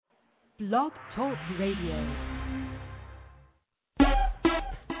Blog Talk Radio.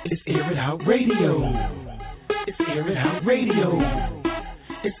 It's Air It Out Radio. It's Air It Out Radio.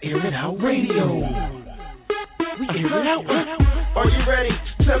 It's Air It Out Radio. We air it out. Are you ready?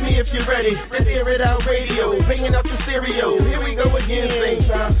 Tell me if you're ready. Let's Air It Out Radio. Bringing up the stereo. Here we go again. Same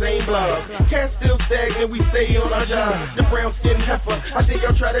time, same blog. Can't still stagnant. We stay on our job. The brown skin heifer. I think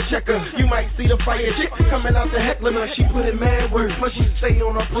I'll try to check her. You might see the fire chick coming out the heckling her. She put in mad work. Plus she stay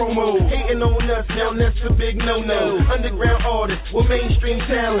on her promo. Hating on us. Now that's a big no-no. Underground artists with mainstream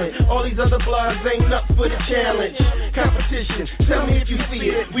talent. All these other blogs ain't up for the challenge. Competition. Tell me if you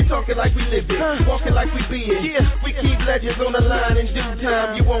see it. We talking like we live it. Walking like we be it. Yeah, we keep legends on the line in due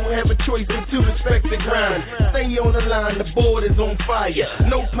time. You won't have a choice but to respect the grind. Stay on the line, the board is on fire.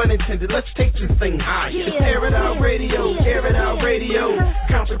 No pun intended, let's take this thing higher. It's Air It Out Radio, Air It Out Radio.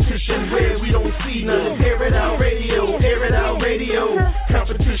 Competition where we don't see none. Air It Out Radio, Air It Out Radio.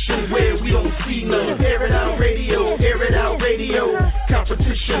 Competition where we don't see none. Air It Out Radio, Air It Out Radio.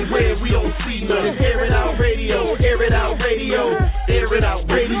 Competition where we don't see none. Air It Out Radio, Air It Out Radio. Air It Out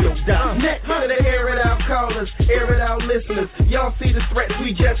Radio.net. To the Air It Out callers, Air It Out listeners. Y'all see the threats,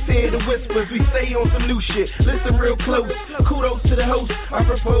 we just hear the whispers. We stay on some new shit. Listen real close. Kudos to the host. I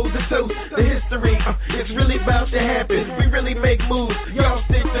propose a toast. The history, it's really about to happen. We really make moves. Y'all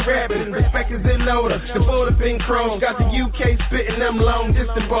stick to rapping. Respect is in order. The border been crossed. Got the UK spitting them long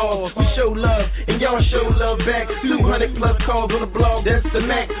distance balls. We show love and y'all show love back. 200 plus calls on the blog. That's the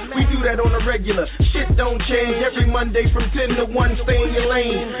max. We do that on a regular. Shit don't change. Every Monday from 10 to 1. Stay in your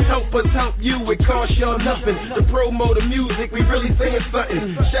lane. Help us help you. It costs y'all nothing. The promo, the music. We really saying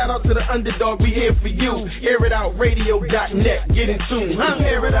something. Shout out to the underdog, we here for you. AirItOutRadio.net, get in tune.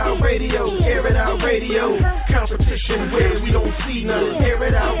 Air It Out Radio, Air It Out Radio. Competition where we don't see none. Air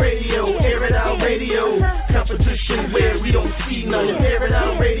It Out Radio, Air It Out Radio. Competition where we don't see none. Air It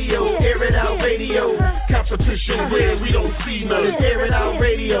Out Radio, Air It Out Radio. Competition where we don't see none. Air It Out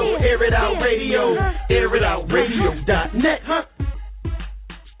Radio, Air It Out Radio. AirItOutRadio.net.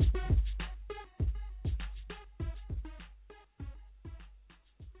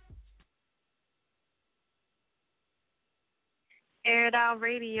 Air It Out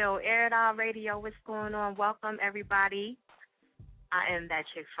Radio, Air It Out Radio, what's going on? Welcome, everybody. I am that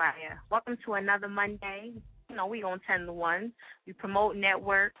chick Fire. Welcome to another Monday. You know, we on 10 to 1. We promote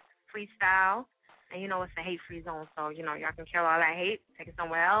network, freestyle, and you know it's a hate-free zone, so, you know, y'all can kill all that hate, take it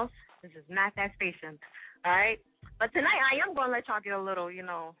somewhere else. This is not that station, all right? But tonight I am going to let y'all get a little, you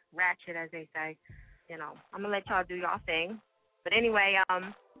know, ratchet, as they say. You know, I'm going to let y'all do y'all thing. But anyway,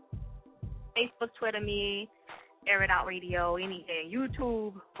 Facebook, Twitter me, Air It Out Radio, anything,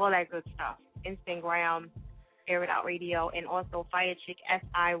 YouTube, all that good stuff. Instagram, Air It Out Radio, and also Fire Chick,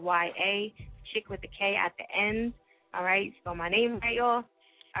 SIYA, Chick with the K at the end. All right, so my name right, y'all.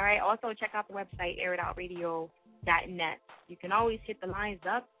 All right, also check out the website, airitoutradio.net. You can always hit the lines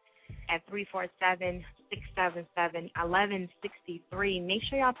up at 347-677-1163. Make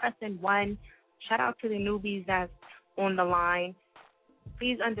sure y'all pressing 1. Shout out to the newbies that's on the line.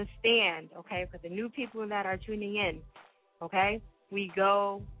 Please understand, okay, for the new people that are tuning in, okay, we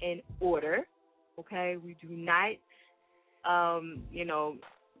go in order, okay? We do not, you know,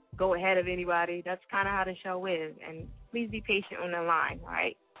 go ahead of anybody. That's kind of how the show is. And please be patient on the line, all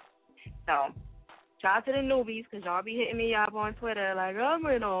right? So, shout out to the newbies, because y'all be hitting me up on Twitter like, I'm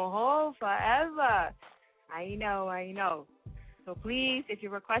in a hole forever. I know. So please, if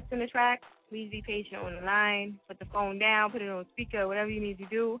you're requesting a track, please be patient on the line. Put the phone down, put it on speaker, whatever you need to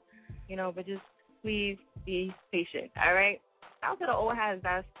do, you know, but just please be patient, all right? Out to the old heads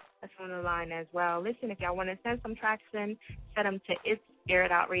that's on the line as well. Listen, if y'all want to send some tracks in, send them to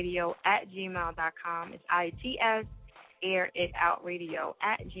itsairitoutradio@gmail.com. It's ITS,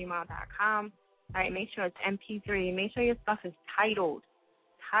 airitoutradio@gmail.com. All right, make sure it's MP3. Make sure your stuff is titled.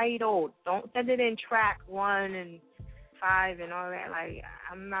 Don't send it in track 1 and 5 and all that. Like,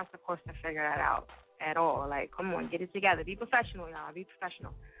 I'm not supposed to figure that out at all. Like, come on, get it together. Be professional, y'all. Be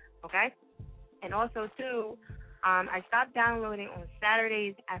professional, okay? And also, too, I stopped downloading on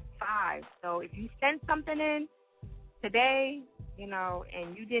Saturdays at 5. So if you sent something in today, you know,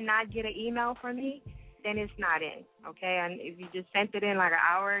 and you did not get an email from me, then it's not in, okay? And if you just sent it in like an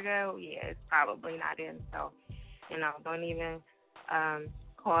hour ago, yeah, it's probably not in. So, you know, don't even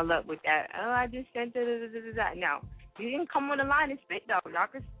call up with that. Oh, I just sent it. No. You can come on the line and spit, though. Y'all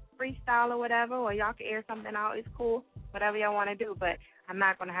can freestyle or whatever, or y'all can air something out. It's cool, whatever y'all want to do. But I'm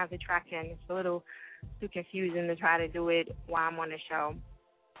not going to have the track in. It's a little too confusing to try to do it while I'm on the show.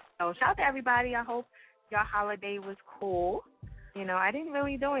 So shout out to everybody. I hope your holiday was cool. You know, I didn't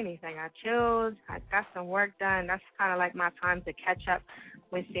really do anything. I chilled. I got some work done. That's kind of like my time to catch up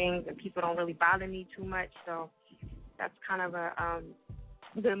with things, and people don't really bother me too much. So that's kind of a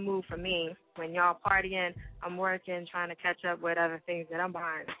good move for me. When y'all partying, I'm working, trying to catch up with other things that I'm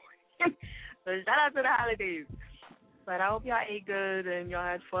behind. So shout out to the holidays. But I hope y'all ate good and y'all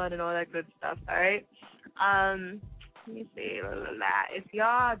had fun and all that good stuff, all right? Let me see. If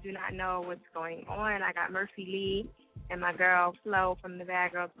y'all do not know what's going on, I got Murphy Lee and my girl Flo from the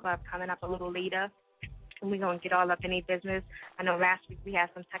Bad Girls Club coming up a little later. And we're going to get all up in their business. I know last week we had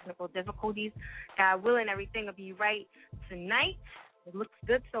some technical difficulties. God willing, everything will be right tonight. It looks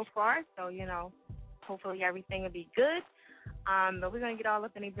good so far, so, you know, hopefully everything will be good. But we're going to get all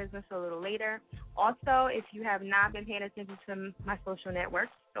up in their business a little later. Also, if you have not been paying attention to my social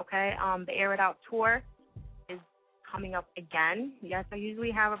networks, okay, the Air It Out tour is coming up again. Yes, I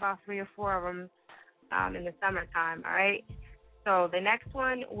usually have about 3 or 4 of them in the summertime, all right? So the next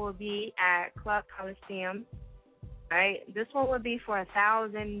one will be at Club Coliseum, all right? This one will be for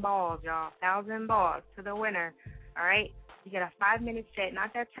 1,000 balls, y'all, 1,000 balls to the winner, all right? You get a 5-minute set,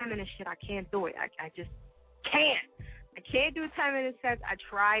 not that 10-minute shit. I can't do it. I just can't. I can't do 10-minute sets. I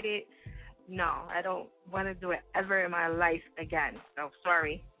tried it. No, I don't want to do it ever in my life again. So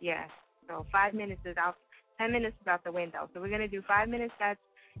sorry. Yeah. So 5 minutes is out. 10 minutes is out the window. So we're going to do 5-minute sets.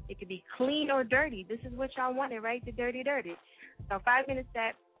 It could be clean or dirty. This is what y'all wanted, right? The dirty. So 5-minute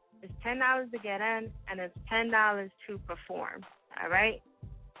set is $10 to get in, and it's $10 to perform. All right?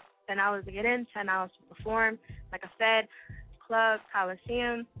 $10 to get in, $10 to perform. Like I said, Club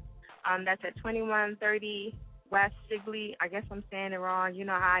Coliseum. That's at 2130 West Sigley. I guess I'm saying it wrong. You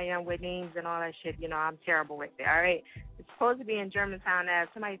know how I am with names and all that shit. You know, I'm terrible with it, all right? It's supposed to be in Germantown Ave.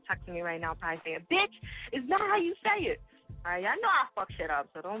 Somebody texting me right now probably saying, bitch, it's not how you say it. All right? I know I fuck shit up,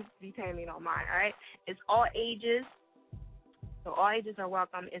 so don't be paying me no mind, all right? It's all ages. So all ages are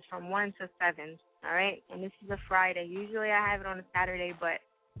welcome. It's from 1 to 7, all right? And this is a Friday. Usually I have it on a Saturday, but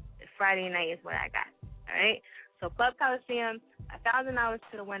Friday night is what I got, all right? So Club Coliseum, $1,000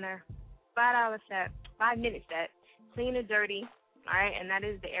 to the winner, $5 set, 5-minute set, clean or dirty, all right, and that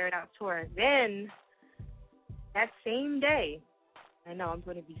is the Air It Out tour. Then, that same day, I know I'm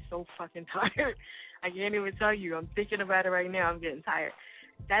going to be so fucking tired. I can't even tell you. I'm thinking about it right now. I'm getting tired.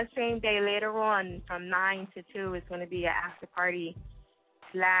 That same day, later on, from 9 to 2, is going to be an after-party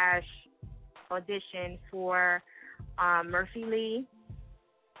 / audition for Murphy Lee,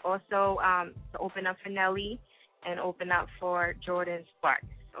 also to open up for Nelly, and open up for Jordan Sparks.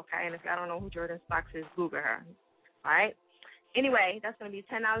 Okay, and if y'all don't know who Jordan Sparks is, Google her. All right? Anyway, that's going to be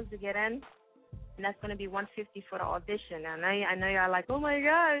 $10 to get in, and that's going to be $150 for the audition. I know y'all like, oh, my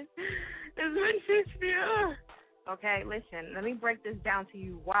God, it's $150. Okay, listen, let me break this down to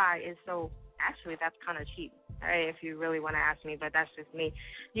you why it's so, actually, that's kind of cheap, all right, if you really want to ask me, but that's just me.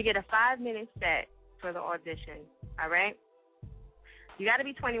 You get a 5-minute set for the audition, all right? You got to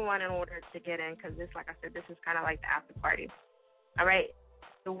be 21 in order to get in because this, like I said, this is kind of like the after party, all right?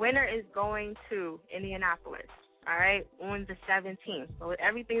 The winner is going to Indianapolis, all right, on the 17th. So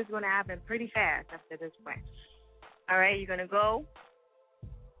everything is going to happen pretty fast after this point. All right, you're going to go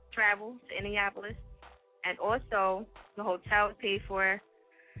travel to Indianapolis, and also the hotel is paid for,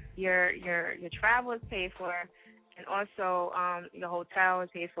 your travel is paid for, and also your hotel is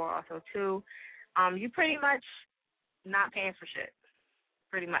paid for also too. You pretty much not paying for shit.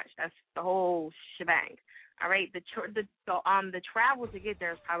 Pretty much, that's the whole shebang. All right, the travel to get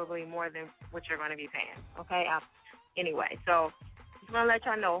there is probably more than what you're going to be paying. Okay, anyway, so just want to let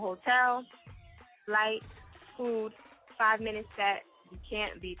y'all know: hotel, flight, food, 5-minute set. You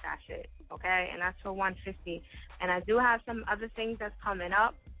can't beat that shit. Okay, and that's for $150. And I do have some other things that's coming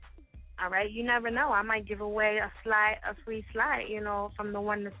up. All right, you never know. I might give away a free slide, you know, from the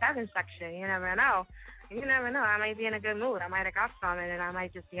 1 to 7 section. You never know. You never know. I might be in a good mood. I might have got some, and I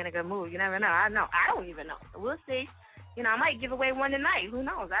might just be in a good mood. You never know. I don't even know. So we'll see. You know, I might give away one tonight. Who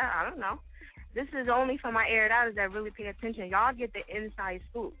knows? I don't know. This is only for my Air It Outers that really pay attention. Y'all get the inside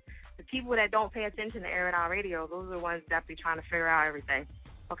scoop. The people that don't pay attention to Air It Out Radio, those are the ones that be trying to figure out everything.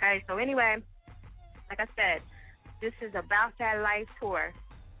 Okay? So anyway, like I said, this is About That Life tour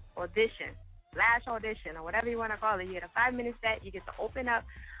audition, last audition, or whatever you want to call it. You get a 5-minute set. You get to open up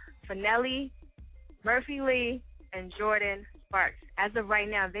for Nelly, Murphy Lee, and Jordan Sparks. As of right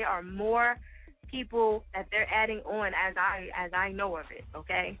now, there are more people that they're adding on as I know of it,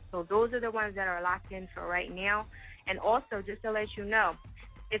 okay? So those are the ones that are locked in for right now. And also, just to let you know,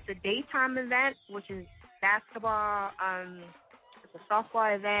 it's a daytime event, which is basketball, it's a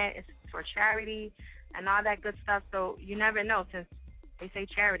softball event, it's for charity, and all that good stuff. So you never know, since they say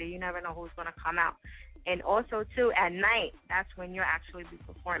charity, you never know who's going to come out. And also, too, at night, that's when you'll actually be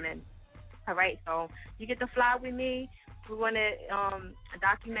performing. All right, so you get to fly with me We want to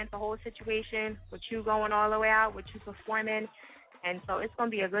document the whole situation with you going all the way out, with you performing. And so it's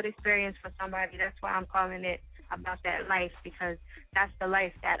going to be a good experience for somebody. That's why I'm calling it About That Life, because that's the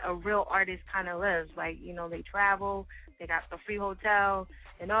life that a real artist kind of lives. Like, you know, they travel, they got the free hotel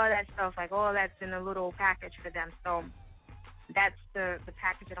and all that stuff. Like, all that's in a little package for them. So that's the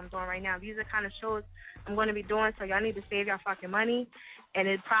package that I'm doing right now. These are kind of shows I'm going to be doing, so y'all need to save y'all fucking money. And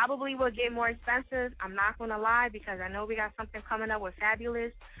it probably will get more expensive. I'm not going to lie, because I know we got something coming up with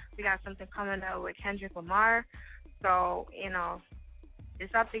Fabulous. We got something coming up with Kendrick Lamar. So, you know,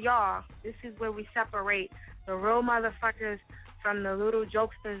 it's up to y'all. This is where we separate the real motherfuckers from the little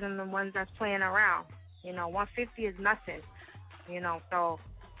jokesters and the ones that's playing around. You know, 150 is nothing. You know, so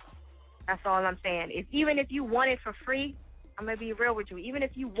that's all I'm saying. Even if you want it for free, I'm going to be real with you. Even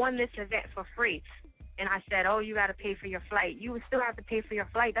if you won this event for free, and I said, oh, you got to pay for your flight, you would still have to pay for your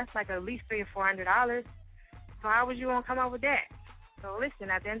flight. That's like at least $300 or $400. So how was you going to come up with that? So listen,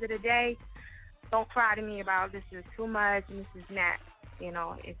 at the end of the day, don't cry to me about this is too much and this is not. You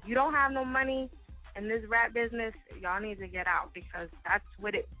know, if you don't have no money in this rap business, y'all need to get out, because that's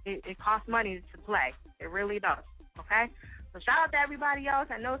what it costs money to play. It really does, okay? So shout out to everybody else.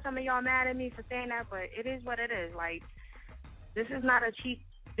 I know some of y'all mad at me for saying that, but it is what it is. Like, this is not a cheap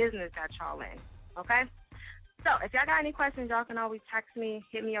business that y'all in, okay? So if y'all got any questions, y'all can always text me,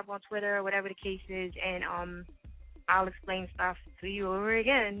 hit me up on Twitter, whatever the case is, and I'll explain stuff to you over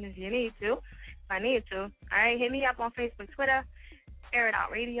again if you need to, if I need to. All right, hit me up on Facebook, Twitter, Air It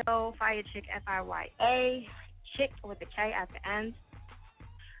Out Radio, Fire Chick, F-I-Y-A, Chick with a K at the end.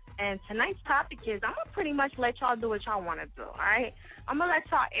 And tonight's topic is, I'm going to pretty much let y'all do what y'all want to do, all right? I'm going to let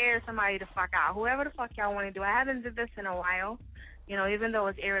y'all air somebody the fuck out, whoever the fuck y'all want to do. I haven't did this in a while, you know, even though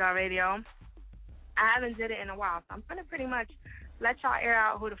it's Air It Out Radio. I haven't did it in a while, so I'm going to pretty much let y'all air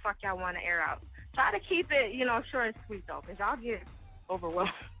out who the fuck y'all want to air out. Try to keep it, you know, short and sweet, though, because y'all get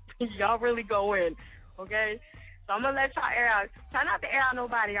overwhelmed. Y'all really go in, okay? So I'm going to let y'all air out. Try not to air out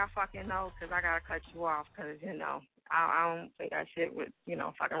nobody y'all fucking know, because I got to cut you off, because, you know, I don't say that shit with, you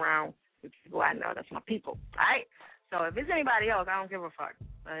know, fucking around with people I know. That's my people, all right? So if it's anybody else, I don't give a fuck.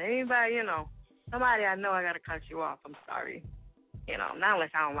 But anybody, you know, somebody I know, I got to cut you off. I'm sorry. You know, not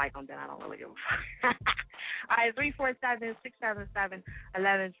unless I don't like them, then I don't really give a fuck. All right,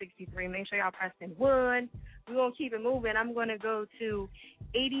 347-677-1163. Make sure y'all press in 1. We're going to keep it moving. I'm going to go to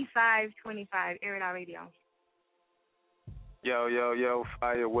 8525, Air It Out Radio. Yo,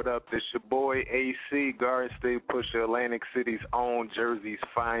 Fire, what up? This your boy AC, Garden State Pusher, Atlantic City's own, Jersey's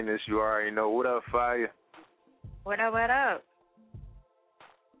finest. You already know. What up, Fire? What up?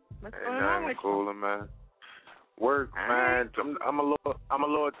 What's going on with you? Man. Work, man. I'm a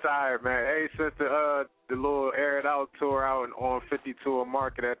little tired, man. Hey, since the little Air It Out tour out on 52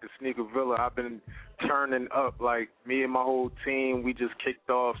 Market at the Sneaker Villa, I've been turning up. Like, me and my whole team, we just kicked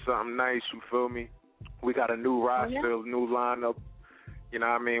off something nice, you feel me? We got a new roster, new lineup. You know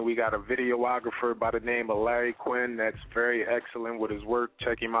what I mean? We got a videographer by the name of Larry Quinn that's very excellent with his work.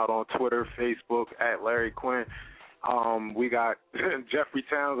 Check him out on Twitter, Facebook, at Larry Quinn. We got Jeffrey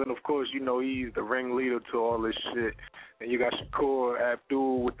Townsend, of course, you know he's the ringleader to all this shit. And you got Shakur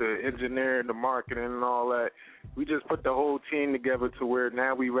Abdul with the engineering, the marketing, and all that. We just put the whole team together to where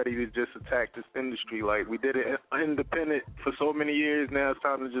now we ready to just attack this industry. Like, we did it independent for so many years, now it's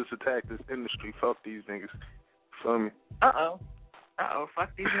time to just attack this industry. Fuck these niggas. Feel me? Uh-oh, fuck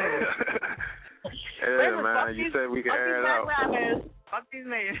these niggas. Yeah, man, you said we can air it out. Fuck these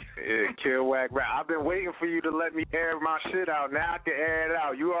niggas. Yeah, kill whack rap. I've been waiting for you to let me air my shit out. Now I can air it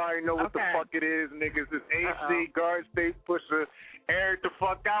out. You already know what the fuck it is, niggas. It's AC, Garden State Pusher. Air it the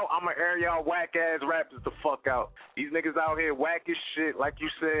fuck out. I'm going to air y'all whack-ass rappers the fuck out. These niggas out here whack as shit. Like you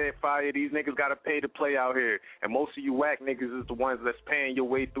said, Fire, these niggas got to pay to play out here. And most of you whack niggas is the ones that's paying your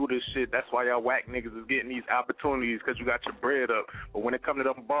way through this shit. That's why y'all whack niggas is getting these opportunities, because you got your bread up. But when it comes to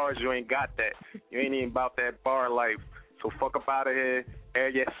them bars, you ain't got that. You ain't even about that bar life. So fuck up out of here. Air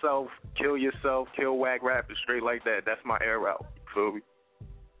yourself. Kill whack rappers straight like that. That's my air out. Feel me?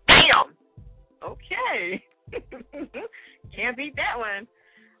 Damn. Okay. Can't beat that one.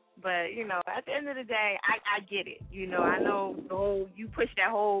 But, you know, at the end of the day, I get it. You know, I know you push that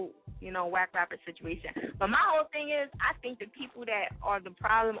whole, you know, whack rapper situation. But my whole thing is, I think the people that are the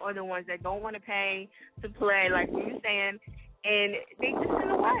problem are the ones that don't want to pay to play, like what you're saying, and they just in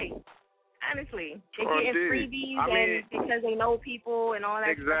the way. Honestly, they getting freebies and because they know people and all that.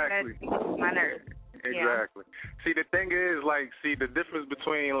 Exactly. Stuff, that's my nerves. Exactly. Yeah. See, the thing is, like, the difference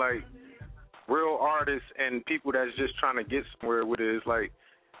between, like, real artists and people that's just trying to get somewhere with it is, like,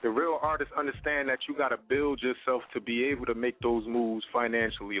 The real artists understand that you got to build yourself to be able to make those moves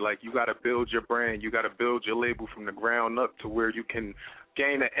financially. Like, you got to build your brand. You got to build your label from the ground up to where you can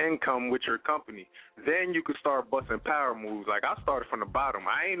gain an income with your company. Then you could start busting power moves. Like, I started from the bottom.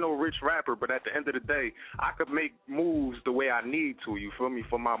 I ain't no rich rapper, but at the end of the day, I could make moves the way I need to, you feel me,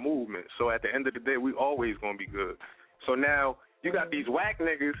 for my movement. So at the end of the day, we always going to be good. So now you got these whack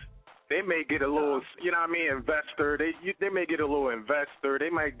niggas. They may get a little, you know what I mean, investor. They may get a little investor. They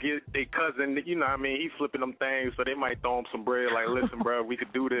might get their cousin, you know what I mean, he flipping them things, so they might throw him some bread like, listen, bro, we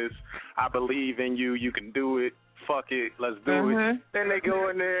could do this. I believe in you. You can do it. Fuck it. Let's do it. Then they go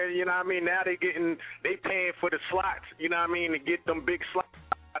in there, you know what I mean, now they paying for the slots, you know what I mean, to get them big slots.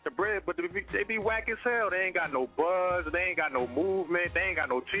 Got the bread, but they be whack as hell. They ain't got no buzz. They ain't got no movement. They ain't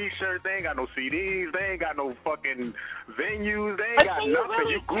got no T-shirts. They ain't got no CDs. They ain't got no fucking venues. They ain't got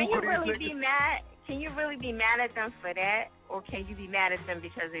nothing. Can you really be mad? Can you really be mad at them for that, or can you be mad at them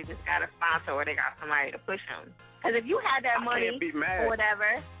because they just got a sponsor or they got somebody to push them? Because if you had that money or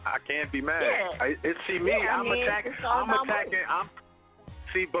whatever, I can't be mad. Yeah. I'm attacking.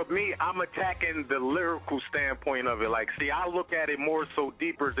 But me, I'm attacking the lyrical standpoint of it. Like, see, I look at it more so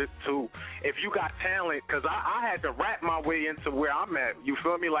deeper to if you got talent, because I had to rap my way into where I'm at. You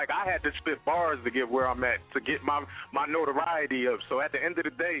feel me? Like, I had to spit bars to get where I'm at, to get my notoriety up. So at the end of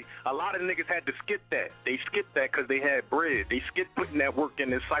the day, a lot of niggas had to skip that. They skipped that because they had bread. They skipped putting that work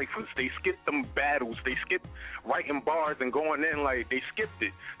in the ciphers. They skipped them battles. They skipped writing bars and going in. Like, they skipped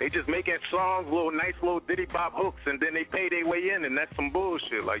it. They just making songs, nice little diddy bop hooks, and then they pay their way in, and that's some bullshit.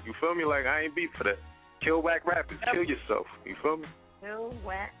 Like, you feel me? Like, I ain't beat for that. Kill whack rappers. Kill yourself. You feel me? Kill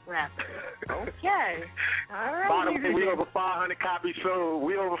whack rappers. Okay. All right. Bottom, we over 500 copies sold.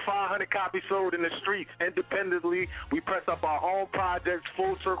 We over 500 copies sold in the streets independently. We press up our own projects,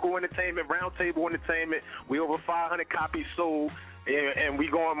 Full Circle Entertainment, Round Table Entertainment. We over 500 copies sold. And we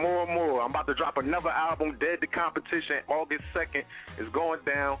going more and more. I'm about to drop another album, Dead to Competition, August 2nd. It's going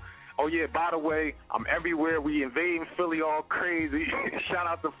down. Oh, yeah, by the way, I'm everywhere. We invading Philly all crazy. Shout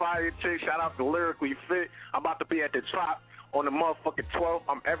out to Fire Chick. Shout out to Lyrically Fit. I'm about to be at the Trop on the motherfucking 12th.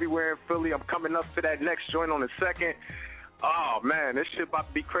 I'm everywhere in Philly. I'm coming up to that next joint on the 2nd. Oh, man, this shit about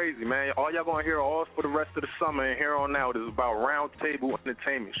to be crazy, man. All y'all going to hear all for the rest of the summer and here on out is about Round Table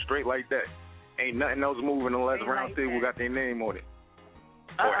Entertainment, straight like that. Ain't nothing else moving unless Round Table got their name on it.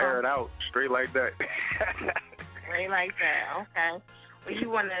 Or air it out, straight like that. Straight like that, okay. Well,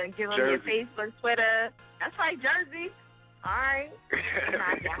 you want to give them your Facebook, Twitter. That's right, Jersey. All right.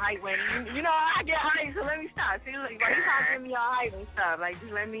 I get hype when you know I get hype, so let me stop. See, like, why you trying to give me all hype and stuff? Like,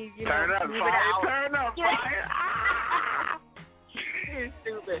 just let me, turn up, fire. Turn up, fire. You're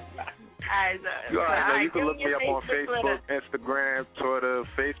stupid. You can look me up on Facebook, Instagram, Twitter.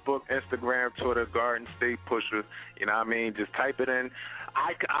 Facebook, Instagram, Twitter, Garden State Pusher. You know what I mean? Just type it in.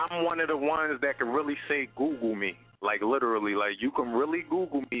 I'm one of the ones that can really say Google me. Like, literally, like, you can really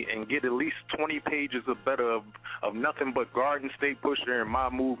Google me and get at least 20 pages of nothing but Garden State Pusher and my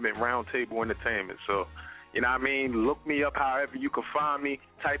movement, Round Table Entertainment. So, you know what I mean? Look me up however you can find me.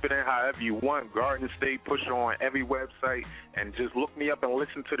 Type it in however you want. Garden State Pusher on every website. And just look me up and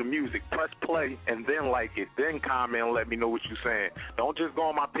listen to the music. Press play and then like it. Then comment and let me know what you're saying. Don't just go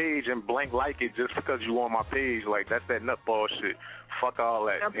on my page and blank like it just because you on my page. Like, that's that nutball shit. Fuck all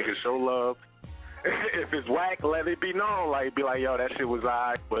that. Nigga, show love. If it's whack, let it be known. Like, be like, yo, that shit was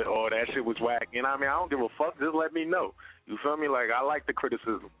alright, or that shit was whack. You know what I mean? I don't give a fuck. Just let me know. You feel me? Like, I like the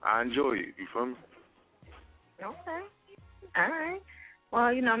criticism. I enjoy it. You feel me? Okay. All right. Well,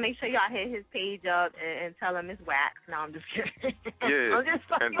 you know, make sure y'all hit his page up and tell him it's whack. No, I'm just kidding. Yeah.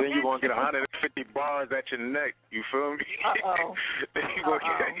 And then you're going to get 150 bars at your neck. You feel me? Uh-oh. Then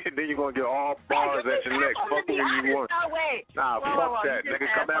you're going to get all bars at your neck. Fuck who you want. No, wait. Nah, fuck that. Nigga,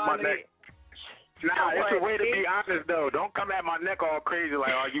 come at my neck. Nah, it's a way to be honest, though. Don't come at my neck all crazy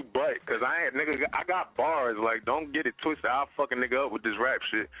like, oh, you butt. Because I got bars. Like, don't get it twisted. I'll fucking nigga up with this rap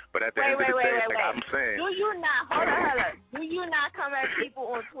shit. But at the end of the day, like I'm saying. Do you not, hold on. Do you not come at people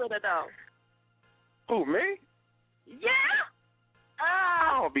on Twitter, though? Who, me? Yeah.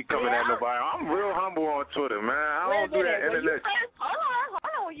 I don't be coming at nobody. I'm real humble on Twitter, man. I don't do that internet. Hold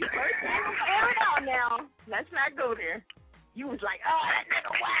on. You first air it out now. Let's not go there. You was like, oh, that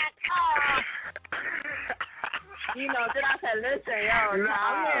nigga whack. Oh. You know, then I said, listen, yo,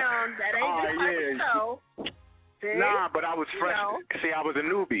 that ain't just like a show. See? Nah, but I was fresh. See, I was a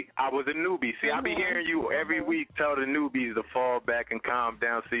newbie. See, I be hearing you every week tell the newbies to fall back and calm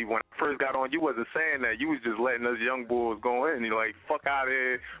down. See, when I first got on, you wasn't saying that. You was just letting us young boys go in. You're like, fuck out of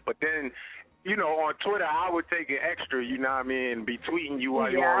here. But then you know, on Twitter, I would take it extra, you know what I mean, and be tweeting you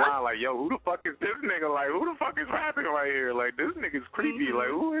while you're online, like, yo, who the fuck is this nigga? Like, who the fuck is rapping right here? Like, this nigga's creepy.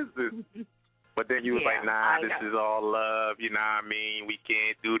 Like, who is this? But then you was like, nah, this is all love, you know what I mean? We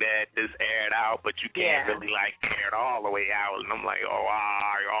can't do that. Just air it out, but you can't really, like, air it all the way out. And I'm like, oh, all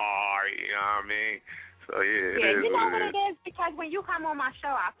right, you know what I mean? So, yeah, you know what it is? Because when you come on my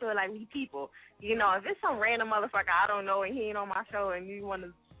show, I feel like we people. You know, if it's some random motherfucker I don't know and he ain't on my show and you want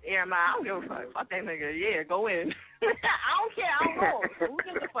to air my, I don't give a fuck. Fuck that nigga. Yeah, go in. I don't care. I don't know. Who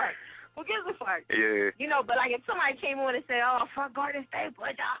gives a fuck? Who gives a fuck? Yeah. You know, but like if somebody came on and said, oh, fuck Garden State,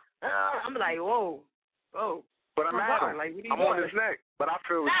 but I'm like, whoa. But I'm at him. Like, I'm on his neck. But I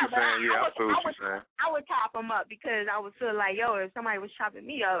feel what you're saying. Yeah, I feel what you're saying. I would top him up because I would feel like, yo, if somebody was chopping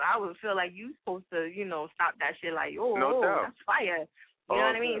me up, I would feel like you supposed to, you know, stop that shit. Like, no doubt. That's fire. You know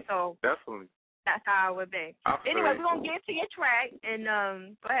what I mean? So definitely. That's how I would be. Anyway, we're going to get to your track and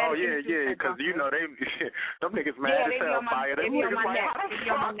go ahead. Oh, yeah, because, you know, them niggas mad as hell fire. Them niggas like,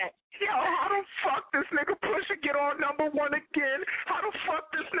 yo, how the fuck this nigga Pusha get on #1 again? How the fuck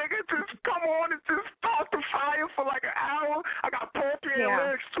this nigga just come on and just start the fire for like an hour? I got poetry and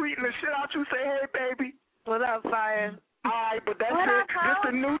lyrics tweeting the shit out you, say, hey, baby. What up, fire? All right, but that's it. This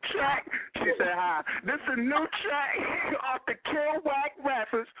a new track. She said hi. This a new track off the Kill Whack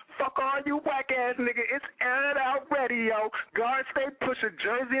Rappers. Fuck all you whack ass nigga. It's Air It Out Radio. Garden State Pusha,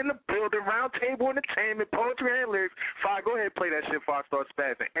 Jersey in the building. Round Table Entertainment, poetry and lyrics. Fire, go ahead and play that shit before I start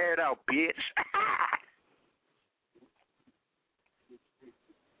spazzing. Air it out, bitch.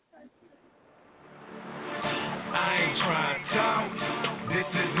 I ain't trying to talk. This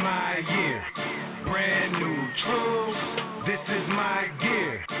is my year. Brand new truth. This is my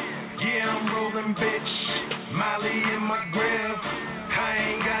gear. Yeah, I'm rolling, bitch. Molly in my grill. I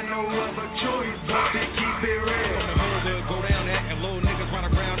ain't got no other choice but to keep it real. On the hood, go down that, and little niggas run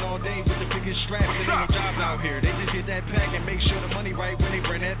around all day with the biggest straps. There ain't no jobs out here. They just get that pack and make sure the money right when they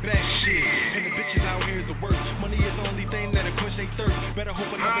bring that back. Shit. And the bitches out here is the worst. Money is the only thing that'll quench they thirst. Better hope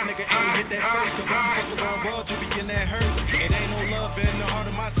another nigga ain't hit that first. Cause when you fuck around broad, you be in that hurt. It ain't no love in the heart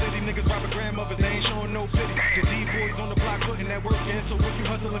of my city. Niggas robbing grandmothers, they ain't showing no pity. Cause these boys on the block putting that work in. So if you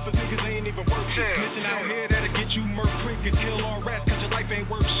hustling for niggas, they ain't even worth shit. Snitching out here that'll get you murk quick and kill all rats. Cause your life ain't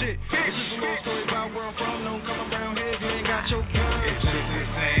worth shit. It's just a little story about where I'm from. Don't come around here if you ain't got your gun. It's just the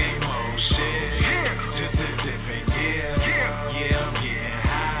same old shit. Just a different year. Yeah, I'm getting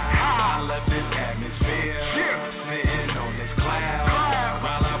high. I love this atmosphere. Sitting on this cloud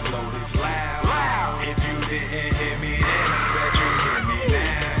while I blow this loud. If you didn't hear me then, I bet you hear me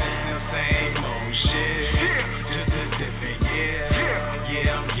now. It's the same old shit. Just a different year.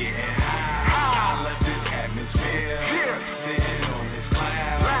 Yeah, I'm getting high. I love this atmosphere. Sitting on this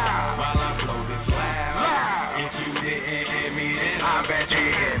cloud while I blow this loud. If you didn't hear me then, I bet you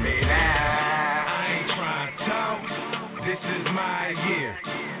hear me now. I ain't trying to talk. This is my year.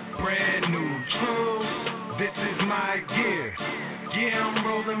 Brand new truth. This is my gear. Yeah, I'm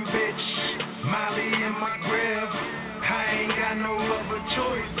rolling, bitch. Molly in my grill. I ain't got no other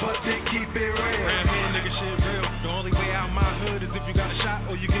choice but to keep it real. Around here, nigga, shit real. The only way out my hood is if you got a shot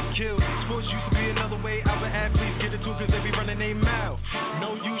or you get killed. Sports used to be another way out, but athletes get it too cause they be running their mouth.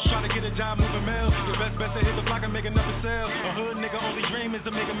 No use trying to get a job moving mail. Your best bet to hit the block and make another sale. A hood nigga only dream is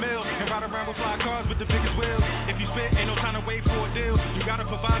to make a meal and ride around with fly cars with the biggest wheels. If you spit, ain't no time to wait for a deal. You gotta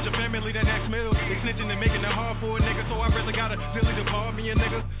provide your family the next meal. They snitching and making it hard for a nigga, so I really gotta silly to call me a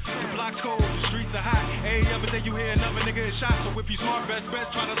nigga. The block's cold, the streets are hot. Every other day you hear another nigga is shot. So if you smart, best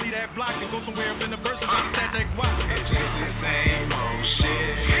try to leave that block and go somewhere up in the verse and just that guap. It's just the same old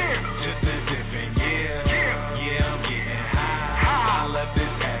shit. Just a different year. Yeah, I'm getting high. I love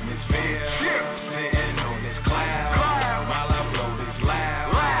this atmosphere. Sitting on this cloud while I blow this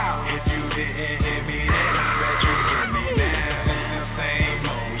loud. If you didn't hear me then, I bet you hear me now. It's the same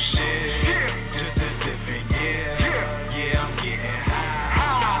old shit. Just a different year. Yeah, I'm getting high.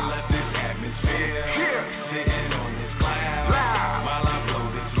 I love this atmosphere. Sitting on this cloud while I blow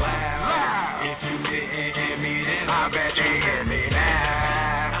this loud. If you didn't hear me then, I bet you hear me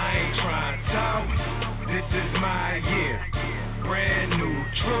now. I ain't trying to talk. This is my year. Brand new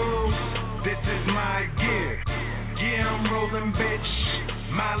truth. This is my gear. Yeah, I'm rolling, bitch.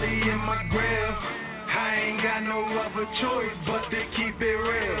 Molly in my grill. I ain't got no other choice but to keep it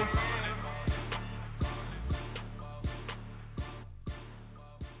real.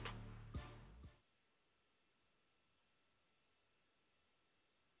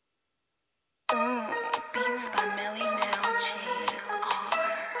 Beats by Melly Mel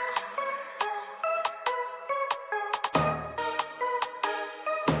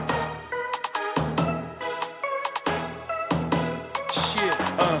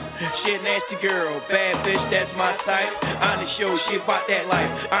nasty girl, bad bitch, that's my type. On the show, she about that life.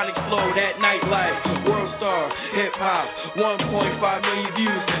 On explode that nightlife. World star, hip hop, 1.5 million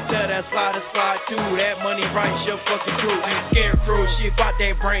views. Tell that slide too. That money right, your fucking crew. Scarecrow, she about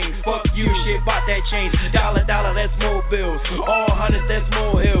that brain. Fuck you, she about that change. Dollar, that's more bills. All hundreds, that's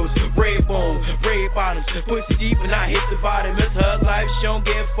more hills. Red bone, red bottoms. Pussy deep and I hit the bottom. It's her life, she don't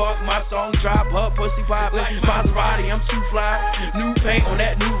give a fuck. My song drop, her pussy poppin'. Maserati, I'm too fly. New paint on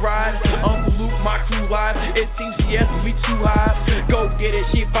that new ride. Uncle Luke, my crew live. It seems yes, we too high. Go get it,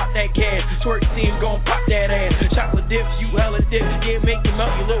 she about that cash. Twerk team gon' pop that ass. Chocolate dips, you hella dip. Yeah, make you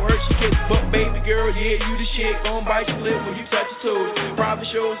melt, you little Hershey kiss. But baby girl, yeah, you the shit. Gon' bite your lip when you touch your toes. Private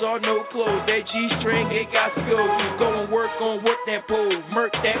shows all no clothes. That G-string, it got to go. Go and work that pole.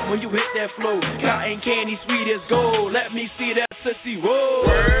 Murk that when you hit that flow. Cotton candy, sweet as gold. Let me see that sissy, whoa.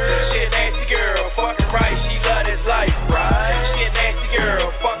 Shit, nasty girl, fucking right, she love this life, right? Shit, nasty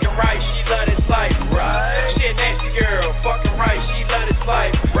girl, fucking right, she love this life, right? Shit, nasty girl, fucking right, she love this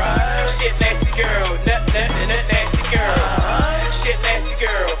life, right? Shit, nasty girl, nasty girl. Shit, nasty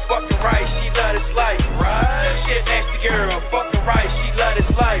girl, fucking right, she love this life, right? Shit, nasty girl, fucking right, she love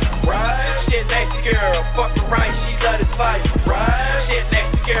this life, right? Shit, nasty girl, fucking right, she love this life, right? Shit,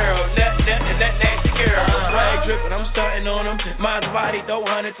 nasty girl, nasty girl. Rag drippin', I'm starting on them. Maserati, throw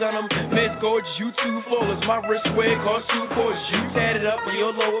hundreds on them. Miss Gorgeous, you too flawless. My wrist wear cost $2. You tatted up on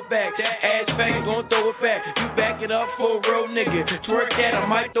your lower back. That ass fat, you gon' throw it back. You back it up for a real nigga. Twerk that, I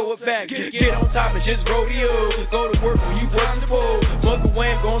might throw it back. Get on top and just rodeo. Go to work when you work the pole. Mother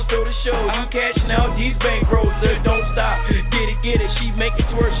Wham gon' steal the show. You cashing out these bankrolls, so don't stop. Get it. She make it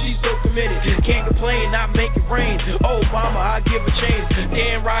twerk, she's so committed. Can't complain, not make it rain. Oh, mama, I give a change.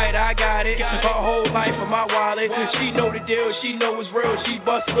 Damn right, I got it. Her whole life in my wallet. She know the deal, she know it's real. She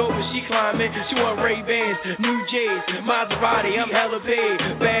busted over, she climbing. She want Ray-Bans, new J's, Maserati, I'm hella paid.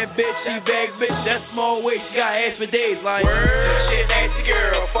 Bad bitch, she bag bitch, that's small waist. She got ass for days like shit, nasty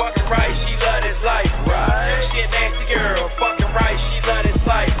girl, fucking right, she love this life, right? Shit, nasty girl, fucking right, she love this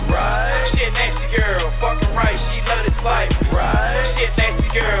life, right? Shit, nasty girl, fucking right, she love this life, right? Shit, nasty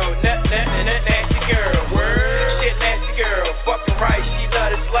girl, nasty girl, shit, nasty girl, fucking right, she love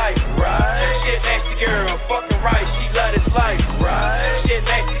this life, right? Shit, nasty girl, fucking right, she love this life, right? Shit,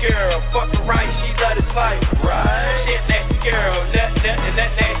 nasty girl, fucking right, she love this life, right? Shit, nasty girl,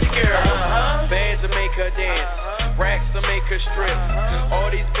 nasty girl. Bands to make her dance, racks to make her strip. All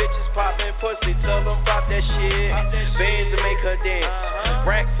these bitches poppin' pussy, tell them pop that shit. Bands to make her dance,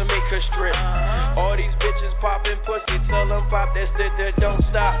 racks to make her strip. All these bitches poppin' pussy, tell them pop that shit. Don't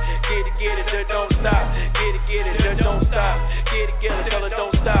stop, get it, don't stop. Get it, don't stop. Get it, tell her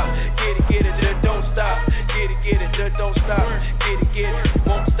don't stop. Get it, don't stop. Get it, don't stop. Get it,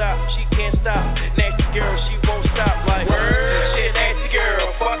 won't stop. She can't stop. Nasty girl, she won't stop. Like shit, nasty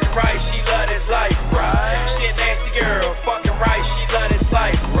girl, fucking right, she love this life, right? Shit, nasty girl, fucking right, she love this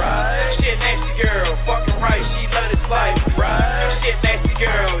life, right? Shit, nasty girl, fucking right, she love this life, right? Shit, nasty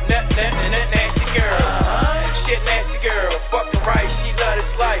girl, nasty girl. Shit, nasty girl, fucking right, she love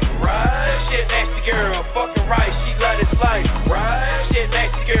this life, right? Shit, nasty girl, fucking right, she love this life, right? Shit,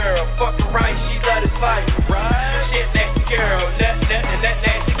 nasty girl, fucking right, she love this life, right? Shit, nasty girl,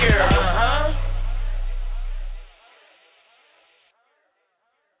 nasty girl.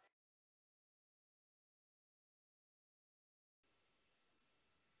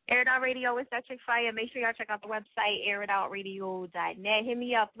 Air It Out Radio is Electric Fire. Make sure y'all check out the website, airitoutradio.net. Hit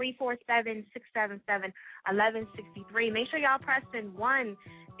me up, 347-677-1163. Make sure y'all press in 1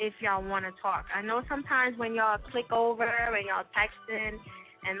 if y'all want to talk. I know sometimes when y'all click over and y'all texting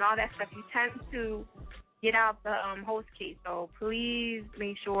and all that stuff, you tend to get out the host key. So please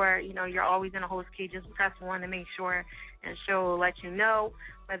make sure, you're always in a host key. Just press 1 to make sure, and she'll let you know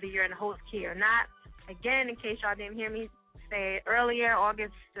whether you're in a host key or not. Again, in case y'all didn't hear me say earlier,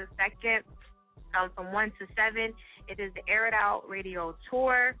 August the 2nd, from 1 to 7, it is the Air It Out Radio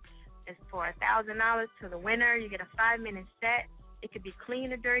Tour. It's for $1,000 to the winner. You get a 5-minute set. It could be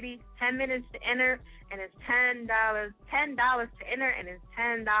clean or dirty. 10 minutes to enter, and it's $10 to enter, and it's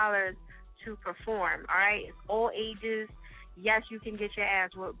 $10 to perform. All right, it's all ages. Yes, you can get your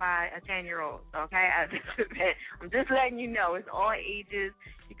ass whooped by a 10-year-old. Okay, I'm just letting you know it's all ages.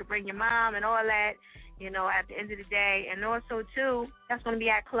 You can bring your mom and all that. At the end of the day. And also, too, that's going to be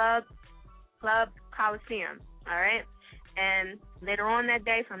at Club Coliseum, all right? And later on that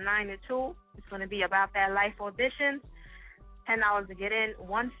day from 9 to 2, it's going to be About That Life audition. $10 to get in,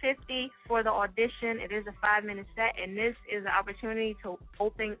 $150 for the audition. It is a 5-minute set, and this is an opportunity to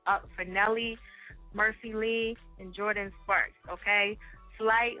open up for Nelly, Murphy Lee, and Jordan Sparks, okay?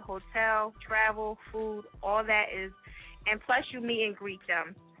 Flight, hotel, travel, food, all that is, and plus you meet and greet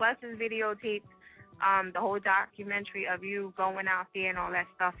them plus it's videotaped. The whole documentary of you going out there and all that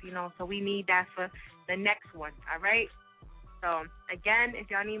stuff, so we need that for the next one, all right? So, again, if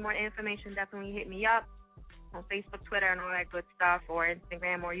y'all need more information, definitely hit me up on Facebook, Twitter, and all that good stuff, or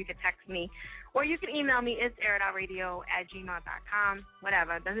Instagram, or you can text me, or you can email me. It's airitoutradio@gmail.com,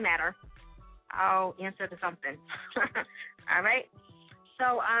 whatever, doesn't matter. I'll answer to something. All right?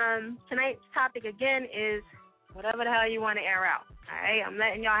 So, tonight's topic, again, is whatever the hell you want to air out. All right, I'm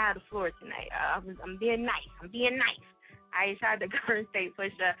letting y'all have the floor tonight. I'm being nice. I ain't tried the current state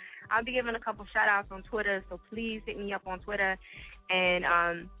pusher. I'll be giving a couple shout-outs on Twitter, so please hit me up on Twitter and,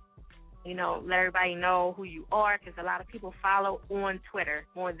 let everybody know who you are, because a lot of people follow on Twitter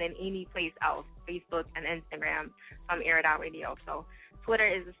more than any place else, Facebook and Instagram from Air It Out Radio. So Twitter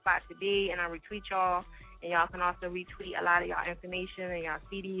is the spot to be, and I retweet y'all. And y'all can also retweet a lot of y'all information and y'all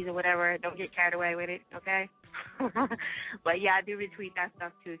CDs or whatever. Don't get carried away with it, okay? But, yeah, I do retweet that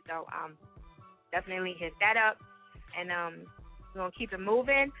stuff, too. So definitely hit that up. And we're going to keep it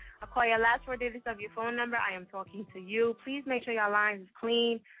moving. I'll call your last 4 digits of your phone number. I am talking to you. Please make sure your lines is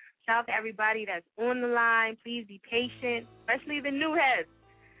clean. Shout out to everybody that's on the line. Please be patient, especially the new heads.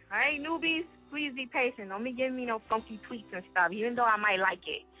 All right, newbies, please be patient. Don't be giving me no funky tweets and stuff, even though I might like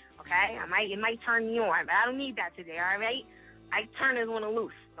it. Okay, it might turn me on, but I don't need that today, all right? I turn this one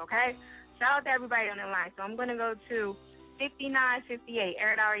loose, okay? Shout out to everybody on the line. So I'm going to go to 5958,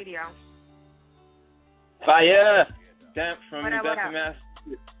 Air It Out Radio. Fire! Demp from What New up? Bedford,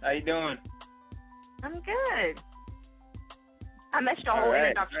 Massachusetts. How you doing? I'm good. I messed your whole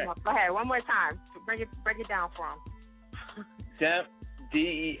introduction up. Go ahead, one more time. Break it down for him. Demp,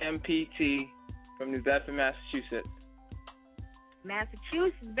 DEMPT, from New Bedford, Massachusetts.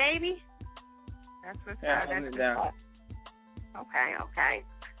 Massachusetts, baby. That's what's up. That's what's up. Okay.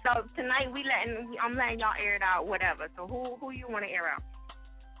 So tonight I'm letting y'all air it out, whatever. So who you want to air out?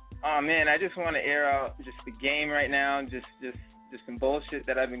 Oh man, I just want to air out just the game right now, just some bullshit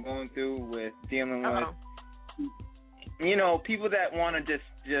that I've been going through with dealing with, people that want to just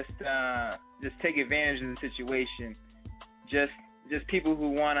take advantage of the situation. Just people who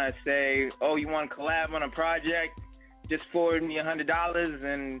want to say, oh, you want to collab on a project? Just forward me $100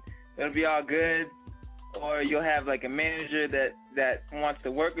 and it'll be all good. Or you'll have like a manager that wants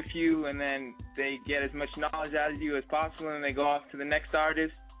to work with you, and then they get as much knowledge out of you as possible, and they go off to the next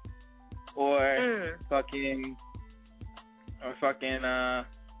artist. Or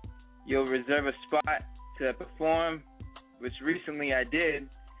you'll reserve a spot to perform, which recently I did,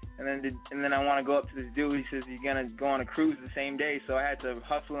 and then I want to go up to this dude. He says he's gonna go on a cruise the same day, so I had to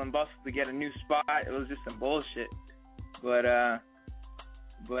hustle and bustle to get a new spot. It was just some bullshit, but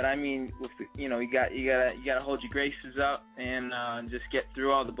I mean, with the, you gotta hold your graces up and just get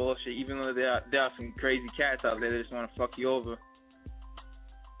through all the bullshit. Even though there are some crazy cats out there that just want to fuck you over.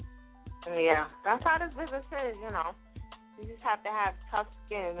 Yeah, that's how this business is. You just have to have tough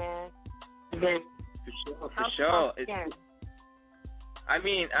skin, man. For sure. I'm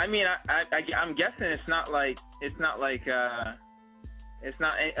guessing it's not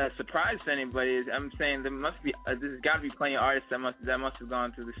a surprise to anybody. I'm saying there must be there's got to be plenty of artists that must have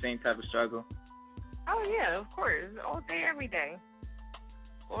gone through the same type of struggle. Oh yeah, of course, all day, every day.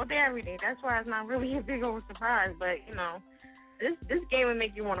 That's why it's not really a big old surprise. But this game would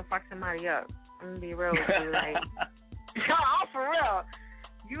make you want to fuck somebody up. I'm gonna be real with you, like, oh, for real.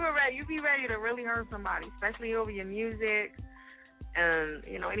 You be ready to really hurt somebody, especially over your music. And,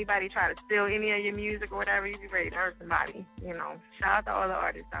 anybody try to steal any of your music or whatever, you be ready to hurt somebody. Shout out to all the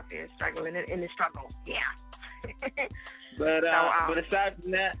artists out there struggling in the struggle. Yeah. But aside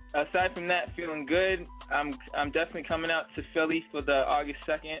from that, feeling good. I'm definitely coming out to Philly for the August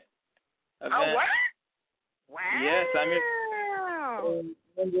 2nd event. Oh, what? Wow. Yes,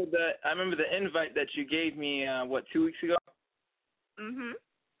 I remember the invite that you gave me 2 weeks ago. Mhm.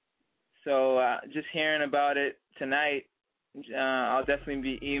 So just hearing about it tonight, I'll definitely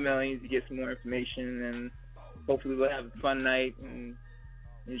be emailing you to get some more information, and hopefully we'll have a fun night and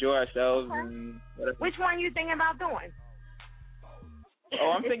enjoy ourselves and whatever. Which one you thinking about doing?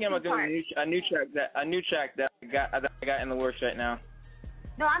 Oh, I'm thinking about doing a new track that I got in the works right now.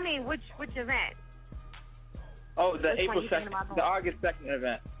 No, I mean which event? Oh, the April 2nd, the August 2nd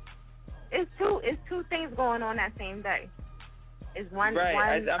event. It's two things going on that same day. Is one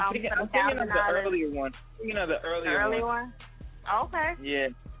right? I'm thinking of the earlier one. The earlier one. Okay. Yeah.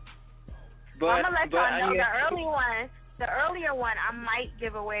 But I'm gonna let y'all know the early one. The earlier one, I might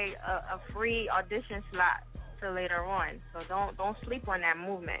give away a free audition slot to later on. So don't sleep on that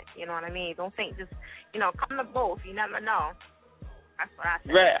movement. You know what I mean? Don't think just come to both. You never know. That's what I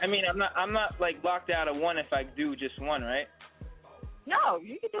think. Right. I mean, I'm not like locked out of one if I do just one, right? No,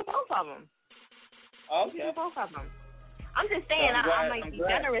 you can do both of them. Okay. You can do both of them. I'm just saying, I might be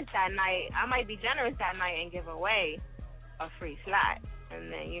generous that night. I might be generous that night and give away a free slot,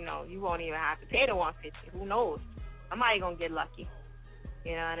 and then you won't even have to pay the $150. Who knows? Somebody gonna get lucky.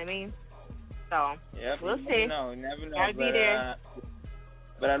 You know what I mean? So we'll see. No, never know. Gotta be there.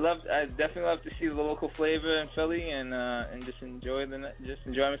 But I definitely love to see the local flavor in Philly and just enjoy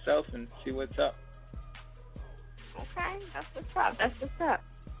myself and see what's up. Okay, that's what's up.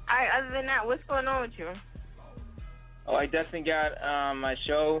 All right, other than that, what's going on with you? Oh, I definitely got my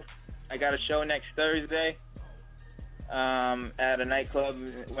show. I got a show next Thursday at a nightclub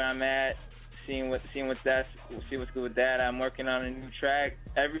where I'm at. See what's good with that. I'm working on a new track.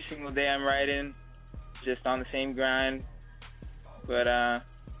 Every single day I'm writing, just on the same grind. But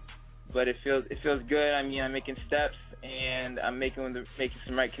it feels good. I mean, I'm making steps and I'm making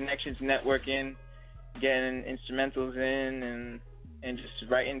some right connections, networking, getting instrumentals in and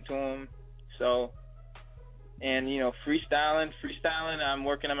just writing to them. So, and freestyling. I'm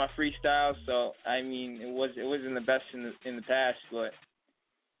working on my freestyle. So I mean, it wasn't the best in the past, but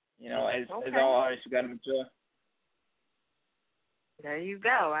as all artists, you got to mature. There you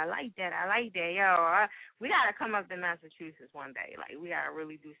go. I like that. Yo, we got to come up to Massachusetts one day. Like, we got to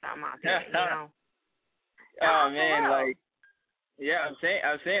really do something out there, Oh, man, like, yeah, I'm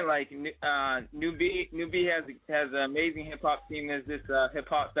saying, like, New B has an amazing hip-hop team. There's this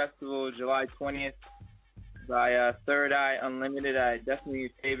hip-hop festival July 20th by Third Eye Unlimited. I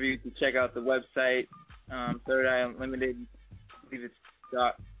definitely favor you to check out the website, Third Eye Unlimited. I believe it's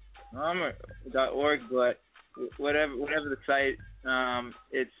 .org, but whatever the site,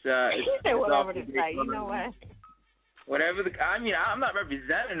 it's whatever the site. You know what? Whatever I'm not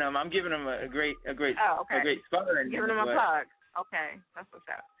representing them. I'm giving them a great spot. Giving them a plug. Okay, that's what's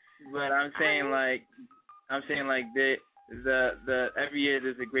up. But I'm saying like the every year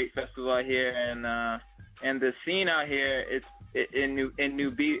there's a great festival out here, and the scene out here in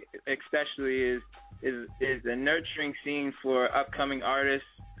New Beat especially is a nurturing scene for upcoming artists,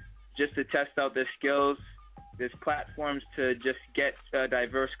 just to test out their skills. There's platforms to just get a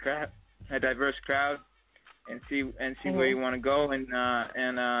diverse crowd, and see where you want to go. And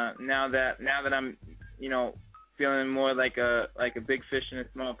now that I'm feeling more like a big fish in a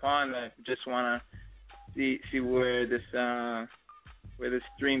small pond, I just want to see where this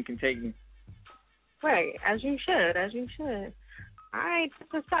stream can take me. Right, as you should. All right,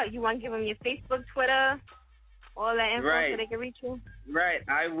 that's what's up. You want to give them your Facebook, Twitter, all that info so they can reach you? Right.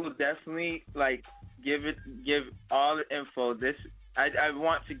 I will definitely give all the info. I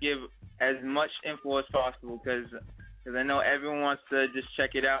want to give as much info as possible because I know everyone wants to just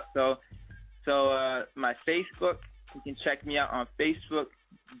check it out. So my Facebook, you can check me out on Facebook,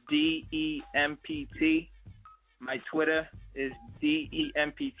 DEMPT. My Twitter is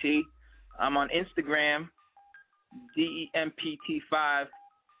DEMPT. I'm on Instagram, DEMPT5,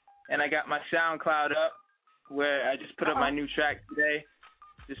 and I got my SoundCloud up where I just put up my new track today.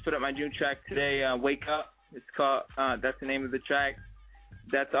 Wake Up. It's called, that's the name of the track.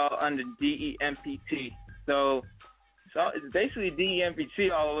 That's all under DEMPT. So it's basically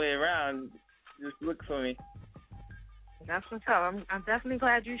DEMPT all the way around. Just look for me. That's what's up. I'm definitely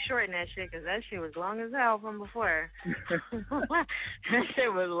glad you shortened that shit because that shit was long as hell from before. That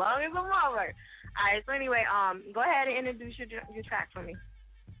shit was long as a mother. All right. So anyway, go ahead and introduce your track for me.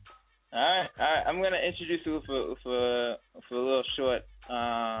 All right. I'm gonna introduce you for a little short.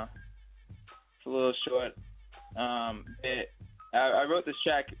 Bit. I wrote this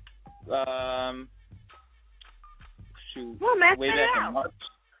track. Way back in March.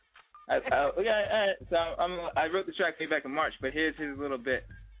 So I wrote the track way back in March, but here's his little bit.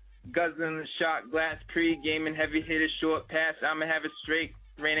 Guzzling the shot glass, pre-gaming, heavy hitter, short pass. I'ma have it straight.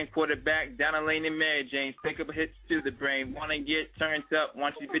 Raining quarterback, down a lane in Mary Jane. Pick up hits to the brain. Wanna get turned up,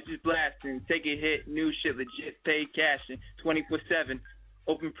 want you bitches blasting. Take a hit, new shit, legit, pay cashing. 24/7.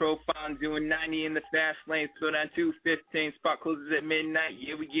 Open profile, doing 90 in the fast lane. Slow down 215. Spot closes at midnight.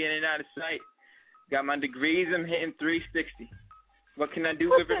 Yeah, we getting out of sight. Got my degrees, I'm hitting 360. What can I do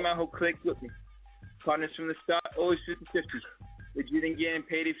with it? My whole clique with me. Partners from the start, always 50-50. Legit ain't getting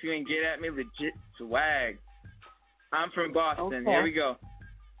paid if you ain't get at me. Legit swag. I'm from Boston. Okay. Here we go.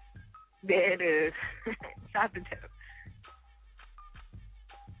 There it is. Shot the tip.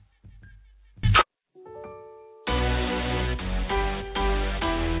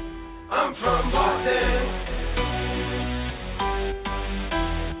 I'm from Boston.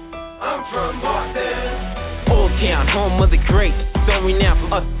 I'm from Boston. Old Town, home of the great. Don't renounce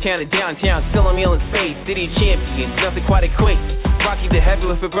for uptown and downtown, still I'm yelling space. City champion, nothing quite equates. Rocky the heavy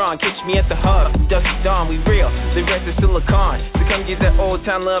with LeBron, catch me at the hub. Dusty Dawn, we real, the rest is silicon. So come get that old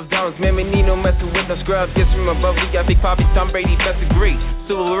time love downs. Man, we need no messing with no scrubs. Yes, from above, we got Big Papi, Tom Brady, best agree.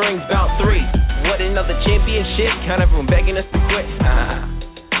 Silver rings, bout 3. What another championship? Kind of room begging us to quit.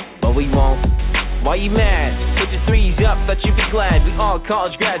 But we won't. Why you mad? Put your 3s up, thought you'd be glad. We all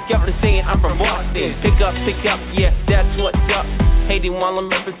college grads, governor saying I'm from Boston. Pick up, yeah, that's what's up. Hating while I'm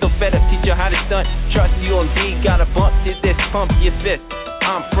repping, so fed up, teach you how to stunt. Trust you on D, got a bump to this, pump your fist.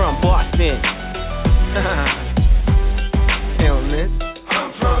 I'm from Boston. Feeling this?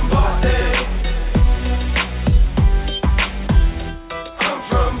 I'm from Boston. I'm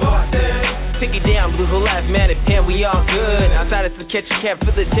from Boston. Take it down, blue whole life, man, and we all good. Outside of some catch a cab for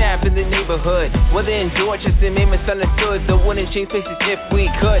the tap in the neighborhood. Whether in Dorchester, name misunderstood. The wouldn't change places if we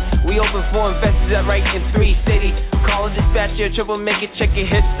could. We open for investors that right in 3 cities. Call a dispatcher, troublemaker, check your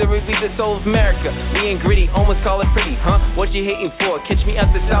history. Be the soul of America. Me and gritty, almost call it pretty, huh? What you hating for? Catch me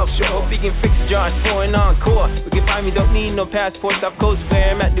at the South Shore. Hope you can fix Josh for an encore. We can find me, don't need no passport. South Coast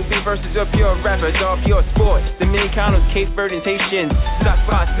fair, I'm at Newbie versus a pure rapper. Dog, pure sport. Dominicanos, Cape Verde Haitians. South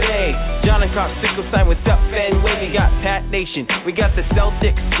Passe, John and Cox, Sickle sign, what's up, Fenway? We got Pat Nation. We got the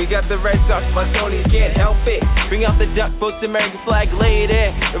Celtics. We got the Red Sox. My Sony's can't help it. Bring out the duck boats, American flag, lay it in.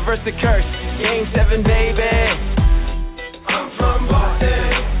 Reverse the curse. Game 7, baby. I'm from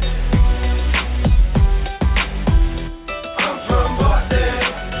Boston. I'm from Boston.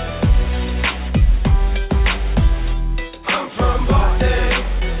 I'm from Boston.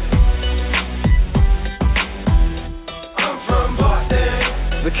 I'm from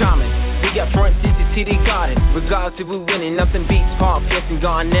Boston. The Common. We got front seats to TD Garden. Regardless if we winning, nothing beats Paul Pierce and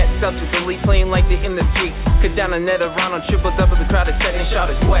Garnett. Celtics elite playing like they're in the streets. Cut down a net around on triple double. The crowd is setting shot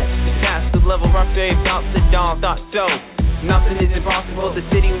is wet. Past the level, rough very about the dawn. Thought so. Nothing is impossible. The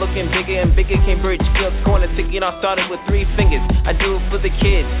city looking bigger and bigger. Cambridge Fields corner ticket. I started with 3 fingers. I do it for the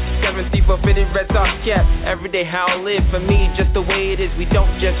kids. 7-3-4 fitted Red Sox cap. Every day how I live for me, just the way it is. We don't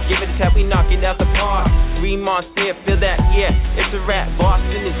just give it a tap. We knock it out the park. 3 months there, feel that? Yeah, it's a rap.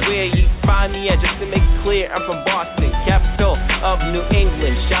 Boston is where you find me at. Just to make it clear, I'm from Boston, capital of New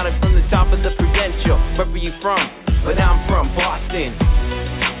England. Shouting from the top of the Prudential. Where are you from? But I'm from Boston.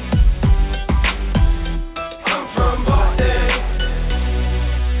 I'm from Boston.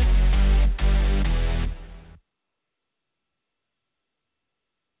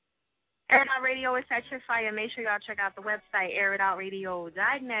 Air It Out Radio is at your fire. Make sure y'all check out the website,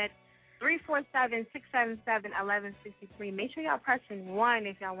 airitoutradio.net, 347-677-1163. Make sure y'all pressing 1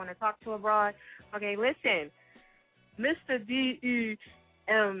 if y'all want to talk to abroad. Okay, listen, Mr. D-E-M-P-T.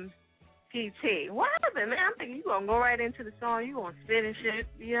 What happened, man? I'm thinking you going to go right into the song. You going to spit and shit.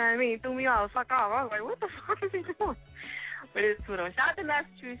 You know what I mean? Threw me off. Fuck off. I was like, what the fuck is he doing? But it's cool. Shout out to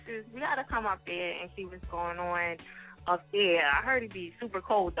Massachusetts. We got to come up there and see what's going on up there. I heard it be super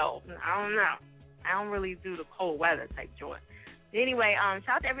cold, though. I don't know. I don't really do the cold weather type joy. Anyway,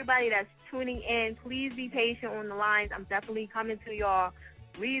 shout out to everybody that's tuning in. Please be patient on the lines. I'm definitely coming to y'all.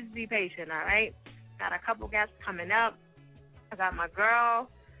 Please be patient, all right? Got a couple guests coming up. I got my girl,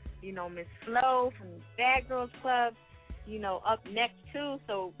 you know, Miss Flo from Bad Girls Club, you know, up next, too.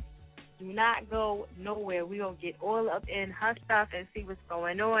 So do not go nowhere. We're going to get all up in her stuff and see what's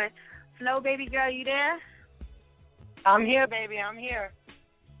going on. Flo, baby girl, you there? I'm here, baby. I'm here.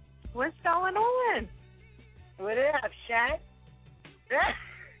 What's going on? What up, Shaq?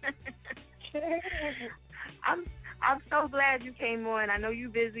 I'm so glad you came on. I know you're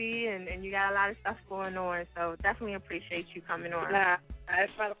busy and you got a lot of stuff going on, so definitely appreciate you coming on. Nah,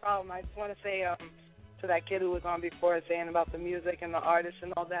 that's not a problem. I just want to say to that kid who was on before saying about the music and the artists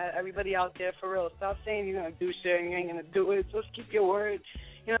and all that, everybody out there, for real, stop saying you're going to do shit and you ain't going to do it. Just keep your word.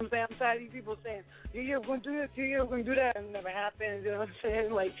 You know what I'm saying? I'm tired of these people saying, yeah, we're going to do this, yeah, we're going to do that, and it never happens. You know what I'm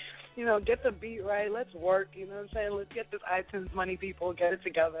saying? Like, you know, get the beat right. Let's work. You know what I'm saying? Let's get this iTunes money, people. Get it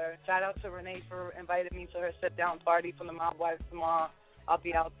together. Shout out to Renee for inviting me to her sit-down party from the Mob Wives tomorrow. I'll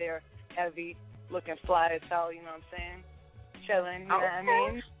be out there heavy, looking fly as hell, you know what I'm saying? Chilling, you know what I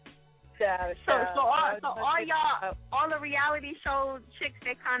mean? So all y'all, all the reality show chicks,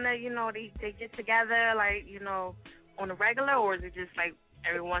 they kind of, you know, they get together, like, you know, on a regular, or is it just, like,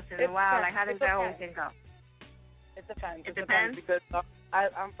 every once in a while? Like, how does that whole thing go? It depends. It depends? Because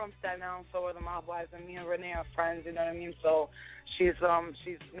I'm from Staten Island, so are the Mob Wives, and me and Renee are friends, you know what I mean? So she's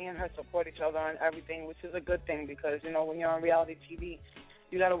me and her support each other on everything, which is a good thing because, you know, when you're on reality TV,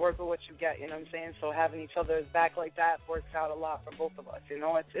 you got to work with what you get, you know what I'm saying? So having each other's back like that works out a lot for both of us, you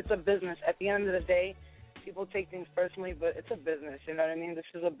know? It's a business. At the end of the day, people take things personally, but it's a business, you know what I mean? This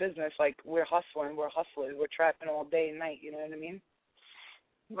is a business. Like, we're hustling. We're hustlers. We're trapping all day and night, you know what I mean?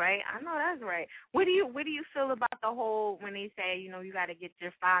 Right, I know that's right. What do you feel about the whole when they say, you got to get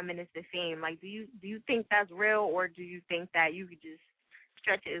your 5 minutes of fame? Like, do you think that's real, or do you think that you could just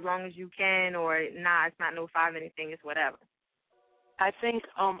stretch it as long as you can, or nah, it's not no 5 minute thing, it's whatever? I think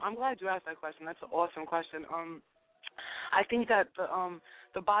I'm glad you asked that question. That's an awesome question. I think that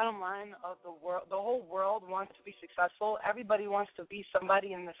the bottom line of the world, the whole world wants to be successful. Everybody wants to be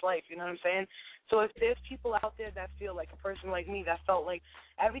somebody in this life. You know what I'm saying? So if there's people out there that feel like a person like me that felt like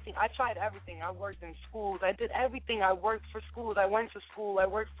everything, I tried everything. I worked in schools. I did everything. I worked for schools. I went to school. I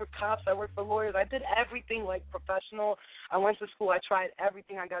worked for cops. I worked for lawyers. I did everything like professional. I went to school. I tried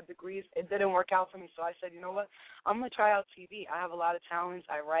everything. I got degrees. It didn't work out for me. So I said, you know what? I'm going to try out TV. I have a lot of talents.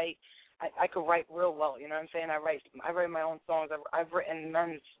 I write. I could write real well, you know what I'm saying? I write my own songs. I've written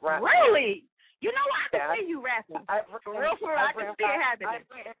men's rap. Really? You know what? I can see you rapping. For real, I can see it happening.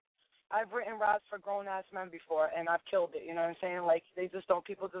 I've written raps for grown-ass men before, and I've killed it, you know what I'm saying? Like,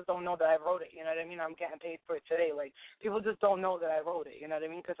 people just don't know that I wrote it, you know what I mean? I'm getting paid for it today. Like, people just don't know that I wrote it, you know what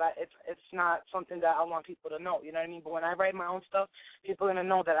I mean? Because it's not something that I want people to know, you know what I mean? But when I write my own stuff, people are going to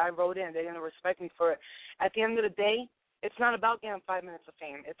know that I wrote it, and they're going to respect me for it. At the end of the day, it's not about getting 5 minutes of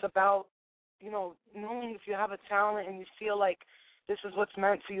fame. It's about, knowing if you have a talent and you feel like this is what's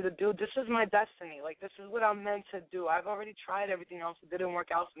meant for you to do. This is my destiny. Like, this is what I'm meant to do. I've already tried everything else. It didn't work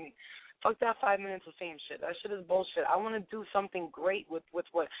out for me. Fuck that 5 minutes of fame shit. That shit is bullshit. I want to do something great with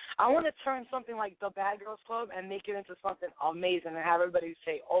what I want to turn something like the Bad Girls Club and make it into something amazing and have everybody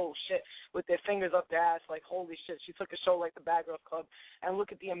say, oh, shit, with their fingers up their ass, like, holy shit, she took a show like the Bad Girls Club and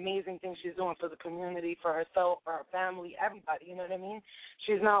look at the amazing things she's doing for the community, for herself, for her family, everybody, you know what I mean?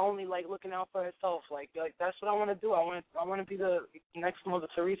 She's not only, like, looking out for herself. Like that's what I want to do. I want to be the next Mother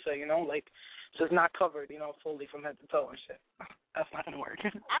Teresa, like, just not covered, fully from head to toe and shit. That's not going to work.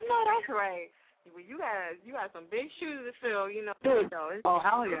 I know that's right. Well, you got some big shoes to fill, Oh,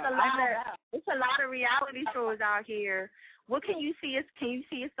 hell yeah. It's a lot of reality shows out here. What can you see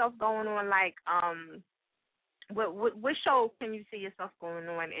yourself going on, like, what show can you see yourself going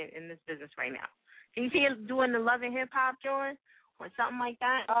on in this business right now? Can you see you doing the Love and Hip Hop joint or something like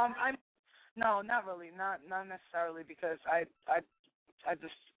that? No, not really. Not necessarily, because I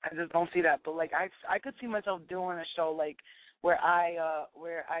just don't see that. But like I could see myself doing a show like where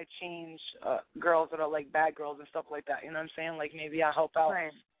I change girls that are like bad girls and stuff like that. You know what I'm saying? Like maybe I help out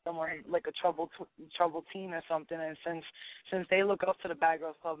someone like a troubled teen or something. And since they look up to the Bad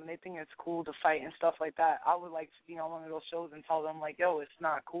Girls Club and they think it's cool to fight and stuff like that, I would like to be on one of those shows and tell them like, yo, it's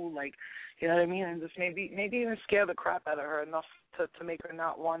not cool. Like, you know what I mean? And just maybe even scare the crap out of her enough to make her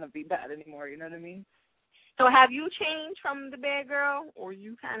not want to be bad anymore. You know what I mean? So have you changed from the bad girl, or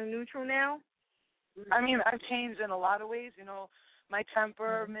you kind of neutral now? I mean, I've changed in a lot of ways. My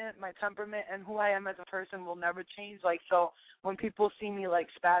temperament and who I am as a person will never change. Like, so when people see me like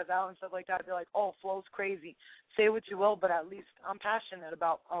spaz out and stuff like that, they're like, "Oh, Flo's crazy." Say what you will, but at least I'm passionate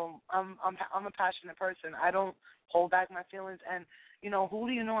about. I'm a passionate person. I don't hold back my feelings. And who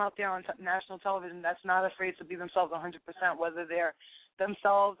do you know out there on national television that's not afraid to be themselves 100%, whether they're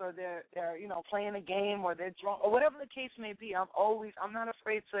themselves or they're playing a game or they're drunk or whatever the case may be. I'm not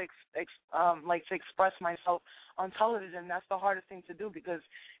afraid to to express myself on television. That's the hardest thing to do because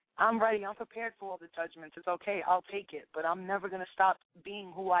I'm ready. I'm prepared for all the judgments. It's okay. I'll take it. But I'm never going to stop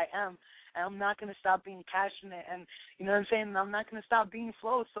being who I am. And I'm not going to stop being passionate. And, you know what I'm saying? I'm not going to stop being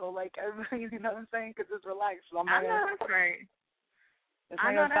Flo. So, like, everybody, you know what I'm saying? Because it's relaxed. So I know that's right.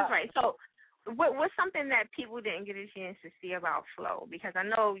 I know that's right. So, what's something that people didn't get a chance to see about Flo? Because I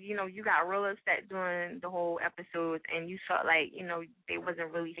know, you got real upset during the whole episodes, and you felt like, they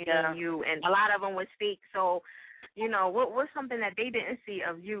wasn't really seeing you, and a lot of them was fake. So, what's something that they didn't see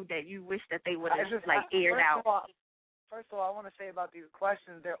of you that you wish that they would have, aired out? First of all, I want to say about these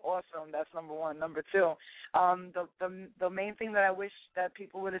questions, they're awesome. That's number one. Number two, the main thing that I wish that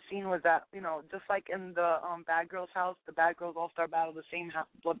people would have seen was that, just like in the Bad Girls house, the Bad Girls All-Star Battle, the same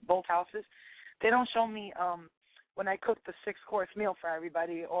both houses, they don't show me when I cooked the 6-course meal for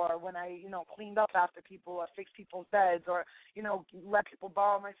everybody, or when I, cleaned up after people, or fixed people's beds, or, let people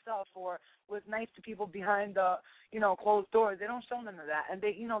borrow my stuff, or was nice to people behind the, closed doors. They don't show none of that. And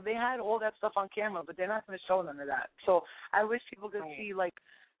they had all that stuff on camera, but they're not going to show none of that. So I wish people could see, like,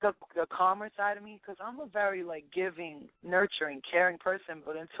 the calmer side of me, because I'm a very, like, giving, nurturing, caring person.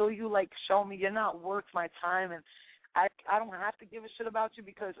 But until you, like, show me you're not worth my time, and I don't have to give a shit about you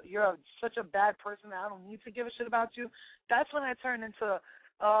because you're such a bad person that I don't need to give a shit about you, that's when I turn into,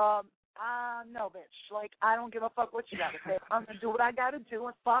 no, bitch. Like, I don't give a fuck what you got to say. I'm going to do what I got to do,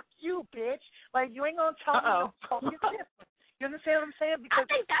 and fuck you, bitch. Like, you ain't going to tell me no fucking different. You understand what I'm saying? Because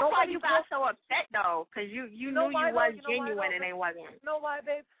I think that's why you got so upset, though, because you knew you was genuine and they wasn't. You know why,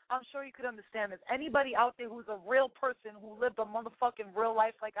 babe? I'm sure you could understand this. Anybody out there who's a real person who lived a motherfucking real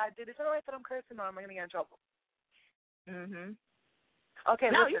life like I did, is it all right that I'm cursing or am I going to get in trouble? Mhm. Okay,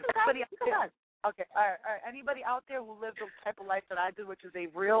 no, listen, you can go. Okay, all right. Anybody out there who lived the type of life that I did, which is a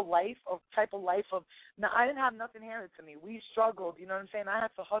real life, of type of life of, now I didn't have nothing handed to me. We struggled, you know what I'm saying? I had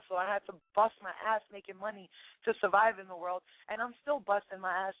to hustle. I had to bust my ass making money to survive in the world, and I'm still busting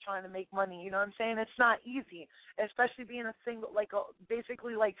my ass trying to make money, you know what I'm saying? It's not easy, especially being a single,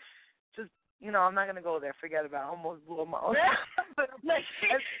 basically just, I'm not going to go there. Forget about it. I almost blew my own. Even to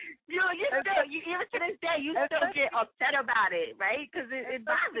this day, you still get upset about it, right? Because it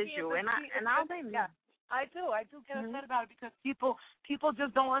bothers you, and I'll blame you. I do get upset about it because people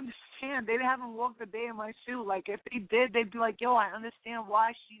just don't understand. They haven't walked a day in my shoe. Like, if they did, they'd be like, yo, I understand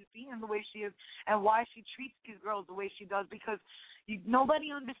why she's being the way she is and why she treats these girls the way she does, because nobody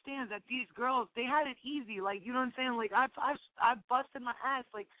understands that these girls, they had it easy. Like, you know what I'm saying? Like, I've busted my ass.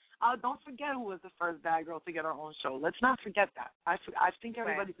 Like, don't forget who was the first bad girl to get her own show. Let's not forget that. I think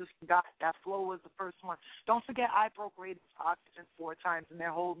everybody just forgot that Flo was the first one. Don't forget I broke ratings for Oxygen 4 times in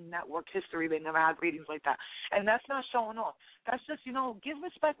their whole network history. They never had ratings like that. And that's not showing off. That's just, give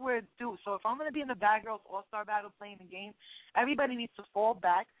respect where it's due. So if I'm going to be in the Bad Girls All-Star Battle playing the game, everybody needs to fall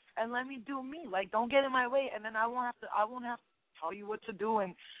back and let me do me. Like, don't get in my way, and then I won't have to tell you what to do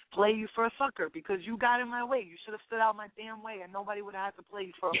and play you for a sucker because you got in my way. You should have stood out my damn way, and nobody would have had to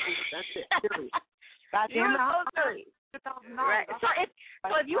play you for a fool. That's it. Period. Goddamn it. Right.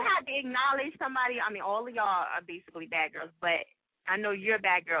 So if you had to acknowledge somebody, I mean, all of y'all are basically bad girls, but I know you're a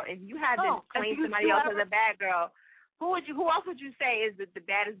bad girl. If you had to claim somebody else as a bad girl, who else would you say is the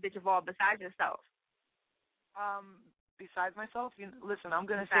baddest bitch of all besides yourself? Besides myself, listen, I'm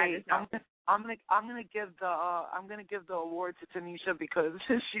gonna say I'm gonna give the award to Tanisha because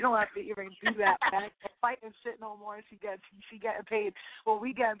she don't have to even do that back fight and shit no more. She getting paid. Well,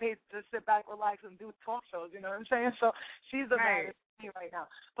 we getting paid to sit back, relax, and do talk shows. You know what I'm saying? So she's the baddest thing right now.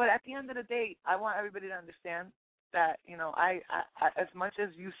 But at the end of the day, I want everybody to understand that, I as much as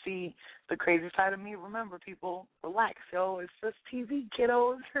you see the crazy side of me, remember, people, relax, yo. It's just TV,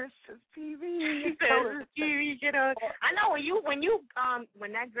 kiddos. It's just TV. TV, kiddos. I know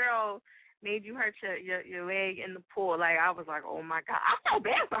when that girl made you hurt your leg in the pool, like, I was like, oh my God, I felt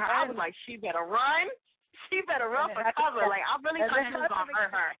bad for her. I was like, she better run. She better run for cover. Like, I really thought she was gonna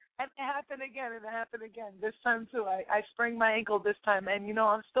hurt her. And it happened again. This time too. I sprained my ankle this time, and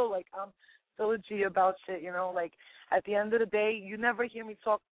I'm still a G about shit, like, at the end of the day, you never hear me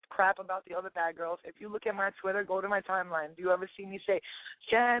talk crap about the other bad girls. If you look at my Twitter, go to my timeline. Do you ever see me say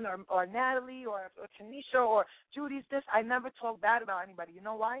Jen or Natalie or Tanisha or Judy's this? I never talk bad about anybody. You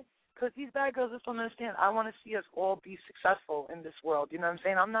know why? Because these bad girls just don't understand. I want to see us all be successful in this world. You know what I'm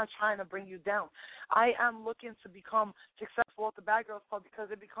saying? I'm not trying to bring you down. I am looking to become successful at the Bad Girls Club because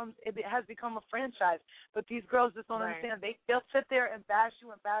it has become a franchise. But these girls just don't understand. They'll sit there and bash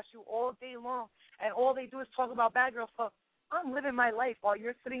you all day long, and all they do is talk about Bad Girls Club. I'm living my life while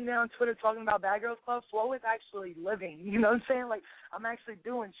you're sitting there on Twitter talking about Bad Girls Club. Flo is actually living. You know what I'm saying? Like, I'm actually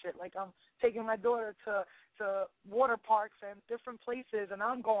doing shit. Like, I'm taking my daughter to water parks and different places, and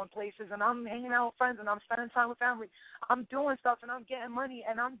I'm going places, and I'm hanging out with friends, and I'm spending time with family. I'm doing stuff, and I'm getting money,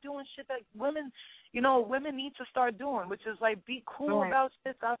 and I'm doing shit that women need to start doing, which is, like, be cool about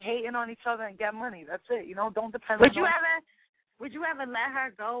shit, stop hating on each other, and get money. That's it. Don't depend on Would you ever let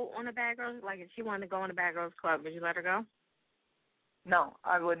her go on the Bad Girls? Like, if she wanted to go on the Bad Girls Club, would you let her go? No,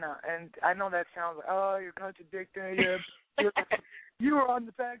 I would not. And I know that sounds like, oh, you're contradicting. You were on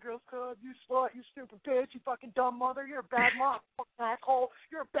the Bad Girls Club. You slut. You stupid bitch. You fucking dumb mother. You're a bad mom. Fucking asshole.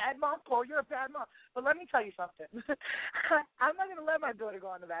 You're a bad mom, Paul. You're a bad mom. But let me tell you something. I'm not going to let my daughter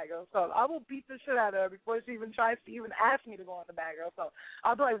go on the Bad Girls Club. I will beat the shit out of her before she even tries to even ask me to go on the Bad Girls Club.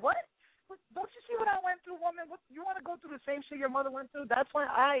 I'll be like, what? Don't you see what I went through, woman? You want to go through the same shit your mother went through? That's why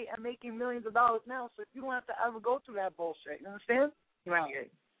I am making millions of dollars now, so you don't have to ever go through that bullshit. You understand?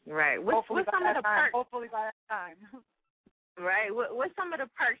 Right. What's some of the perks? Hopefully by that time. Right. What's some of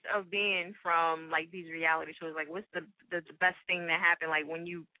the perks of being from, like, these reality shows? Like, what's the best thing that happened? Like, when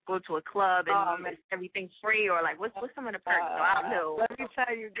you go to a club and everything's free, or, like, what's some of the perks? So I don't know. Let me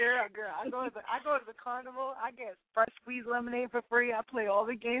tell you, girl, I go to the carnival. I get fresh squeezed lemonade for free. I play all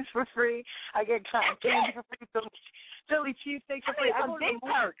the games for free. I get cotton candy for free. Philly cheesesteak for free. I go to the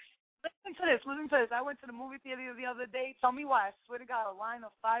perks. Listen to this. I went to the movie theater the other day. Tell me why. I swear to God, a line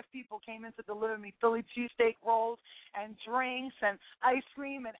of 5 people came in to deliver me Philly cheesesteak rolls and drinks and ice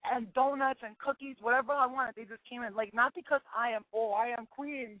cream and donuts and cookies, whatever I wanted. They just came in. Like, not because I am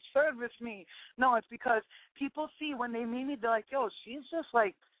queen, service me. No, it's because people see when they meet me, they're like, yo, she's just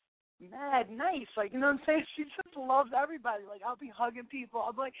like, mad nice, like, you know what I'm saying? She just loves everybody. Like, I'll be hugging people.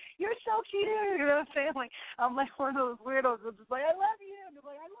 I'll be like, you're so cute, you know what I'm saying? Like, I'm like one of those weirdos that's just like, I love you, and they're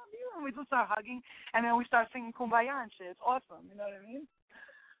like, I love you, and we just start hugging, and then we start singing Kumbaya and shit. It's awesome, you know what I mean?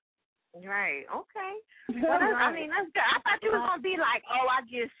 Right. Okay. Well, I mean, that's good. I thought you was gonna be like, oh, I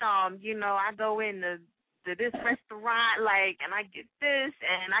get some, you know, I go in to this restaurant, like, and I get this,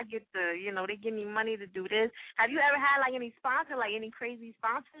 and I get the, you know, they give me money to do this. Have you ever had, like, any sponsor, like, any crazy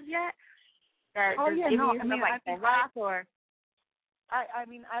sponsors yet? That oh, yeah, no, I mean, like the Rock or... I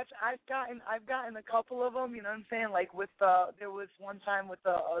mean, I've gotten a couple of them. You know what I'm saying? Like with there was one time with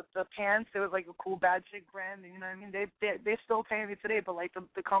the pants. There was like a Cool Bad Chick brand. You know what I mean? They still paying me today, but like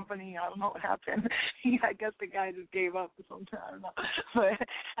the company, I don't know what happened. I guess the guy just gave up or something. I don't know. But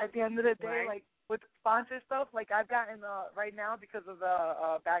at the end of the day, like with the sponsor stuff, like I've gotten right now because of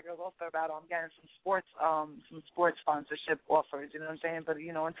the Bad Girls All Star Battle, I'm getting some sports sponsorship offers. You know what I'm saying? But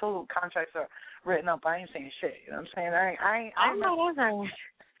you know, until contracts are written up, I ain't saying shit. You know what I'm saying? I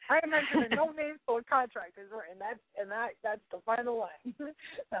ain't mentioning no names or contract is written. That's the final line.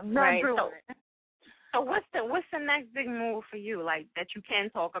 I'm not doing it. So what's the next big move for you, like that you can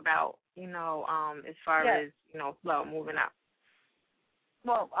talk about? You know, as far as you know, Flo moving up.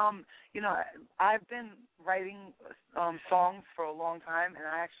 Well, you know, I've been writing songs for a long time, and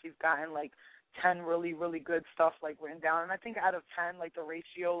I actually have gotten like 10 really, really good stuff like written down. And I think out of 10, like the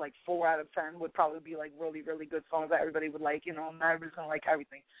ratio, like 4 out of 10 would probably be like really, really good songs that everybody would like. You know, not everybody's gonna like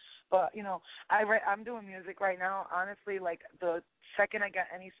everything, but you know, I'm doing music right now. Honestly, like the second I get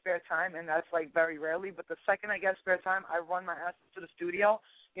any spare time, and that's like very rarely, but the second I get spare time, I run my ass to the studio.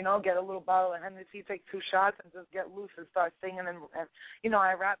 You know, get a little bottle of Hennessy, take 2 shots, and just get loose and start singing. And you know,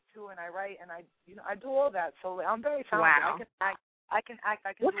 I rap too, and I write, and I do all that. So I'm very talented. Wow. I can act.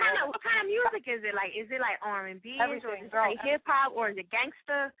 What kind of music is it? Like, is it like R&B, or is it like hip hop, or is it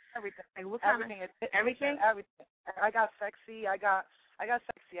gangster? Everything. Like what kind everything. of everything? Everything. I got sexy. I got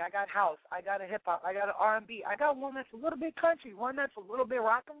sexy. I got house. I got a hip hop. I got an R&B. I got one that's a little bit country. One that's a little bit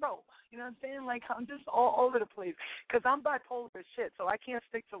rock and roll. You know what I'm saying? Like I'm just all over the place because I'm bipolar as shit. So I can't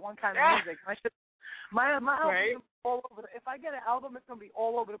stick to one kind of music. My album is all over. If I get an album, it's gonna be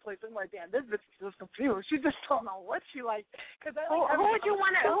all over the place. I'm like, damn, this bitch is just confused. She just don't know what she likes. Cause who would you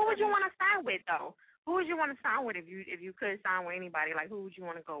wanna sign with though? Who would you want to sign with if you could sign with anybody? Like who would you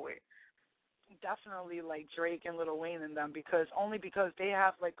want to go with? Definitely like Drake and Lil Wayne and them because they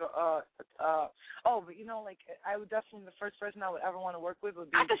have like but you know like I would definitely the first person I would ever want to work with would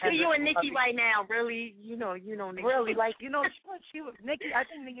be I can see you and Nicki right now. Really, you know Nicki. Really, like she would Nicki. I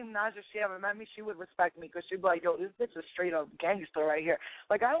think Nicki Minaj if she ever met me, she would respect me because she'd be like, yo, this bitch is straight up gangster right here.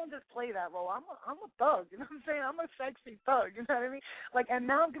 Like I don't just play that role. I'm a thug. You know what I'm saying? I'm a sexy thug. You know what I mean? Like and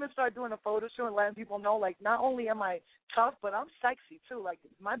now I'm gonna start doing a photo shoot and letting people know like not only am I tough, but I'm sexy too. Like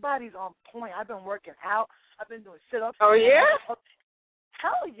my body's on point. I've been working out. I've been doing sit-ups. Oh, yeah?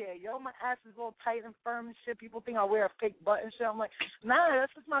 Hell yeah, yo. My ass is all tight and firm and shit. People think I wear a fake butt and shit. I'm like, nah,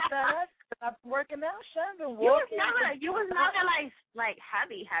 that's just my fat ass. I've been working out. Shit, I've been walking. You was never like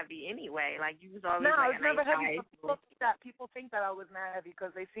heavy anyway. Like you was always I was never heavy. People think that I was mad heavy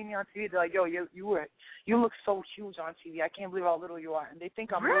because they see me on TV. They're like, yo, you look so huge on TV. I can't believe how little you are. And they think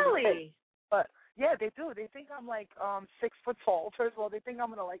I'm really big. But yeah, they do. They think I'm like 6 foot tall. First of all, they think I'm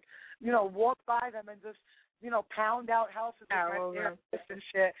gonna like, walk by them and just, pound out houses with my bare fists and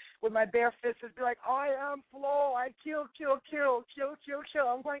shit. With my bare fists and be like, I am Flo. I kill.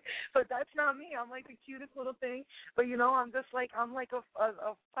 I'm like, but that's not me. I'm like the cutest little thing. But I'm just like I'm like a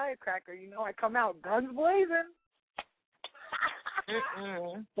firecracker. I come out guns blazing.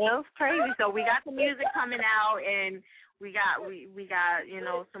 That's crazy. So we got the music coming out and. We got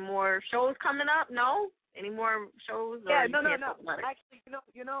some more shows coming up. No, any more shows? Yeah, no. Actually,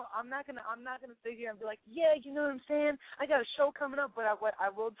 I'm not gonna sit here and be like, yeah, you know what I'm saying? I got a show coming up, but I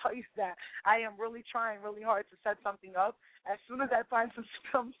will tell you that I am really trying really hard to set something up. As soon as I find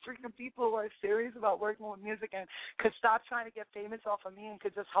some freaking people who are serious about working with music and could stop trying to get famous off of me and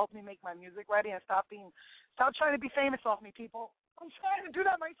could just help me make my music ready and stop trying to be famous off me, people. I'm trying to do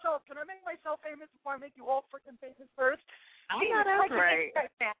that myself. Can I make myself famous before I make you all freaking famous first? Oh, yeah, that's right.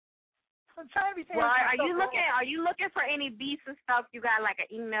 I'm trying to be famous. Well, are you looking for any beats and stuff? You got like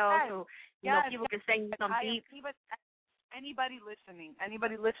an email so people can send you some beats. anybody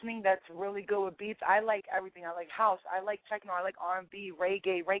listening that's really good with beats, I like everything. I like house, I like techno, I like R&B,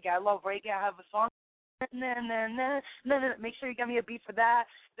 reggae. I love reggae. I have a song. Make sure you give me a beat for that.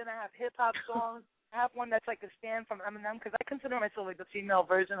 Then I have hip hop songs. I have one that's like a stand from Eminem because I consider myself like the female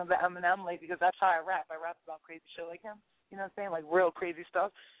version of the Eminem, like because that's how I rap. I rap about crazy shit like him. You know what I'm saying? Like real crazy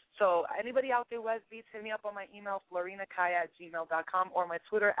stuff. So anybody out there who has beats, hit me up on my email, FlorinaKaya@gmail.com, or my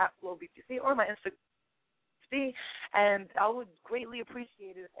Twitter @FlowBTC, or my Instagram. And I would greatly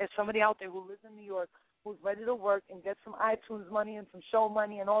appreciate it if somebody out there who lives in New York, who's ready to work and get some iTunes money and some show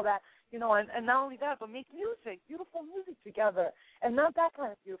money and all that, you know, and not only that, but make music, beautiful music together, and not that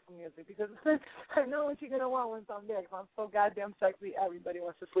kind of beautiful music, because I know what you're going to want once I'm there, because I'm so goddamn sexy, everybody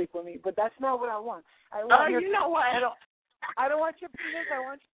wants to sleep with me, but that's not what I want. I want you know what? I don't want your penis, I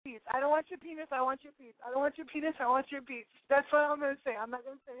want your piece. I don't want your penis, I want your piece. I don't want your penis, I want your piece. That's what I'm going to say. I'm not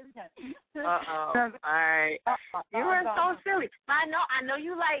going to say it again. Uh-oh. All right. You were so silly. I know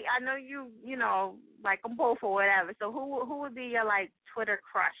you like, you know, like them both or whatever. So who would be your, like, Twitter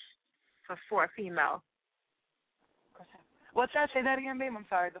crush for a female? What's that? Say that again, babe. I'm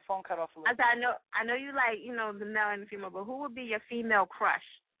sorry. The phone cut off a little. I know you like, you know, the male and the female, but who would be your female crush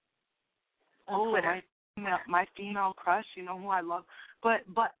on Twitter? My female crush, you know who I love, but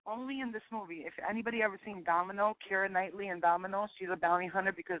only in this movie. If anybody ever seen Domino, Keira Knightley in Domino, she's a bounty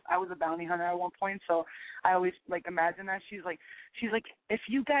hunter because I was a bounty hunter at one point, so I always like imagine that she's like, if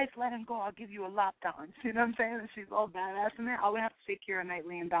you guys let him go, I'll give you a lap dance. You know what I'm saying? And she's all badass in it. I would have to say Keira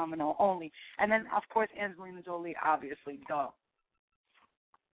Knightley in Domino only, and then of course Angelina Jolie, obviously, duh.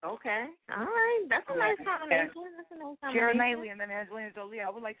 Okay. All right. That's a nice combination. Keira Knightley and then Angelina Jolie. I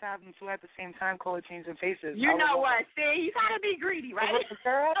would like to have them two at the same time, color changing faces. You know what? See, you gotta be greedy, right?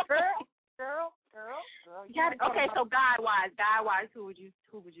 Girl. Okay, so God-wise, who would you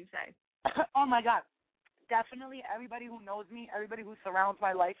say? Oh my God. Definitely everybody who knows me, everybody who surrounds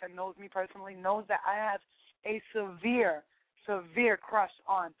my life and knows me personally knows that I have a severe crush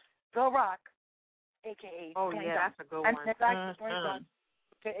on The Rock, a.k.a. Oh, yeah, that's a good one.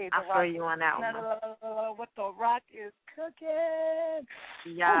 I feel you on that one. What The Rock is cooking.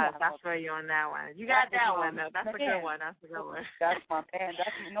 Yeah, I feel you on that one. You got that one, though. That's a good one. That's my man.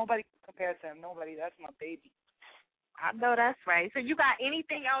 Nobody compares to him. Nobody. That's my baby. I know that's right. So you got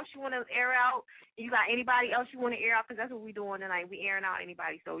anything else you want to air out? You got anybody else you want to air out? Because that's what we're doing tonight. We airing out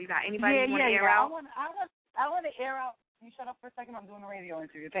anybody. So you got anybody you want to air out? I want to air out. Can you shut up for a second? I'm doing a radio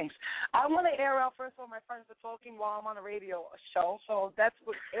interview. Thanks. I want to air out, first of all, my friends are talking while I'm on a radio show. So that's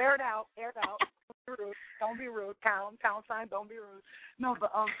what, aired out. Don't be rude. Pound sign, don't be rude. No,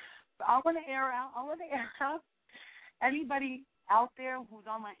 but I want to air out anybody out there who's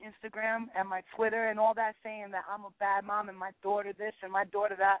on my Instagram and my Twitter and all that saying that I'm a bad mom and my daughter this and my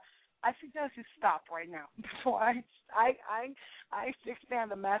daughter that. I suggest you stop right now before I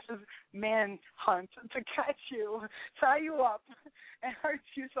expand a massive manhunt to catch you, tie you up, and hurt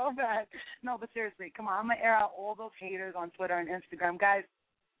you so bad. No, but seriously, come on. I'm going to air out all those haters on Twitter and Instagram. Guys,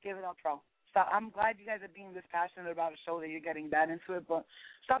 give it up, bro. Stop. I'm glad you guys are being this passionate about a show that you're getting that into it, but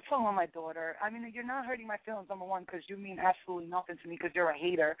stop following my daughter. I mean, you're not hurting my feelings, number one, because you mean absolutely nothing to me because you're a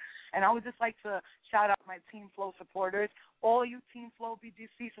hater. And I would just like to shout out my Team Flow supporters. All you Team Flow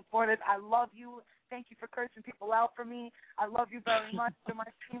BGC supporters, I love you. Thank you for cursing people out for me. I love you very much. You're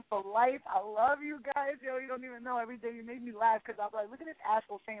my team for life. I love you guys. Yo, you don't even know. Every day you make me laugh because I'm like, look at this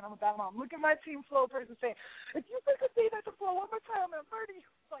asshole saying I'm a bad mom. Look at my Team Flow person saying, if you think of say that to Flow one more time, I'm going to murder you.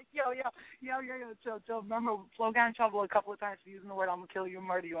 Like, yo, chill. Remember, Flo got in trouble a couple of times for using the word I'm going to kill you and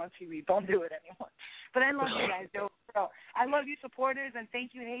murder you on TV. Don't do it anymore. But I love you guys, yo. Bro, I love you supporters, and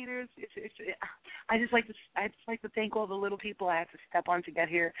thank you haters. I just like to thank all the little people I had to step on to get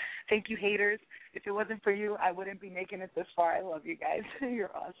here. Thank you haters. If it wasn't for you, I wouldn't be making it this far. I love you guys.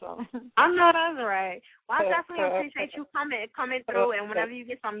 You're awesome. I know that's right. Well, I definitely appreciate you coming through, and whenever you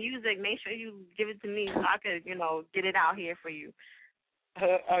get some music, make sure you give it to me so I could, get it out here for you.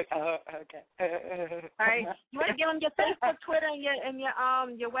 Okay. All right. You want to give them your Facebook, Twitter, and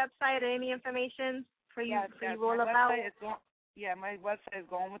your website or any information for you roll about? My website is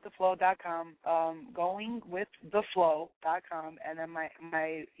goingwiththeflow.com, goingwiththeflow.com, and then my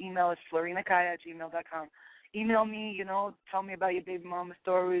email is FlorinaKaya@gmail.com. Email me, tell me about your baby mama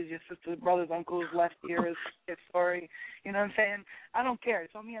stories, your sisters, brothers, uncles, left ears, your story. You know what I'm saying? I don't care.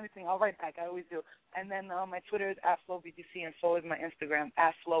 Tell me anything. I'll write back. I always do. And then my Twitter is @FlowBGC, and so is my Instagram,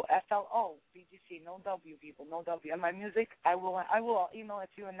 @Flow, FLOBGC. No W, people, no W. And my music, I will email it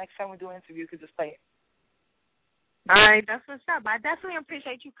to you, and next time we do an interview, you can just play it. All right, that's what's up. I definitely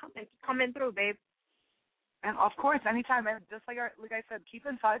appreciate you coming through, babe. And of course, anytime, and just like I said, keep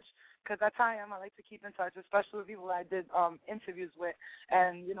in touch, because that's how I am. I like to keep in touch, especially with people that I did interviews with,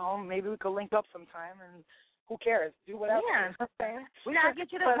 and maybe we could link up sometime. And who cares? Do whatever. Yeah. You know what I'm saying? We gotta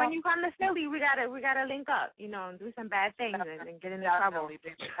get you to when you come to Philly. We gotta link up. And do some bad things and get into trouble.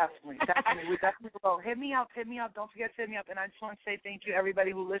 Definitely. We definitely will. Hit me up. Don't forget to hit me up. And I just want to say thank you,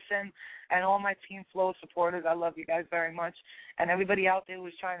 everybody who listened, and all my Team Flow supporters. I love you guys very much. And everybody out there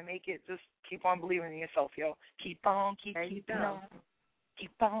who's trying to make it, just keep on believing in yourself, yo. Keep on. Keep on.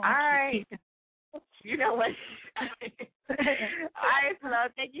 All right. You know what? All right, Flo.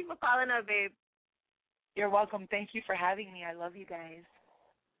 Thank you for calling up, babe. You're welcome. Thank you for having me. I love you guys.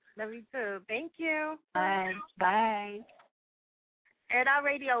 Love you too. Thank you. Bye. Bye. Air It Out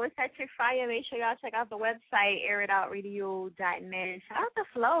Radio is such a fire. Make sure y'all check out the website, airitoutradio.net. Shout out to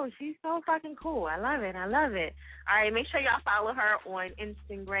Flo. She's so fucking cool. I love it. All right, make sure y'all follow her on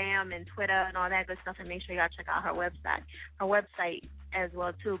Instagram and Twitter and all that good stuff, and make sure y'all check out her website as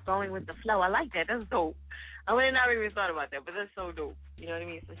well, too, Going With The Flow. I like that. That's dope. I would have never even thought about that, but that's so dope. You know what I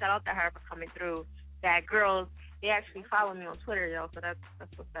mean? So shout out to her for coming through. That girls, they actually follow me on Twitter, yo, so that's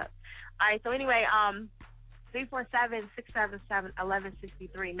what's up. All right, so anyway,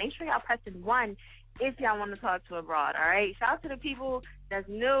 347-677-1163. Make sure y'all pressing 1 if y'all want to talk to a broad, all right? Shout out to the people that's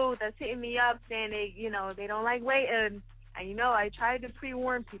new, that's hitting me up saying they don't like waiting. And, I tried to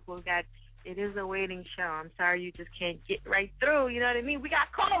pre-warn people that it is a waiting show. I'm sorry you just can't get right through, you know what I mean? We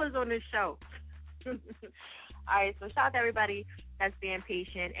got callers on this show. All right, so shout out to everybody that's being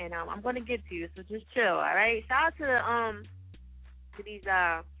patient, and I'm going to get to you, so just chill, all right? Shout out to these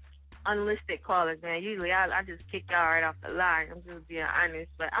unlisted callers, man. Usually I just kick y'all right off the line. I'm just being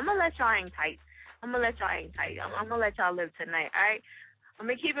honest, but I'm going to let y'all hang tight. I'm going to let y'all live tonight, all right? I'm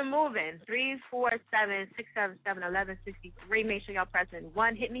going to keep it moving. 347-677-1163. Make sure y'all pressing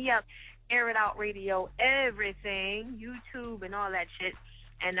 1. Hit me up, Air It Out Radio, everything, YouTube and all that shit.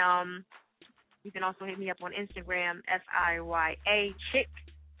 And you can also hit me up on Instagram, FIYA Chick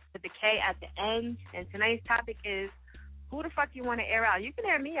with the K at the end. And tonight's topic is, who the fuck you want to air out? You can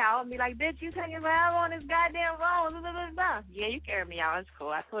air me out and be like, bitch, you taking forever on this goddamn phone. Blah, blah, blah. Yeah, you can air me out. It's cool.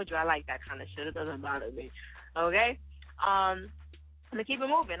 I told you I like that kind of shit. It doesn't bother me. Okay? I'm going to keep it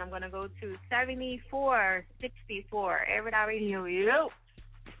moving. I'm going to go to 7464. Air It Out Radio. Yo.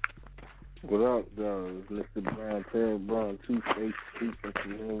 What up, though? It's Mr. Brown, Terry Brown, Two-Face, speaking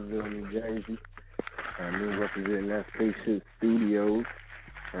from Louisville, New Jersey. Representing that Spaceship Studios.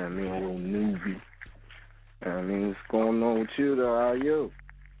 A little newbie. What's going on with you, though? How are you?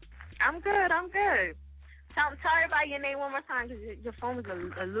 I'm good. Tell everybody your name one more time, because your phone was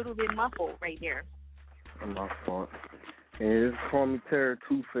a little bit muffled right there. My fault. Yeah, just call me Terry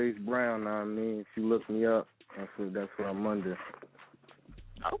Two-Face Brown, if you look me up, that's what I'm under.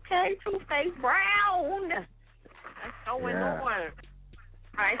 Okay, Two-Face Brown. That's going on. All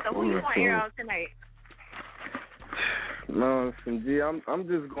right, so who you want to air out tonight? No, listen, G, I'm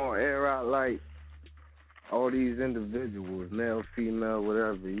just going to air out, all these individuals, male, female,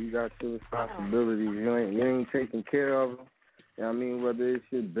 whatever. You got your responsibilities. You ain't taking care of them. You know what I mean? Whether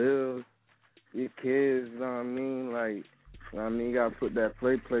it's your bills, your kids, you know what I mean? You got to put that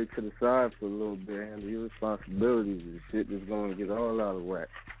play to the side for a little bit, handle your responsibilities. The shit is going to get all out of whack.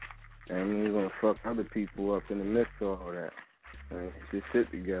 You're going to fuck other people up in the midst of all that. Get your shit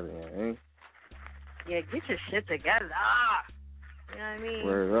together, man. Yeah, get your shit together. You know what I mean?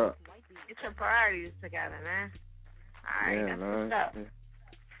 Word up. Get your priorities together, man. All right, that's what's up.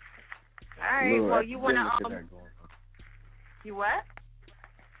 All right, well, you want to, you what?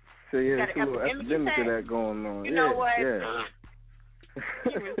 So, yeah, there's a little epidemic of that going on. You know what? Yeah.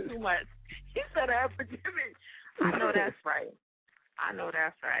 He was too much. He said an epidemic. I know that's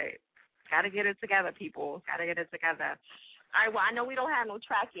right. Got to get it together, people. Got to get it together. All right, well, I know we don't have no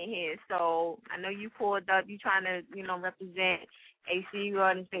track in here, so I know you pulled up. You trying to, represent AC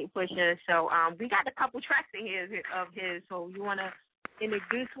Garden State Pusher. So we got a couple tracks in here of his. So you want to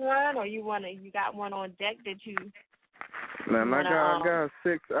introduce one, or you got one on deck that you? Man, I got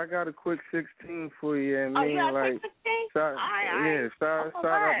 6. I got a quick 16 for you. You got a quick 16? Shout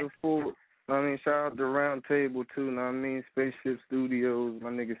out to full. Shout out to Round Table too. Spaceship Studios.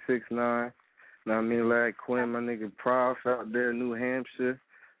 My nigga 6ix9ine. Larry Quinn. My nigga Prof out there, New Hampshire.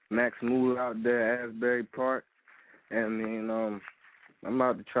 Max Mool out there, Asbury Park. And I'm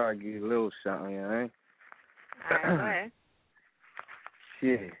about to try to get a little shot on you, All right, go ahead.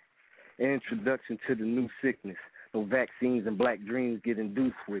 Shit. Introduction to the new sickness. No vaccines and black dreams get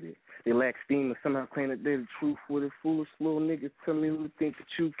induced with it. They lack steam and somehow claim that they're the truth with it. Foolish little niggas tell me who think that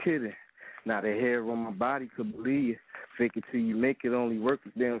you kidding. Now the hair on my body could believe you. Fake it till you make it, only work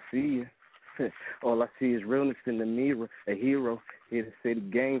if they don't see you. All I see is realness in the mirror, a hero. Here to say the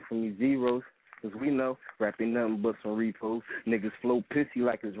game from these zeros. Cause we know, rapping nothing but some repos. Niggas flow pissy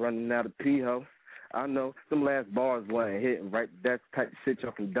like it's running out of pee-ho. I know, them last bars wasn't hitting right. That type of shit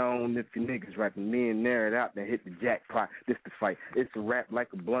y'all condone. If you niggas rapping me and narrow it out, then hit the jackpot. This the fight. It's a rap like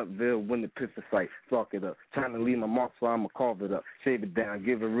a Bluntville when the pistol sight. Talk it up. Trying to leave my mark so I'ma carve it up. Shave it down,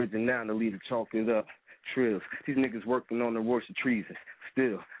 give original to leave the chalk it up. Trills. These niggas working on the worst of treasons.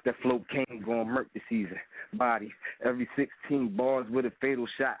 Still, that flow came going murk this season. Body, every 16 bars with a fatal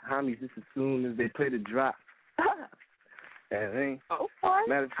shot. Homies, just as soon as they play the drop.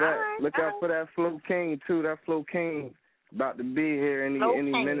 Matter of fact, look out for that Flow King, too. That Flow King about to be here any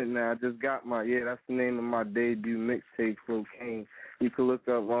minute now. I just got that's the name of my debut mixtape, Flow King. You can look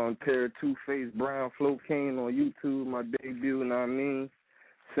up on Terror 2-Face Brown, Flow King on YouTube, my debut, you know what I mean?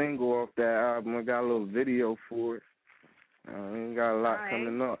 Single off that album. I got a little video for it. I got a lot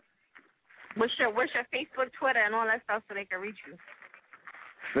coming up. What's your Facebook, Twitter, and all that stuff so they can reach you?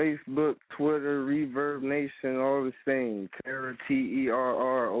 Facebook, Twitter, Reverb Nation, all the same. Terror,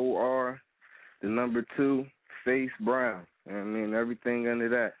 TERROR, the number 2, Face Brown. I mean, everything under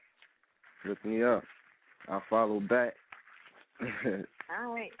that. Look me up. I'll follow back.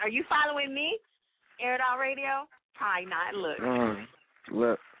 All right. Are you following me? Air It Out Radio? Probably not. Look. All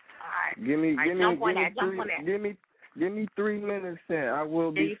right. Give me jump on that. Give me 3 minutes then. I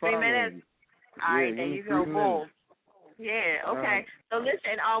will be following. 3 minutes? All right, there you go. Boom. Yeah, okay. So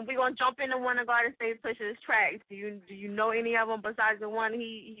listen, we're gonna jump into one of Garden State Pusha's tracks. Do you know any of them besides the one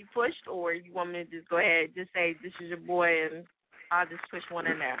he pushed, or you want me to just go ahead and just say this is your boy and I'll just push one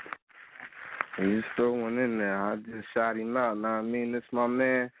in there? You just throw one in there. I just shot him out. Know what I mean? This my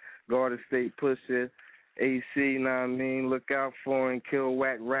man, Garden State Pusha, AC. Know what I mean? Look out for him. Kill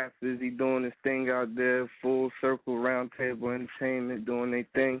Whack Rappers. He doing his thing out there. Full Circle Round Table Entertainment doing their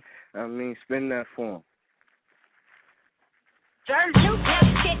thing. I mean, spin that for him. New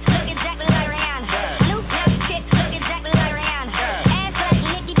chicks look exactly like Rihanna. New chicks look exactly like Rihanna. Ass like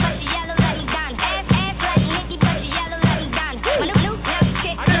Nicki, but she yellow like me done. Ass like Nicki, but she yellow like me done. New chicks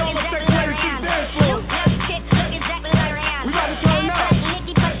look exactly like Rihanna. New chicks look exactly like Rihanna. Ass like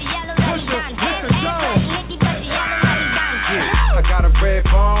Nicki, but she yellow like me done. Ass like Nicki, but she yellow like me done. I got a red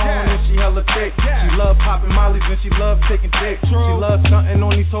phone and she hella thick. She love popping mollies and she love taking dicks. She love stunting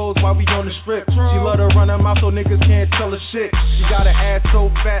on these hoes while we on the strip. She love to run her mouth so niggas can't tell her shit. She got an ass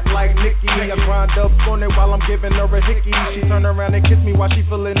so fat like Nicki. I grind up on it while I'm giving her a hickey. She turn around and kiss me while she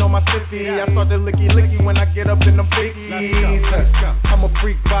feeling on my sippy. I start to licky when I get up in them biggies. I'm a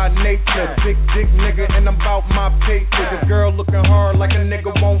freak by nature, big dick nigga, and I'm about my paper. The girl looking hard like a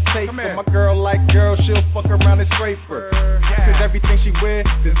nigga won't take her. My girl like girl, she'll fuck around and scrape her. Cause everything she wear,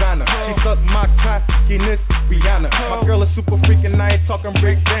 designer. She suck my cockiness, Rihanna. My girl is super freaking nice, talking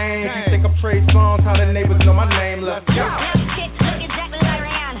Rick James. She think I'm Trey Songz, how the neighbors know my name. Let's go. Chicks look exactly like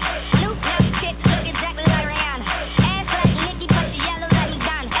Rihanna. New chicks look exactly like Rihanna. Ass like Nicki, but she yellow like me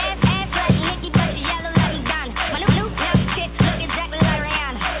done. Ass like Nicki, but she yellow like me done. New chicks look exactly like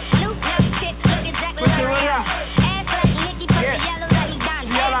Rihanna. New chicks look exactly like Rihanna. Ass like Nicki, but she yellow like me done.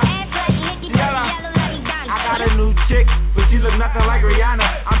 Ass like Nicki, but she yellow like me done. I got a new chick, but she look nothing like Rihanna.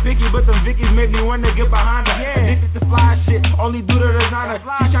 I'm picky, but them Vickies make me wanna get behind her. Addicted to fly shit, only do the designer.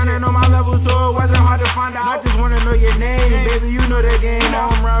 She tryna know my level, so it wasn't hard to find out. I just wanna know your name, baby, you know the game.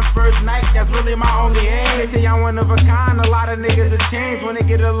 Home run first night, that's really my only aim. They say I'm one of a kind, a lot of niggas have changed. When they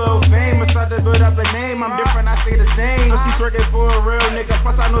get a little fame, I start to build up a name. I'm different, I stay the same. So she's working for a real nigga,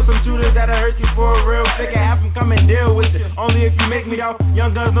 plus I know some shooters that'll hurt you for a real figure. Have them come and deal with it, only if you make me though.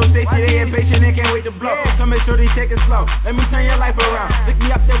 Young guns, no safety, they impatient, they can't wait to blow. So make sure they take it slow, let me turn your life around. Pick me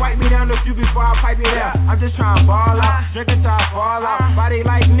up, then wipe me down a few before I pipe it down. I'm just trying to ball out, drink until I fall out. Body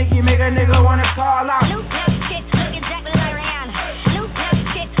like Nicki, make a nigga wanna call out. New chicks look exactly like Rihanna. New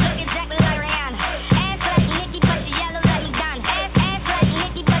chicks look exactly like Rihanna. Ass like Nicki, but she yellow like me done. Ass like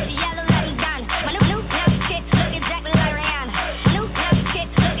Nicki, but she yellow like me done. New chicks look exactly like Rihanna. New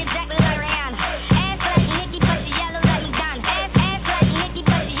chicks look exactly like Rihanna. Ass like Nicki, but she yellow like me done. Ass like Nicki,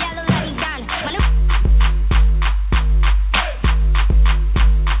 but she yellow like me done.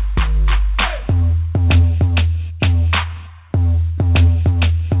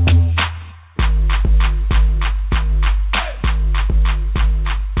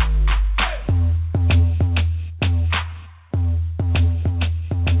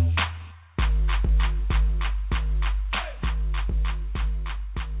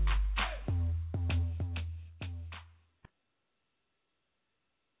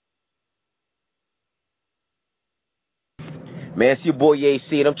 Man, it's your boy AC,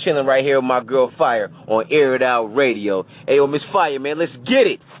 and I'm chilling right here with my girl Fire on Air It Out Radio. Hey, yo, Miss Fire, man, let's get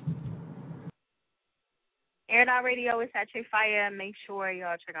it. Air It Out Radio is at Chick Fire. Make sure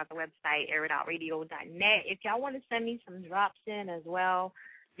y'all check out the website, airitoutradio.net. If y'all want to send me some drops in as well,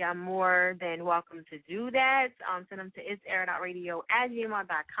 y'all more than welcome to do that. Send them to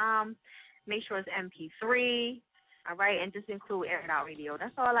itsairitoutradio@gmail.com. Make sure it's MP3. All right, and just include Air It Out Radio.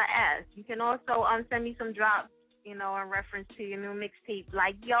 That's all I ask. You can also send me some drops, in reference to your new mixtape.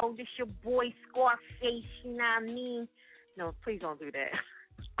 Like, yo, this your boy Scarface, you know what I mean? No, please don't do that.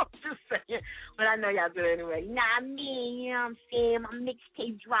 I'm just saying. But I know y'all do it anyway. You know what I mean? You know what I'm saying? My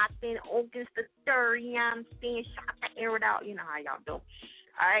mixtape dropped in August the 3rd, you know what I'm saying? Shot to Air It Out. You know how y'all do. All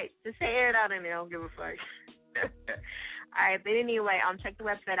right, just say Air It Out in there. I don't give a fuck. All right, but anyway, check the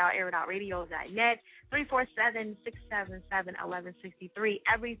website out, airitoutradio.net, 347-677-1163.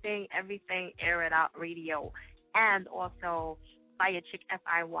 Everything, Air It Out Radio. And also Fire Chick,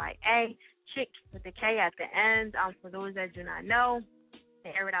 F-I-Y-A, Chick with the K at the end. For those that do not know, the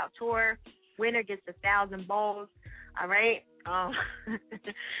Air It Out Tour, winner gets 1,000 bowls. All right?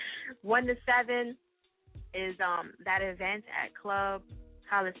 1 to 7 is that event at Club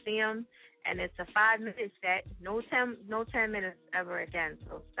Coliseum. And it's a 5-minute set. No 10 minutes ever again.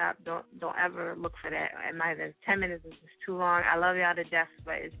 So stop. Don't ever look for that. At my events, 10 minutes is just too long. I love y'all to death,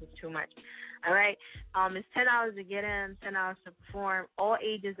 but it's just too much. All right. It's $10 to get in, $10 to perform. All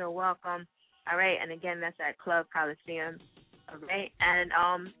ages are welcome. All right. And again, that's at Club Coliseum. All right. And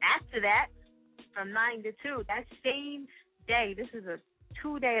after that, from 9 to 2, that same day. This is a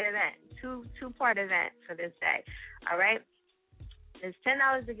 2-day event, two-part event for this day. All right. It's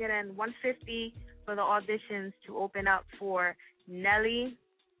 $10 to get in, $150 for the auditions to open up for Nelly,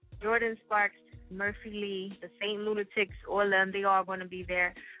 Jordan Sparks, Murphy Lee, the St. Lunatics, all of them. They all going to be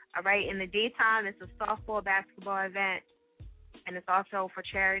there. All right. In the daytime, it's a softball basketball event, and it's also for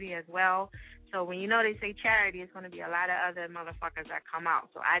charity as well. So when they say charity, it's going to be a lot of other motherfuckers that come out.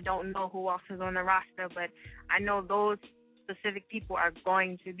 So I don't know who else is on the roster, but I know those specific people are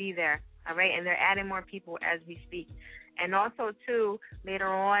going to be there. All right. And they're adding more people as we speak. And also, too, later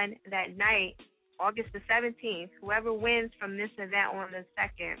on that night, August the 17th, whoever wins from this event on the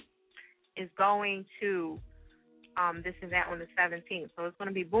 2nd is going to this event on the 17th. So it's going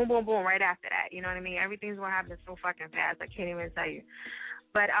to be boom, boom, boom right after that. You know what I mean? Everything's going to happen so fucking fast. I can't even tell you.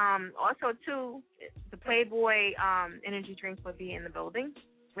 But also, too, the Playboy energy drinks will be in the building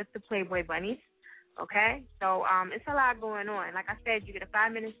with the Playboy bunnies. Okay? So it's a lot going on. Like I said, you get a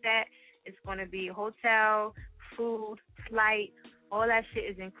 5-minute set. It's going to be hotel, food, flight, all that shit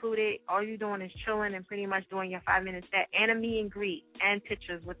is included. All you're doing is chilling and pretty much doing your 5-minute set and a meet and greet and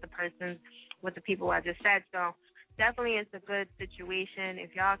pictures with the people I just said. So definitely it's a good situation.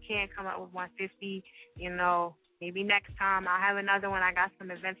 If y'all can't come up with 150, maybe next time I'll have another one. I got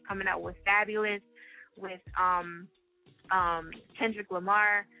some events coming up with Fabulous, with Kendrick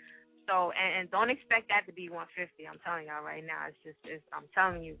Lamar. So, and don't expect that to be 150. I'm telling y'all right now. I'm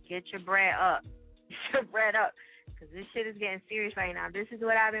telling you, get your bread up. Get your bread up. Because this shit is getting serious right now. This is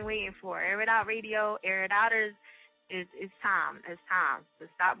what I've been waiting for. Air It Out Radio, Air It Outers, it's time. It's time to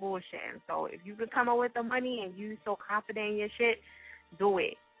stop bullshitting. So if you could come up with the money and you so confident in your shit, do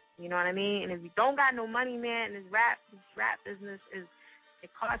it. You know what I mean? And if you don't got no money, man, this rap business it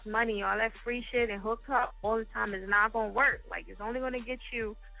costs money. All that free shit and hook up all the time is not going to work. Like, it's only going to get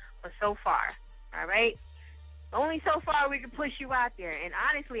you but so far, all right? Only so far we can push you out there. And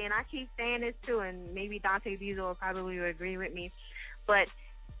honestly, and I keep saying this too, and maybe Dante Diesel will probably agree with me, but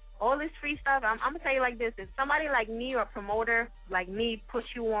all this free stuff, I'm going to tell you like this. If somebody like me or a promoter like me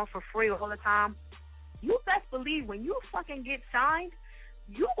push you on for free all the time, you best believe when you fucking get signed,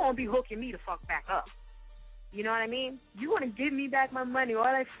 you going to be hooking me the fuck back up. You know what I mean? You want to give me back my money. All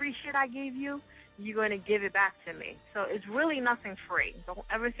that free shit I gave you, you're going to give it back to me. So it's really nothing free. Don't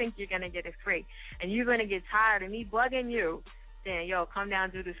ever think you're going to get it free. And you're going to get tired of me bugging you, saying, yo, come down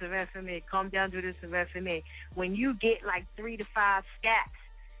and do this event for me. Come down and do this event for me. When you get like 3 to 5 stacks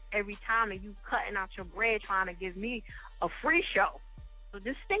every time and you cutting out your bread trying to give me a free show. So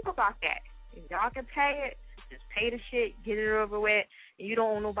just think about that. If y'all can pay it, just pay the shit, get it over with, and you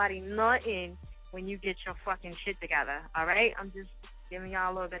don't owe nobody nothing when you get your fucking shit together, all right? I'm just giving y'all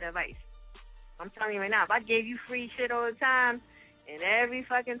a little bit of advice. I'm telling you right now, if I gave you free shit all the time and every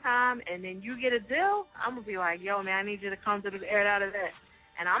fucking time and then you get a deal, I'm going to be like, yo, man, I need you to come to the Air It Out event.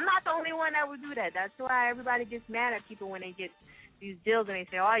 And I'm not the only one that would do that. That's why everybody gets mad at people when they get these deals and they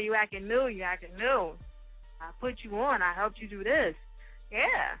say, oh, you acting new, I put you on, I helped you do this.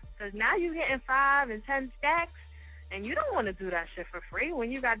 Yeah, because now you're getting 5 and 10 stacks, and you don't want to do that shit for free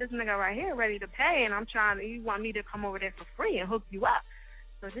when you got this nigga right here ready to pay, and you want me to come over there for free and hook you up.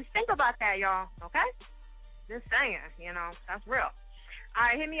 So just think about that, y'all, okay? Just saying, that's real. All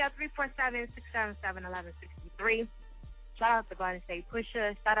right, hit me up, 347-677-1163. 3. Shout out to Garden State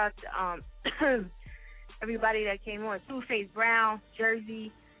Pusha. Shout out to everybody that came on. Two Face Brown,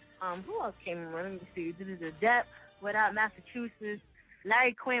 Jersey. Who else came on? Let me see. This is the Depp. What up, Massachusetts?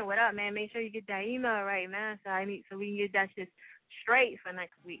 Larry Quinn, what up, man? Make sure you get that email right, man, so we can get that shit straight for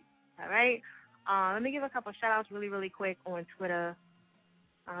next week. All right? Let me give a couple shout-outs really, really quick on Twitter.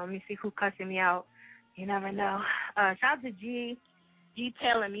 Let me see who cussing me out. You never know. Shout out to G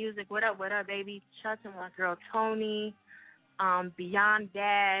Taylor Music. What up, baby? Shout out to my girl Tony. Beyond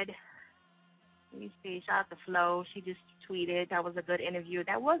Dad. Let me see. Shout out to Flo. She just tweeted. That was a good interview.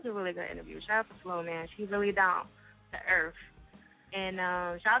 That was a really good interview. Shout out to Flo, man. She's really down to earth. And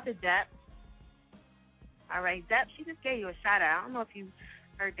shout out to Depp. All right, Depp, she just gave you a shout out. I don't know if you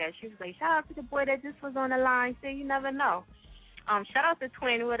heard that. She was like, shout out to the boy that just was on the line. Say you never know. Shout out to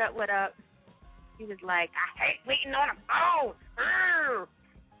Twin. What up? He was like, I hate waiting on a phone.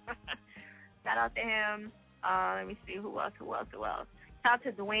 Shout out to him. Let me see who else. Shout out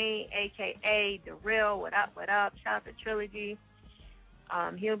to Dwayne, a.k.a. The Real. What up? Shout out to Trilogy.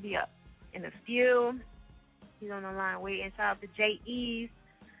 He'll be up in a few. He's on the line waiting. Shout out to J.E.'s.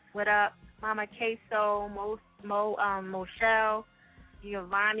 What up? Mama Queso, Moshel,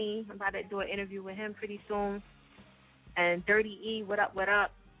 Giovanni. I'm about to do an interview with him pretty soon. And Dirty E. What up?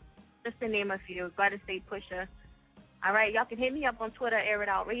 Just to name a few. Garden State Pusha. All right, y'all can hit me up on Twitter, Air It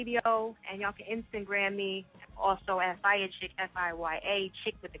Out Radio, and y'all can Instagram me also at Fire Chick, F-I-Y-A,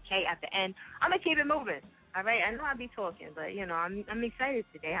 Chick with the K at the end. I'm going to keep it moving. All right, I know I be talking, but, you know, I'm excited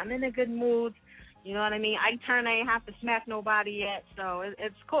today. I'm in a good mood. You know what I mean? Ike Turner ain't have to smack nobody yet, so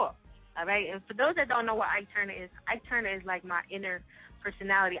it's cool. All right, and for those that don't know what Ike Turner is like my inner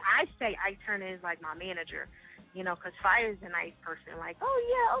personality. I say Ike Turner is like my manager, you know, because Fire's a nice person. Like, oh,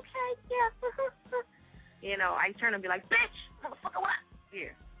 yeah, okay, yeah. You know, Ike Turner be like, bitch, motherfucker, what?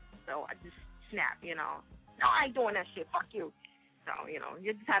 Yeah. So I just snap, you know. No, I ain't doing that shit. Fuck you. So, you know,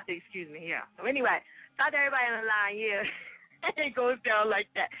 you just have to excuse me, yeah. So anyway, shout out to everybody on the line, yeah. It goes down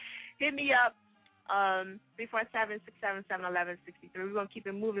like that. Hit me up. 347-677-1163. We're going to keep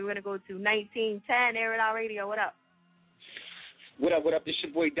it moving. We're going to go to 1910, Air It Out Radio. What up? What up? This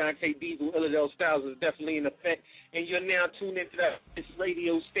your boy Dante Diesel. Illidale Styles is definitely in effect. And you're now tuned into this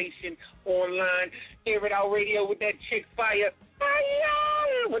radio station online, Air It Out Radio with that chick Fire.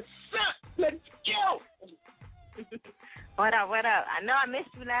 Fire! What's up? Let's go! What up? I know I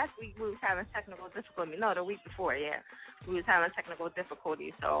missed you last week. We was having technical difficulty. No, the week before, yeah. We was having technical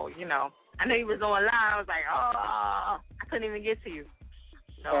difficulty. So, you know, I know you was online. I was like, oh, I couldn't even get to you.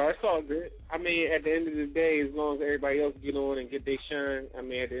 So. It's all good. I mean, at the end of the day, as long as everybody else get on and get their shine, I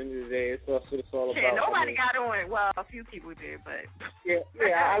mean, at the end of the day, it's all about. Yeah, nobody got on. Well, a few people did, but. Yeah,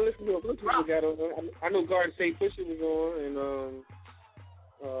 I listened to a few people got on. I know Garden State Pusha was on, and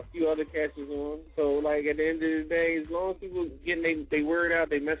a few other cats was on. So, like, at the end of the day, as long as people getting their word out,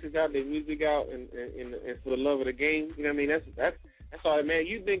 their message out, their music out, and for the love of the game, you know what I mean? That's all, man.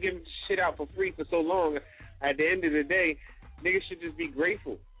 You've been giving shit out for free for so long. At the end of the day, niggas should just be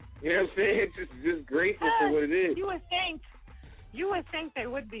grateful. You know what I'm saying? Just grateful for what it is. You would think they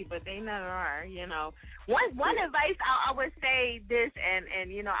would be, but they never are, you know. One advice I would say this,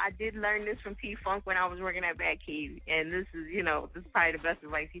 and you know, I did learn this from P-Funk when I was working at Bad Key, and this is probably the best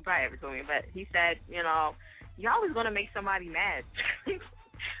advice he probably ever told me, but he said, you know, you're always going to make somebody mad.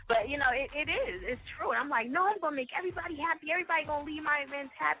 But, you know, it is. It's true. And I'm like, no, I'm going to make everybody happy. Everybody going to leave my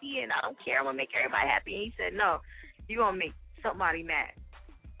events happy, and I don't care. I'm going to make everybody happy. And he said, no, you're going to make somebody mad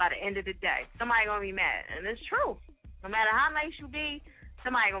by the end of the day. Somebody going to be mad. And it's true. No matter how nice you be,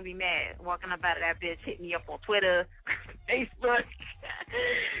 somebody going to be mad walking up out of that bitch, hitting me up on Twitter, Facebook,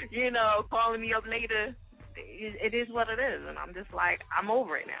 you know, calling me up later. It is what it is. And I'm just like, I'm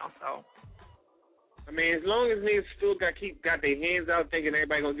over it now, so. I mean, as long as niggas still got their hands out thinking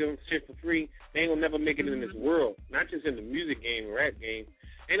everybody gonna give them shit for free, they ain't gonna never make it in this world. Not just in the music game or rap game.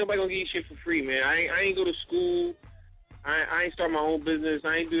 Ain't nobody gonna give you shit for free, man. I ain't go to school. I ain't start my own business.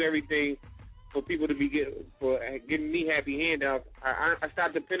 I ain't do everything for people to be giving me happy handouts. I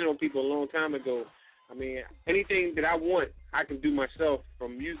stopped depending on people a long time ago. I mean, anything that I want, I can do myself,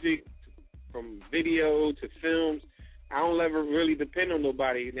 from music, from video to films. I don't ever really depend on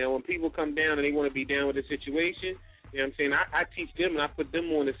nobody. Now, when people come down and they want to be down with the situation, you know what I'm saying, I teach them and I put them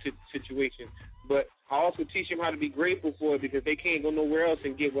on the situation. But I also teach them how to be grateful for it, because they can't go nowhere else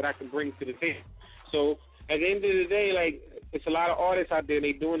and get what I can bring to the table. So at the end of the day, like, it's a lot of artists out there, and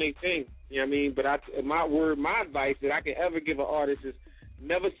they doing their thing. You know what I mean? But my advice that I can ever give an artist is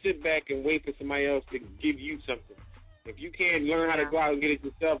never sit back and wait for somebody else to give you something. If you can't learn how to go out and get it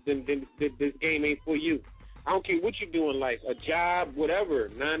yourself, then this game ain't for you. I don't care what you do in life, a job, whatever,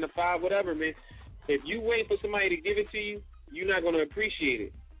 9 to 5, whatever, man. if you wait for somebody to give it to you, you're not gonna appreciate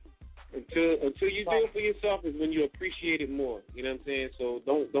it. Until you do it for yourself is when you appreciate it more. You know what I'm saying? So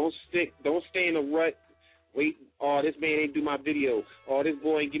don't stay in a rut. Wait, oh, this man ain't do my video. Oh, this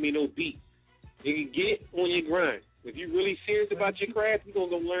boy ain't give me no beat. You can get on your grind. If you're really serious about your craft, you're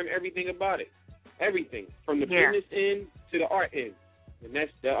gonna learn everything about it. Everything from the business end to the art end, and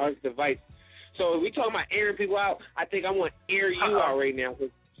that's the art's device. So if we talking about airing people out, I think I want to air you out right now.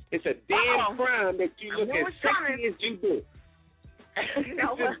 It's a damn crime that you look as sexy as you do. It's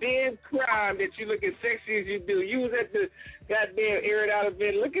a damn crime that you look as sexy as you do. You was at the goddamn air it out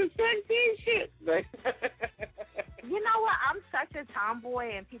event looking sexy as shit. You know what? I'm such a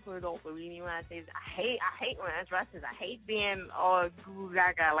tomboy, and people don't believe me when I say this. I hate wearing dresses. I hate being all goo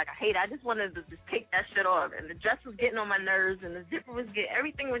gaga. Like, I hate it. I just wanted to just take that shit off. And the dress was getting on my nerves, and the zipper was getting,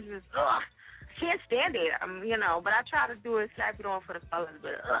 everything was just, ugh. I can't stand it. But I try to do it, slap it on for the fellas,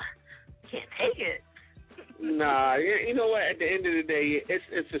 but can't take it. Nah, you know what? At the end of the day,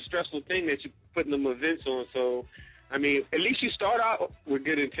 it's a stressful thing that you're putting them events on. So, I mean, at least you start out with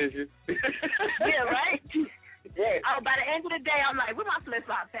good intentions. Yeah, right? Right. Oh, by the end of the day, I'm like, where my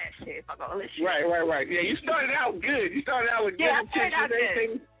flip-flops at? Shit, if I go listen. Right. Yeah, you started out good. You started out with good intentions and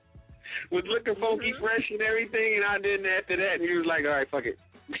everything. Was looking funky, fresh and everything, and I did after that, and you was like, all right, fuck it.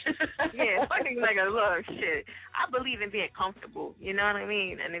 Yeah, fucking like a look, shit. I believe in being comfortable. You know what I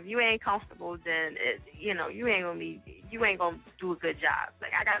mean? And if you ain't comfortable, then you ain't gonna do a good job.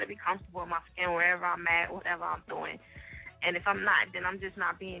 Like, I gotta be comfortable in my skin wherever I'm at, whatever I'm doing. And if I'm not, then I'm just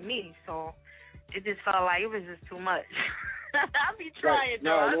not being me. So it just felt like it was just too much. I'll be trying,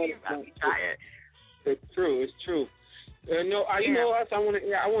 though. I'll be trying. It's true. You know us. I want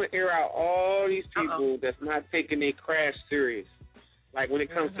to air out all these people that's not taking their craft serious. Like when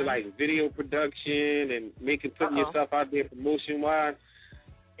it comes to like video production and putting yourself out there promotion wise.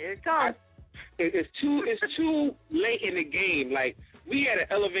 Here it comes. It's too late in the game. Like, we at an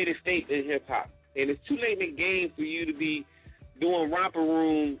elevated state in hip hop, and it's too late in the game for you to be doing romper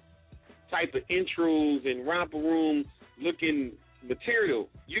room type of intros and romper room looking material.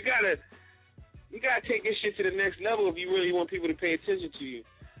 You gotta take this shit to the next level if you really want people to pay attention to you.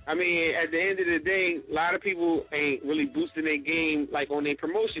 I mean, at the end of the day, a lot of people ain't really boosting their game like on their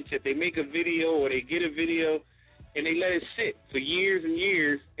promotion tip. They make a video or they get a video and they let it sit for years and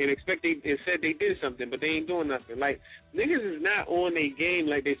years and expect they said they did something, but they ain't doing nothing. Like, niggas is not on their game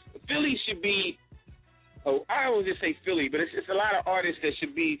like this. Philly should be, I don't just say Philly, but it's a lot of artists that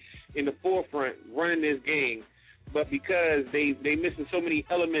should be in the forefront running this game. But because they missing so many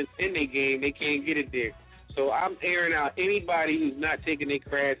elements in their game, they can't get it there. So I'm airing out anybody who's not taking their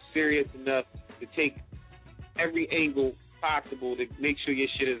craft serious enough to take every angle possible to make sure your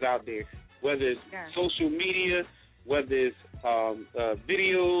shit is out there, whether it's social media, whether it's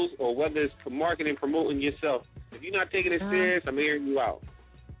videos, or whether it's marketing, promoting yourself. If you're not taking it serious, I'm airing you out.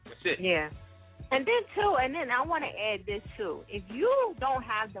 That's it. Yeah. And then I want to add this too. If you don't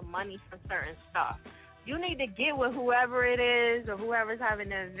have the money for certain stuff, you need to get with whoever it is or whoever's having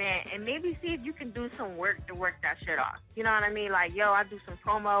the event and maybe see if you can do some work to work that shit off. You know what I mean? Like, yo, I do some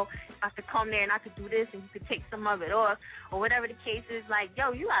promo. I could come there and I could do this and you could take some of it off or whatever the case is. Like,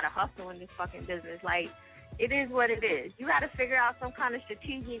 yo, you got to hustle in this fucking business. Like, it is what it is. You got to figure out some kind of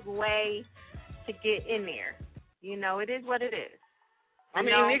strategic way to get in there. You know, it is what it is. I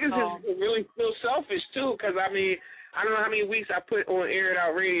mean, niggas is really feel selfish, too, because, I mean, I don't know how many weeks I put on Air It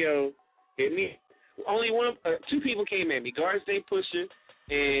Out Radio. Only two people came at me, Garden State Pusher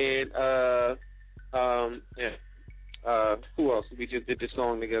and who else? We just did this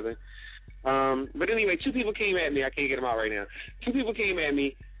song together. But anyway, two people came at me. I can't get them out right now. Two people came at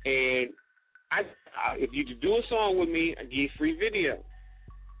me, and if you do a song with me, I give you free video.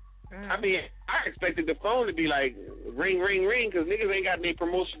 I mean, I expected the phone to be like ring, ring, ring, because niggas ain't got any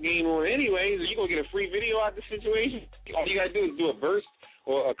promotion game on anyway. So you gonna get a free video out of the situation? All you gotta do is do a verse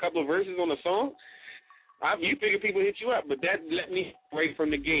or a couple of verses on a song. You figure people hit you up, but that let me right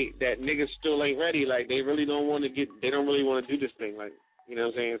from the gate that niggas still ain't ready. Like, they really don't want to they don't really want to do this thing. Like, you know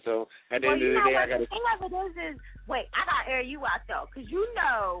what I'm saying? So at the end of the day, I got to. The thing of it is, wait, I got to air you out though, because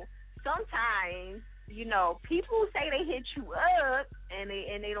sometimes, people say they hit you up and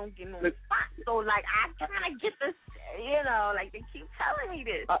they don't get no spot. So like, I kind of get this, like they keep telling me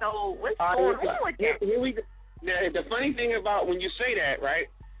this. So what's going on with that? Here we go. Now, the funny thing about when you say that, right?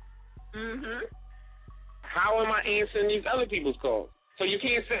 How am I answering these other people's calls? So you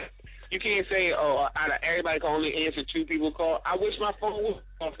can't say, out of everybody can only answer 2 people's calls. I wish my phone was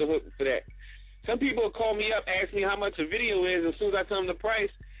off the hook for that. Some people will call me up, ask me how much a video is, and as soon as I tell them the price,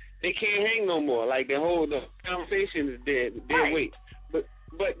 they can't hang no more. Like, the conversation is dead weight. But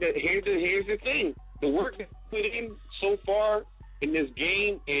But here's the thing: the work that we put in so far in this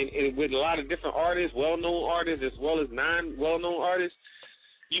game, and with a lot of different artists, well-known artists as well as non-well-known artists,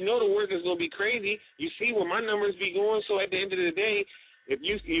 you know the work is gonna be crazy. You see where my numbers be going. So at the end of the day, if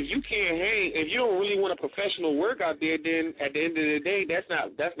you can't hang, if you don't really want a professional work out there, then at the end of the day, that's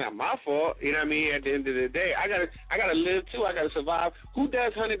not my fault. You know what I mean? At the end of the day, I gotta live too. I gotta survive. Who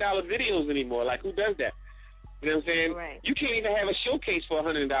does $100 videos anymore? Like, who does that? You know what I'm saying? Right. You can't even have a showcase for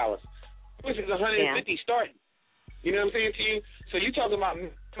 $100, which is $150 starting. You know what I'm saying to you? So you talking about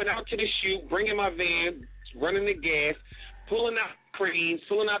coming out to the shoot, bringing my van, running the gas, pulling out cranes,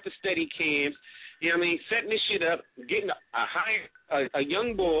 pulling out the steady cams. You know what I mean? Setting this shit up, getting a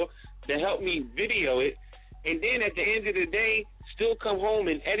young boy to help me video it, and then at the end of the day, still come home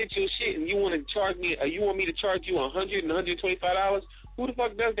and edit your shit, and you want to charge me? You want me to charge you $100 and $125? Who the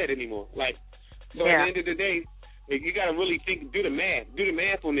fuck does that anymore? Like, so at the end of the day, you gotta really do the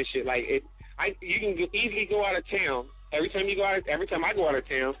math on this shit. Like, you can easily go out of town. Every time I go out of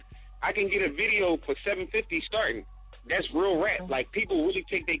town, I can get a video for $750 starting. That's real rap. Like, people really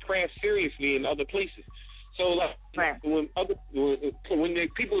take their craft seriously in other places. So, like, when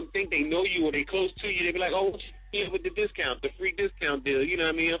people think they know you or they close to you, they be like, oh, what you with the discount, the free discount deal, you know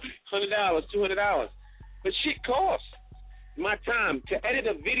what I mean? $100, $200. But shit costs. My time to edit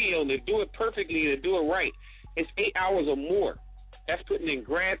a video and to do it perfectly and to do it right, it's 8 hours or more. That's putting in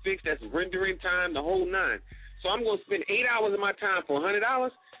graphics, that's rendering time, the whole nine. So I'm going to spend 8 hours of my time for $100.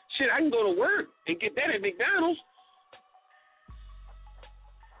 Shit, I can go to work and get that at McDonald's.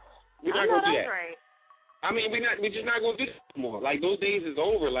 We're not going to do that. Right. I mean, we're just not going to do that anymore. Like, those days is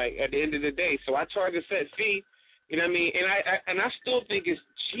over, like, at the end of the day. So I charge a set fee, you know what I mean? And I still think it's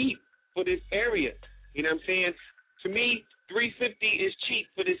cheap for this area. You know what I'm saying? To me, $350 is cheap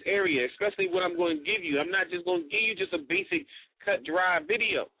for this area, especially what I'm going to give you. I'm not just going to give you just a basic cut dry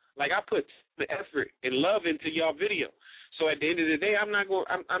video. Like, I put the effort and love into y'all video. So at the end of the day, I'm not going.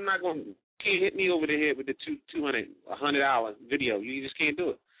 Can't hit me over the head with the $100 video. You just can't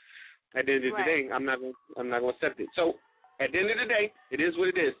do it. At the end of the day, I'm not going to accept it. So at the end of the day, it is what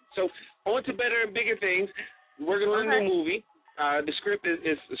it is. So on to better and bigger things. Working on a new movie. The script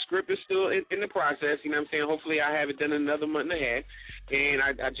is still in the process. You know what I'm saying? Hopefully, I have it done in another month and a half. And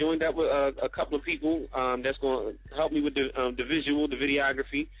I joined up with a couple of people that's going to help me with the visual, the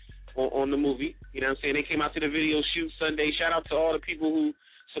videography on the movie. You know what I'm saying? They came out to the video shoot Sunday. Shout out to all the people who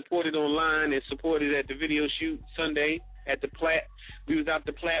supported online and supported at the video shoot Sunday at the Platte. We was out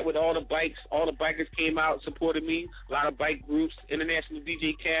the Platte with all the bikes. All the bikers came out, supported me. A lot of bike groups. International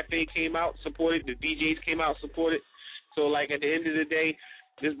DJ Cafe came out, supported. The DJs came out, supported. So, like, at the end of the day,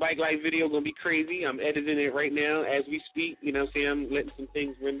 this bike life video going to be crazy. I'm editing it right now as we speak. You know what I'm saying? I'm letting some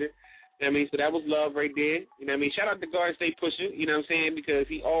things render. You know what I mean? So that was love right there. You know what I mean? Shout out to Garden State Pusher, you know what I'm saying? Because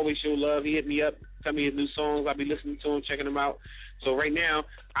he always show love. He hit me up, tell me his new songs. I'll be listening to him, checking them out. So right now,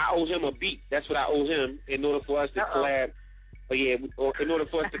 I owe him a beat. That's what I owe him in order for us to collab. But yeah, in order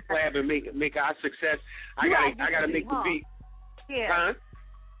for us to collab and make our success, I gotta make the beat. Yeah. Huh?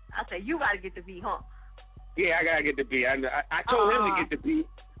 I said you gotta get the beat, huh? Yeah, I gotta get the beat. I told him to get the beat,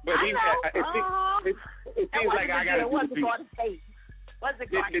 but it seems like I gotta do the beat. What's the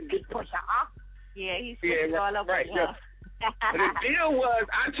Garden State Pusher? Yeah, he's all over right. here. The deal was,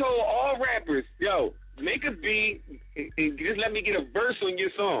 I told all rappers, yo, make a beat and just let me get a verse on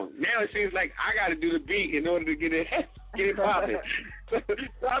your song. Now it seems like I got to do the beat in order to get it popping. So,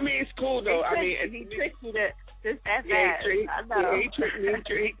 I mean, it's cool though. He tricked you to just that fast. He tricked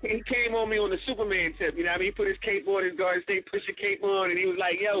me. He came on me on the Superman tip. You know what I mean? He put his cape on, his Garden State Pusher cape on, and he was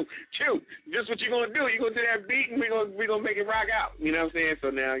like, "Yo, Chew, this what you gonna do? You gonna do that beat, and we gonna make it rock out." You know what I'm saying?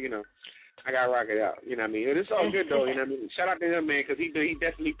 So now, you know, I gotta rock it out. You know what I mean? It's all good though. You know what I mean? Shout out to him, man, because he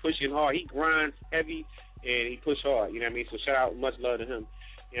definitely pushing hard. He grinds heavy and he push hard. You know what I mean? So shout out, much love to him.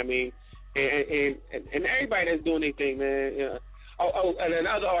 You know what I mean? And everybody that's doing their thing, man. You know. Oh, and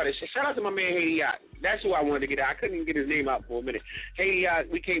another artist. Shout out to my man Haiti Yacht. That's who I wanted to get out. I couldn't even get his name out for a minute. Haiti Yacht,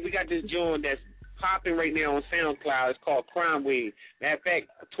 we got this joint that's popping right now on SoundCloud. It's called Crime Wave. Matter of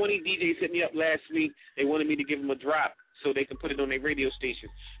fact, 20 DJs hit me up last week. They wanted me to give them a drop so they can put it on their radio station.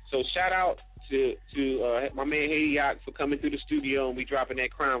 So shout out to my man Haiti Yacht for coming through the studio and we dropping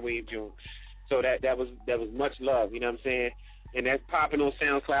that Crime Wave joint. So that was much love. You know what I'm saying? And that's popping on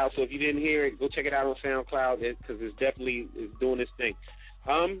SoundCloud. So if you didn't hear it, go check it out on SoundCloud because it's definitely doing its thing.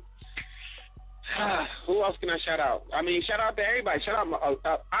 Who else can I shout out? I mean, shout out to everybody. Shout out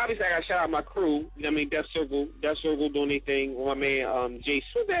obviously I got to shout out my crew. You know what I mean? Death Circle doing their thing. My man Jay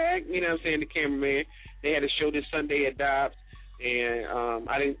Swag, you know what I'm saying, the cameraman. They had a show this Sunday at Dobbs, and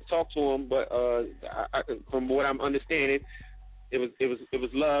I didn't talk to him, but from what I'm understanding, It was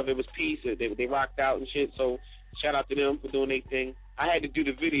love. It was peace. They rocked out and shit. So shout out to them for doing their thing. I had to do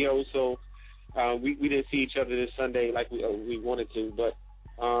the video, so we didn't see each other this Sunday like we wanted to, but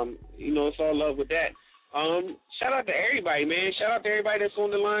it's all love with that. Shout out to everybody, man. Shout out to everybody that's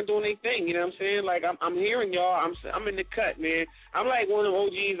on the line doing their thing. You know what I'm saying? Like I'm hearing y'all. I'm in the cut, man. I'm like one of them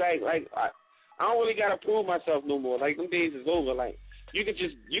OGs. Like I don't really gotta prove myself no more. Like them days is over. Like you can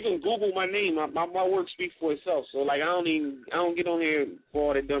Google my name. My work speaks for itself. So like I don't get on here for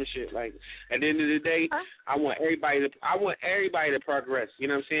all that dumb shit. Like at the end of the day, I want everybody to progress. You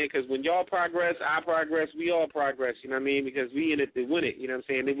know what I'm saying? Because when y'all progress, I progress. We all progress. You know what I mean? Because we in it to win it. You know what I'm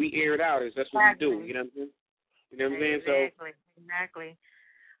saying? Then we air it out. That's what we do. You know what I'm saying? You know what I'm saying? Exactly.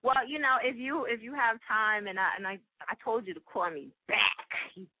 Well, if you have time, and I told you to call me back,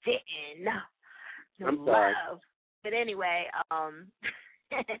 you didn't. I'm sorry. But anyway,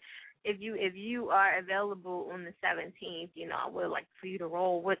 if you are available on the 17th, I would like for you to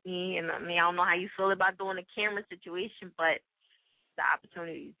roll with me. And I mean, I don't know how you feel about doing a camera situation, but the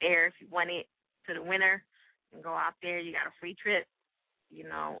opportunity is there if you want it to the winner and go out there. You got a free trip,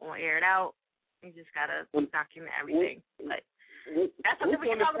 on Air It Out. You just gotta document everything. But that's something we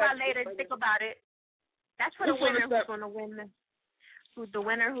can talk about later. Think about it. That's for the winner who's going to win. The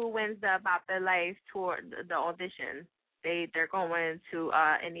winner who wins the About Their Life tour, the audition, they're going to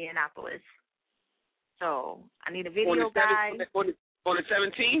Indianapolis. So I need a video guy. On the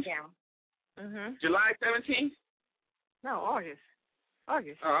 17th? Yeah. Mhm. July 17th? No, August. Oh,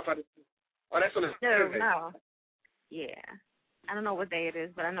 that's on the Saturday. No. Yeah. I don't know what day it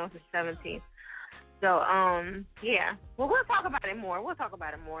is, but I know it's the 17th. So, yeah. Well, we'll talk about it more.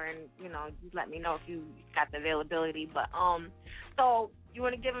 And, you let me know if you got the availability. But, so you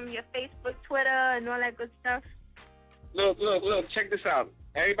want to give them your Facebook, Twitter, and all that good stuff? Look, check this out.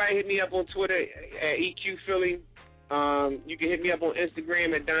 Everybody hit me up on Twitter at EQ Philly. You can hit me up on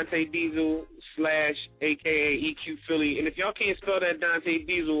Instagram at Dante Diesel / AKA EQ Philly. And if y'all can't spell that Dante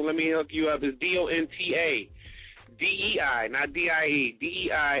Diesel, let me help you up. It's DONTA DEI, not DIE,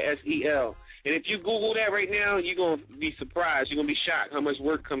 DEISEL. And if you Google that right now, you're going to be surprised. You're going to be shocked how much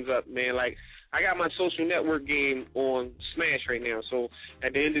work comes up, man. Like, I got my social network game on Smash right now. So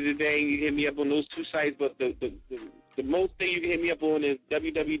at the end of the day, you hit me up on those two sites. But the most thing you can hit me up on is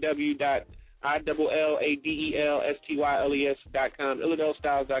www.ILLADELSTYLES.com,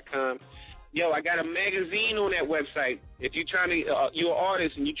 IlladelStyles.com. Yo, I got a magazine on that website. If you're trying to, you're an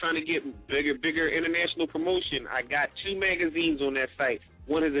artist and you're trying to get bigger international promotion, I got 2 magazines on that site.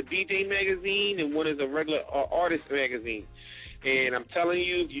 One is a DJ magazine and one is a regular artist magazine. And I'm telling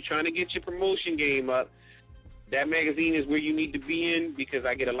you, if you're trying to get your promotion game up, that magazine is where you need to be in, because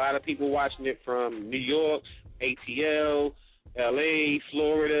I get a lot of people watching it from New York, ATL, LA,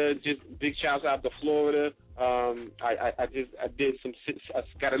 Florida. Just big shouts out to Florida. I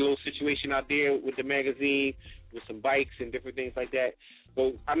got a little situation out there with the magazine with some bikes and different things like that.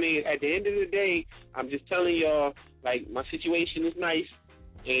 But I mean, at the end of the day, I'm just telling y'all, like, my situation is nice,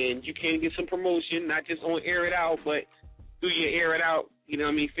 and you can get some promotion, not just on Air It Out, but through your Air It Out,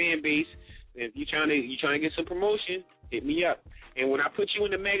 fan base. And if you're trying to get some promotion, hit me up. And when I put you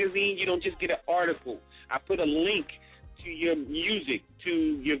in the magazine, you don't just get an article. I put a link to your music,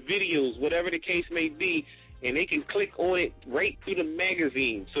 to your videos, whatever the case may be, and they can click on it right through the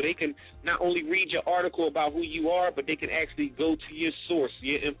magazine. So they can not only read your article about who you are, but they can actually go to your source,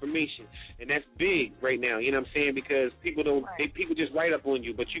 your information. And that's big right now, you know what I'm saying? Because people just write up on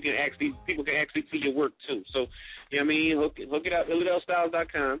you, but people can actually see your work too. So, you know what I mean? Hook it up,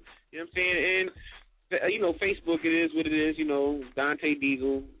 IlladelStyles.com. You know what I'm saying? And, Facebook, it is what it is, Dante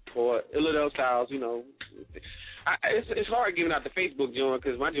Diesel or Illadel Styles, It's hard giving out the Facebook joint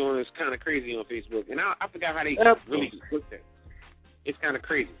because my joint is kind of crazy on Facebook, and I forgot how they really put that. It's kind of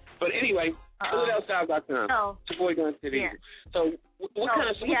crazy. But anyway, IlladelStyles.com. No. It's your boy Dante Diesel. So what kind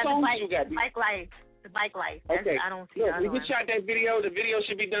of songs you got? The Bike Life. Okay. I don't see that. We shot that video. The video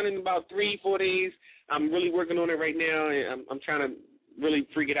should be done in about 3-4 days. I'm really working on it right now, and I'm trying to really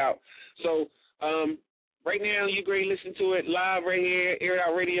freak it out. So right now, you great listen to it live right here, Air It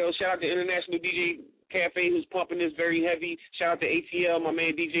Out Radio. Shout out to International DJ Cafe, who's pumping this very heavy. Shout out to ATL, my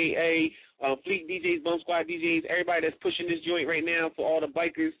man DJ A, Fleet DJs, Bump Squad DJs, everybody that's pushing this joint right now, for all the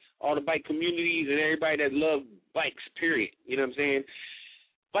bikers, all the bike communities, and everybody that love bikes, period. You know what I'm saying?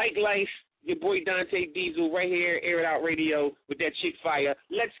 Bike Life, your boy Dante Diesel right here, Air It Out Radio with that chick fire.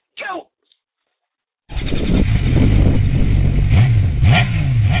 Let's go!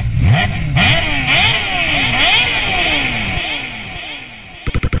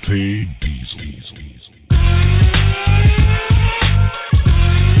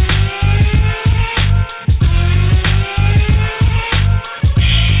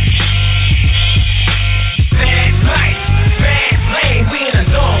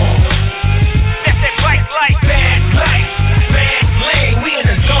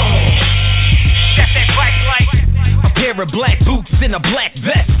 of black boots and a black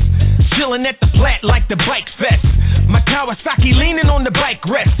vest. Chillin' at the flat like the bike fest. My Kawasaki leaning on the bike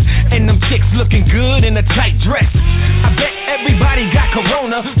rest. And them chicks looking good in a tight dress. I bet everybody got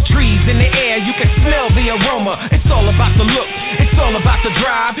corona. Trees in the air, you can smell the aroma. It's all about the look, it's all about the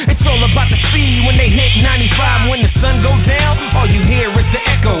drive. It's all about the speed when they hit 95. When the sun goes down, all you hear is the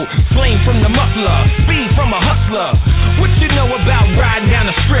echo. Flame from the muffler, speed from a hustler. What you know about riding down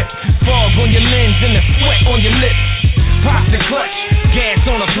the strip? Fog on your lens and the sweat on your lips. Pop the clutch, gas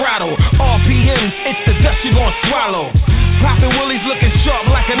on the throttle. RPMs, it's the dust you gon' swallow. Poppin' Willie's looking sharp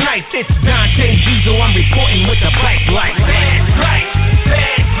like a knife. It's Dante Gizo, I'm reporting with the bike light. Bad light,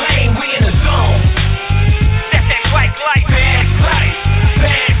 bad flame, we in the zone. That's that bike light, bad light,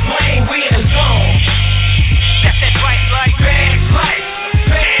 bad flame, we in the zone. That's that bike light, bad light,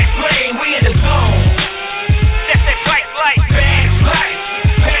 bad flame, we in the zone. That's that bike light, bad light,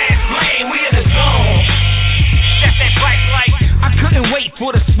 bad flame, we in the zone. That's that bike light. I couldn't wait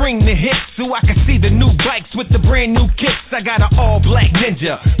for the spring to hit so I could see the new bikes with the brand new kicks. I got an all-black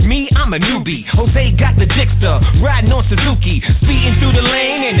Ninja. Me, I'm a newbie. Jose got the Dixter, riding on Suzuki. Speeding through the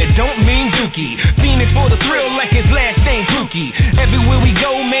lane and it don't mean Dookie. Fiending for the thrill like his last name Pookie. Everywhere we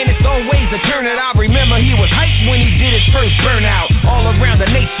go, man, it's always a turnout. I remember he was hyped when he did his first burnout. All around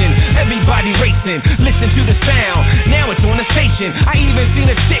the nation, everybody racing. Listen to the sound, now it's on the station. I even seen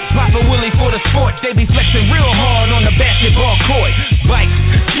a chick pop a Willie for the sport. They be flexing real hard on the basketball court. Bikes,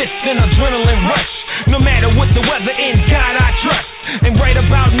 just an adrenaline rush. No matter what the weather, in God I trust. And right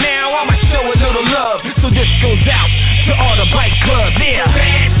about now, I'ma show a little love. So this goes out to all the bike clubs. Yeah.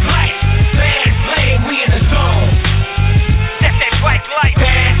 Bad light, bad flame, we in the zone. That's that bike light.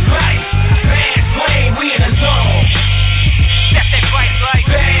 Bad light, bad flame, we in the zone. That's that bike light.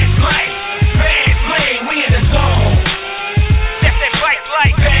 Bad light, bad flame, we in the zone. That's that bike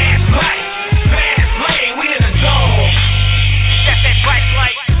light. Bad light, bad flame, we in the zone. That's that bike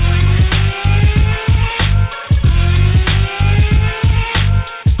light.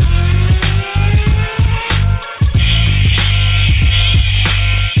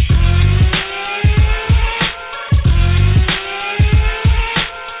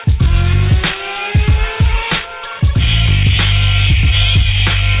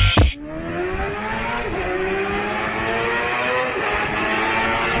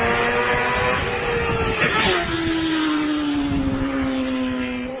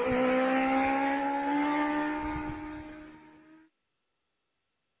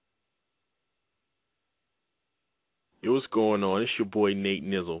 Yo, what's going on? It's your boy Nate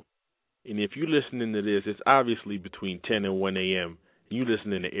Nizzle. And if you're listening to this, it's obviously between 10 and 1 a.m. And you're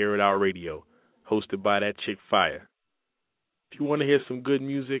listening to Air It Out Radio, hosted by that chick Fire. If you want to hear some good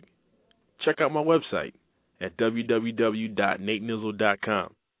music, check out my website at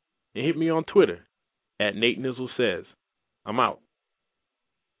www.natenizzle.com. And hit me on Twitter at Nate Nizzle Says. I'm out.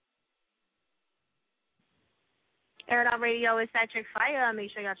 Air It Out Radio is that chick Fire.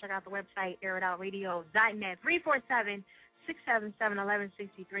 Make sure y'all check out the website, airitoutradio.net,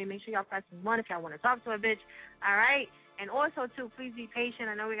 347-677-1163. Make sure y'all press 1 if y'all want to talk to a bitch. All right? And also, too, please be patient.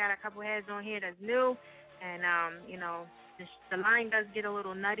 I know we got a couple heads on here that's new. And, the line does get a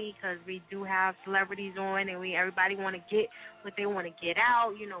little nutty because we do have celebrities on and everybody want to get what they want to get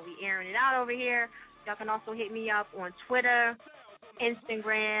out. You know, we airing it out over here. Y'all can also hit me up on Twitter,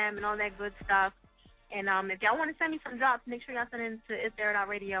 Instagram, and all that good stuff. And if y'all want to send me some drops, make sure y'all send it to It's Air It Out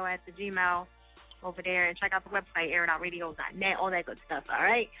Radio at the Gmail over there, and check out the website, airitoutradio.net, all that good stuff, all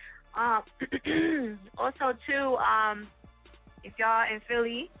right? Also, too, if y'all in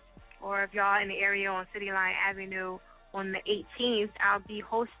Philly or if y'all in the area on City Line Avenue on the 18th, I'll be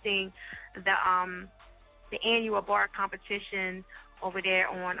hosting the annual bar competition over there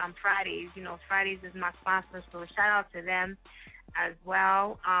on Fridays. You know, Fridays is my sponsor, so shout out to them as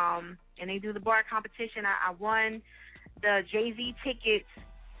well. And they do the bar competition. I won the Jay-Z tickets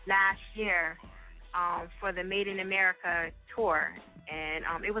last year for the Made in America tour, and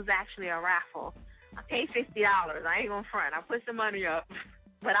it was actually a raffle. I paid $50. I ain't gonna front. I put some money up,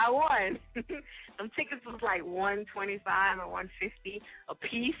 but I won. Them tickets was like $125 or $150 a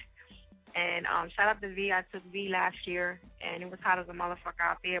piece. And shout out to V. I took V last year, and it was hot as a motherfucker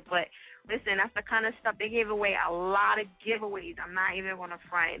out there. But listen, that's the kind of stuff. They gave away a lot of giveaways. I'm not even going to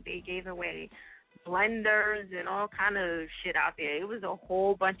front. They gave away blenders and all kind of shit out there. It was a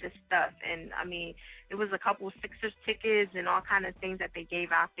whole bunch of stuff. And, I mean, it was a couple of Sixers tickets and all kind of things that they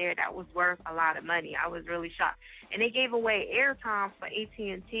gave out there that was worth a lot of money. I was really shocked. And they gave away airtime for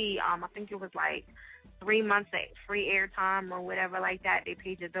AT&T. I think it was like 3 months of free airtime or whatever like that. They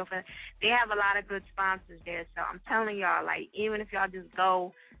paid your bill for it. They have a lot of good sponsors there. So I'm telling y'all, like, even if y'all just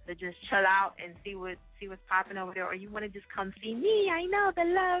go to just chill out and see what's popping over there, or you want to just come see me, I know the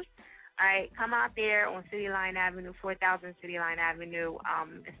love. All right, come out there on City Line Avenue, 4000 City Line Avenue.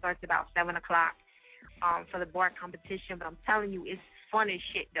 It starts about 7 o'clock for the bar competition, but I'm telling you, it's fun as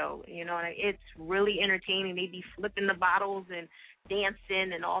shit, though. You know, it's really entertaining. They be flipping the bottles and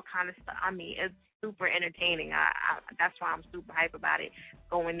dancing and all kind of stuff. I mean, it's super entertaining. That's why I'm super hype about it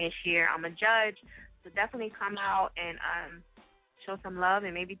going this year. I'm a judge, so definitely come out and show some love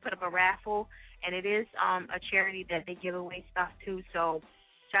and maybe put up a raffle. And it is a charity that they give away stuff to, so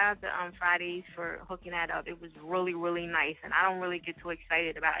shout out to Fridays for hooking that up. It was really, really nice, and I don't really get too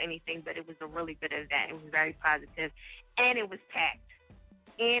excited about anything, but it was a really good event. It was very positive, and it was packed.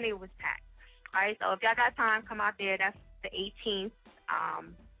 All right, so if y'all got time, come out there. That's the 18th,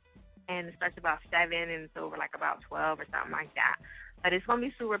 and it starts about 7, and it's over like about 12 or something like that. But it's going to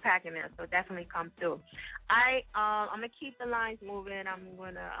be super packed in there, so definitely come through. All right, I'm going to keep the lines moving. I'm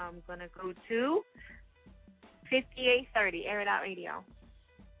going to go to 5830, Air It Out Radio.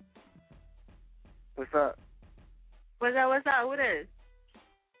 What's up? What's up? What is?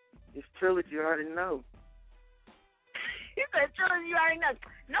 It's Trilogy, you already know. You said Trilogy, you already know.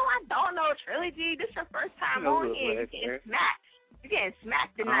 No, I don't know Trilogy. This is your first time on here. You're getting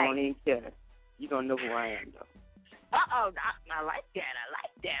smacked tonight. I don't even care. You don't know who I am, though. Uh-oh, I like that.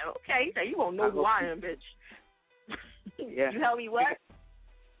 Okay, so you won't know who I am, bitch. Yeah. You help me what?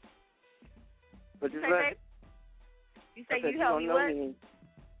 What you say? You say you help me what? Me.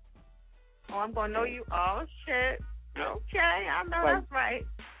 Oh, I'm going to know you. Oh, shit. Okay, I know like, that's right.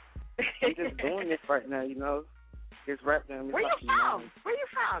 I'm just doing this right now, you know. This rap game. Where you from? Where you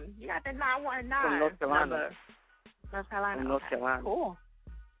from? You got the 919 from North Carolina. Number. North Carolina. From North Carolina. Cool.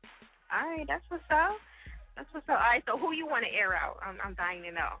 All right, that's what's up. All right, so who you want to air out? I'm dying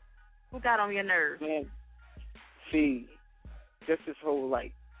to know. Who got on your nerves? Man, see, just this whole,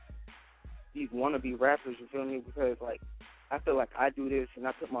 like, these wannabe rappers, you feel me? Because, like, I feel like I do this and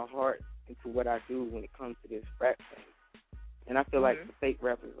I put my heart into what I do when it comes to this rap thing. And I feel like the fake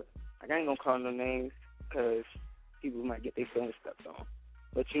rappers, like, I ain't going to call no names because people might get their feelings stepped on.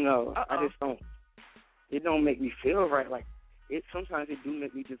 But, you know, I just don't, it don't make me feel right. Like, sometimes it do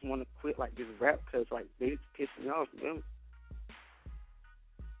make me just want to quit, like, this rap because, like, they just piss me off, you know?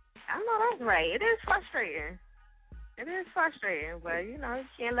 I know that's right. It is frustrating. But, you know, you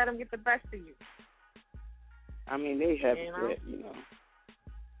can't let them get the best of you. I mean, they have it, you know.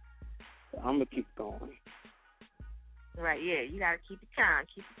 So I'm going to keep going. Right, yeah, you got to keep it calm,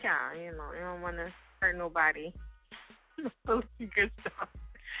 you know. You don't want to hurt nobody. Good stuff.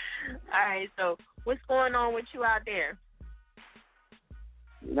 All right, so what's going on with you out there?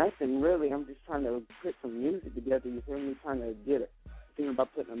 Nothing really. I'm just trying to put some music together, you feel me? Trying to get it. Thinking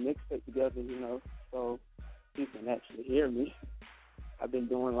about putting a mixtape together, you know, so people can actually hear me. I've been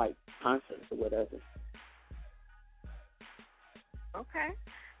doing, like, concerts or whatever. Okay.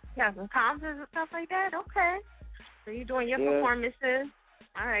 Yeah, some concerts and stuff like that? Okay. So you're doing your performances.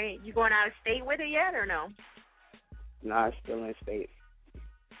 All right. You going out of state with it yet or no? Nah, it's still in state.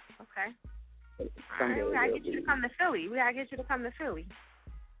 Okay. All right, we got to get you to come to Philly.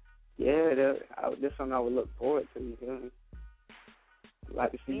 Yeah, this one I would look forward to, you feel me? I'd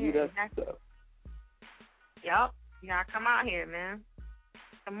like to see you there. Exactly. Yup. You got to come out here, man.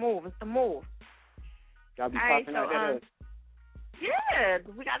 It's the move. Y'all be popping out there. Yeah,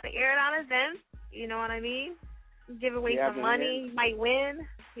 we got the Air It Out events. You know what I mean? Give away some money. You might win.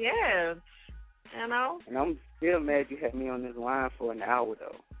 Yeah. You know? And I'm still mad you had me on this line for an hour,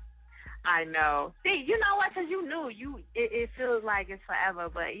 though. I know. See, you know what? Because you knew. It feels like it's forever.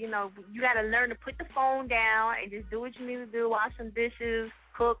 But, you know, you got to learn to put the phone down and just do what you need to do. Wash some dishes,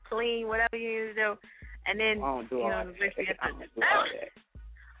 cook, clean, whatever you need to do. And then, I don't do all that.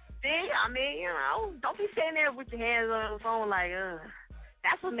 See, I mean, you know, don't be sitting there with your hands on the phone like, ugh.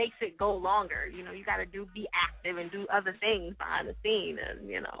 That's what makes it go longer. You know, you got to be active and do other things behind the scene, and,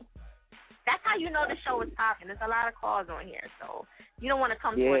 you know. That's how you know the show is popping. There's a lot of calls on here, so you don't want to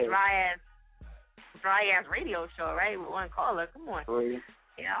come to a dry ass radio show, right? With one caller. Come on. You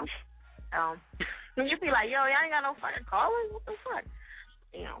know? You'd be like, yo, y'all ain't got no fucking callers? What the fuck?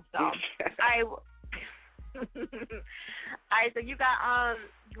 You know, so. All right, so you got,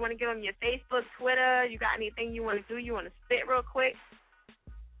 you want to get on your Facebook, Twitter? You got anything you want to do? You want to spit real quick?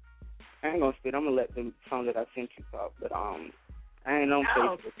 I ain't going to spit. I'm going to let the song that I sent you talk, but, I ain't on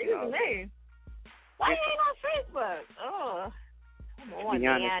Facebook. Excuse me. Why you ain't on Facebook? Oh, come on,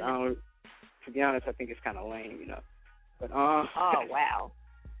 man. To be honest, I think it's kind of lame, you know. But oh wow.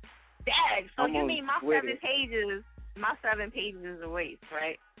 Dang. So I'm you mean my Twitter. 7 pages is a waste,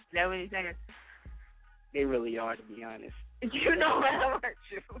 right? Is that what you're saying? They really are, to be honest. You know what? I'm hurt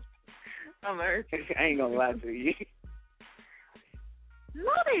you. I'm hurt you. I ain't gonna lie to you.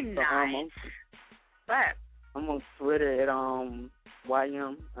 No, they're not. But I'm on Twitter at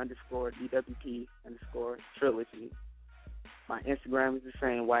YM_DWP_trilogy. My Instagram is the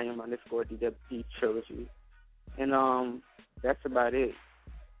same, YM_DWP trilogy. And that's about it.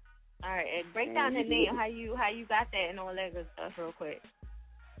 All right, and break down the name, how you got that and all that good stuff real quick.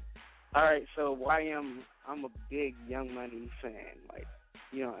 All right, so YM, I'm a big Young Money fan. Like,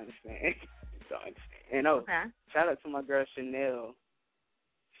 you don't understand. You don't understand. And shout out to my girl Chanel.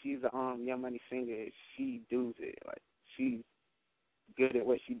 She's a Young Money singer. She does it. Like, she's good at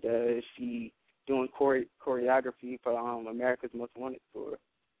what she does. She doing choreography for America's Most Wanted tour.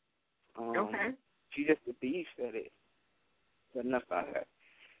 She's just a beast at it. But enough about her.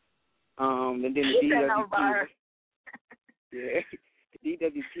 And then the DWP. Yeah. The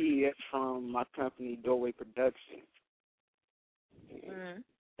DWP is from my company, Doorway Productions.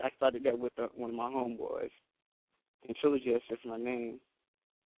 I started that with one of my homeboys. And Trilogy is just my name.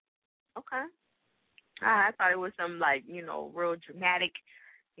 Okay. I thought it was some, like, real dramatic,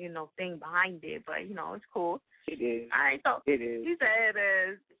 thing behind it. But, it's cool. It is. All right, so it is. You said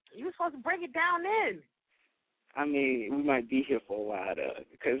you were supposed to break it down then. I mean, we might be here for a while, though,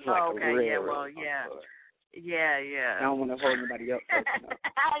 because it's like a real. Yeah. I don't want to hold anybody up.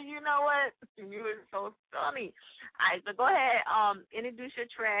 You know what? You were so funny. All right, so go ahead, introduce your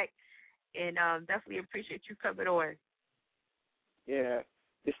track, and definitely appreciate you coming on. Yeah,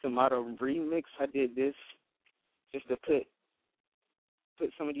 it's the Motto remix. I did this just to put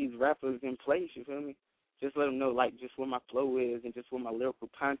some of these rappers in place, you feel me? Just let them know, like, just what my flow is and just what my lyrical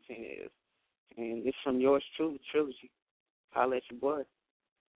content is. And it's from yours truly, Trilogy. Holla at your boy.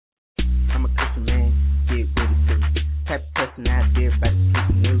 I'm a Christian man, get with it too. Type of person out there about to keep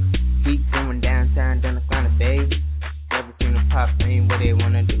the news. Beat going downtown, down the corner, baby. Never seen a pop scene, what they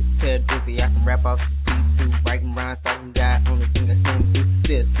wanna do. Tell Drizzy I can rap off the P2. Writing rhymes, talking God, only thing I sing do.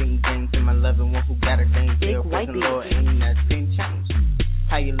 Still sing things to my loving one who got a thing. Still praising Lord, ain't nothing changed.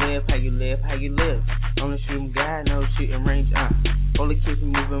 How you live, how you live, how you live. Only shooting God, no shooting range, Only keep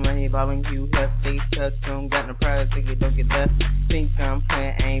me moving my head, bobbing you have face touch, don't got no prize, nigga, don't get left. Think I'm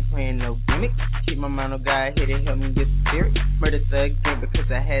playing, I ain't playing no gimmick. Keep my mind on God, hit it, help me get the spirit. Murder thug, because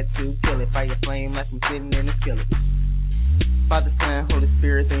I had to kill it. Fire flame like I'm sitting in a skillet. Father, Son, Holy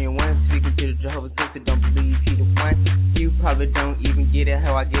Spirit, three in one. Speaking to the Jehovah's Witness, don't believe he the one. You probably don't even get it,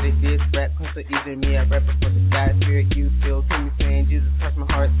 how I get it. This rap comes so easy to me, I rap it for the God Spirit. You feel to me saying, Jesus crossed my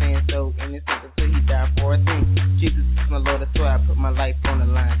heart, saying so innocent until he died for a thing. Jesus is my Lord, that's why I put my life on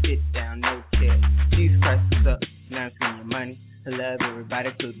the line. Sit down, no care. Jesus Christ is up, now I'm spending your money. I love everybody,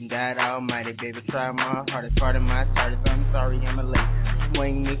 including God Almighty. Baby, try my hardest, part of my hardest. I'm sorry, I'm a late.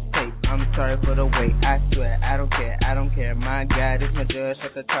 Swing mixtape, I'm sorry for the wait. I swear, I don't care. My God is my judge,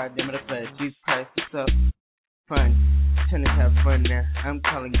 like a card, them of the flood. Jesus Christ, what's up? Fun, trying to have fun now. I'm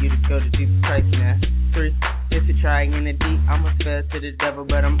calling you to go to Jesus Christ now. 3, if you're trying in the deep, I'm a spell to the devil,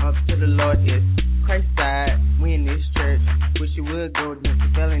 but I'm up to the Lord. It's Christ side, we in this church. Wish you would go to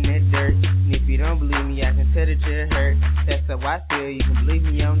fell in that dirt. And if you don't believe me, I can tell that you're hurt. That's how I feel, you can believe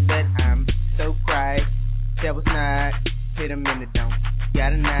me on that. I'm so Christ, devil's not. Hit him in the dome,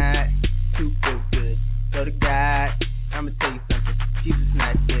 got a nod, to feel good. Go to God, I'ma tell you something, Jesus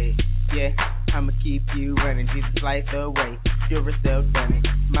not dead. Yeah, I'ma keep you running, Jesus life away. You're still running.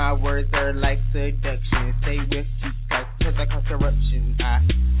 My words are like seduction. Stay with Jesus Christ, cause I cause corruption. I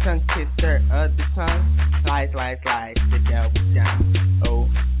tongue kisser of the tongue. Lies, the devil's down. Oh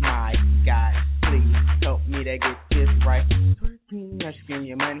my God, please help me to get this right. Not spend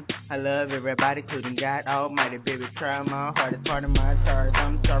your money. I love everybody, including God Almighty. Baby, try my hardest, part of my stars.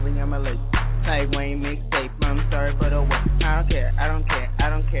 I'm sorry, I'm a late. Like Wayne mixtape, I'm sorry for the wait. I don't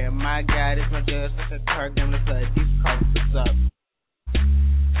care. My God is my judge, like a car, gun the flood. Jesus Christ, what's up?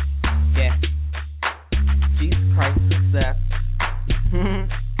 Yeah. Jesus Christ, what's up?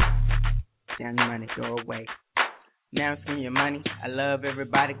 Down your money, go away. Now spend your money. I love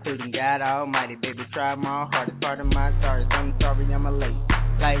everybody, including God Almighty. Baby, try my hardest, part of my stars. I'm sorry, I'm a late.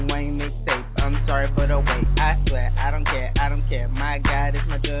 Like Wayne mixtape, I'm sorry for the wait. I swear, I don't care. My God is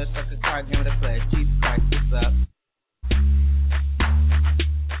my judge, like a car, give it a flash. Jesus Christ, what's up?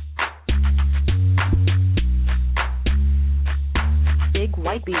 Big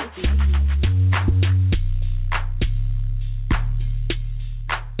White Beat.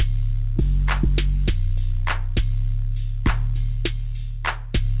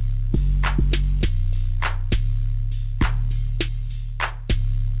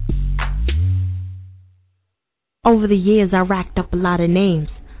 Over the years, I racked up a lot of names.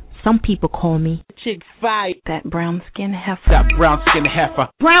 Some people call me Chick Fire. that brown skin heifer. That brown skin heifer.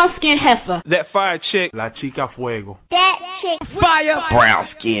 Brown skin heifer. That fire chick. La Chica Fuego. That chick Fire. Brown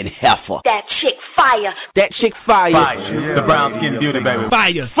skin heifer. That chick fire. That chick fire. Yeah. The brown skin beauty, baby.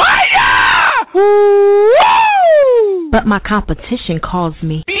 Fire. Fire! Woo! But my competition calls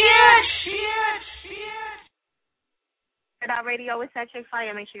me Radio. It's that chick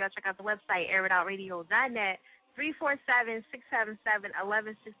fire. Make sure y'all check out the website, airitoutradio.net.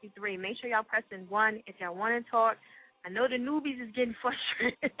 347-677-1163. Make sure y'all pressing 1 if y'all want to talk. I know the newbies is getting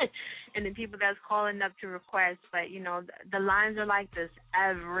frustrated and the people that's calling up to request, but you know the lines are like this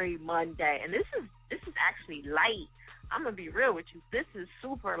every Monday, and this is actually light. I'm gonna be real with you. This is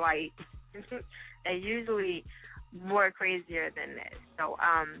super light. They're usually more crazier than this. So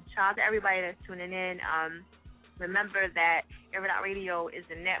shout out to everybody that's tuning in. Remember that Air It Out Radio is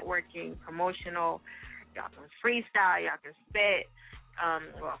a networking, promotional. Y'all can freestyle, y'all can spit.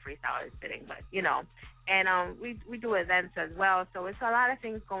 Well, freestyle is spitting, but you know. And we do events as well, so it's a lot of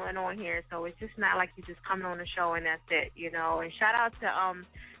things going on here. So it's just not like you just coming on the show and that's it, you know. And shout out to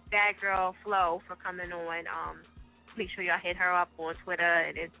Bad Girl Flo for coming on. Make sure y'all hit her up on Twitter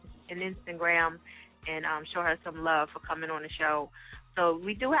and Instagram, and show her some love for coming on the show. So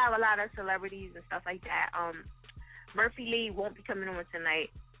we do have a lot of celebrities and stuff like that. Murphy Lee won't be coming on tonight.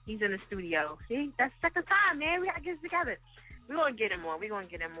 He's in the studio. See, that's the second time, man. We gotta get it together. We're going to get him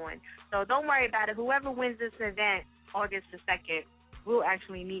on. So don't worry about it. Whoever wins this event, August the 2nd, we'll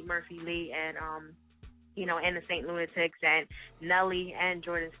actually meet Murphy Lee and, and the St. Lunatics and Nelly and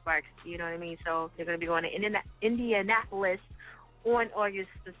Jordan Sparks. You know what I mean? So they're going to be going to Indianapolis on August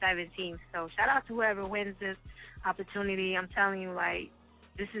the 17th. So shout out to whoever wins this opportunity. I'm telling you,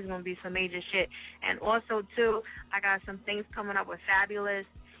 this is going to be some major shit. And also, too, I got some things coming up with Fabulous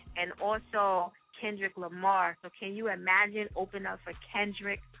and also Kendrick Lamar. So can you imagine opening up for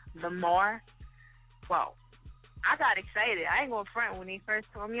Kendrick Lamar? Well, I got excited. I ain't going to front. When he first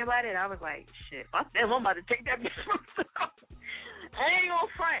told me about it, I was like, shit, fuck them. I'm about to take that bitch myself. I ain't going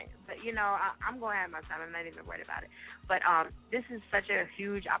to front. But, I'm going to have my time. I'm not even worried about it. But this is such a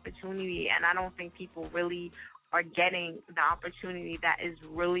huge opportunity, and I don't think people really are getting the opportunity that is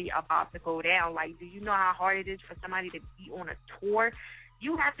really about to go down. Do you know how hard it is for somebody to be on a tour?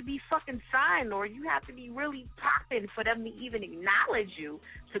 You have to be fucking signed, or you have to be really popping for them to even acknowledge you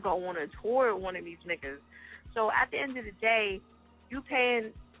to go on a tour with one of these niggas. So at the end of the day, you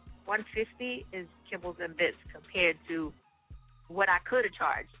paying $150 is kibbles and bits compared to what I could have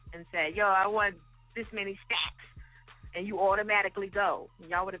charged and said, yo, I want this many stacks, and you automatically go. And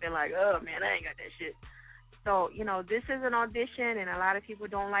y'all would have been like, oh, man, I ain't got that shit. So, this is an audition, and a lot of people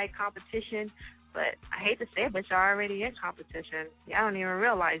don't like competition. But I hate to say it, but y'all already in competition. Y'all don't even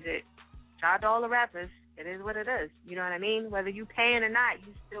realize it. Shout out to all the rappers. It is what it is. You know what I mean? Whether you paying or not,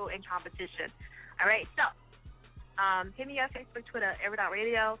 you still in competition. All right? So, hit me up, Facebook, Twitter, Air It Out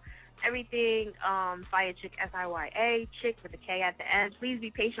Radio. Everything, Fire Chick, SIYA, Chick with a K at the end. Please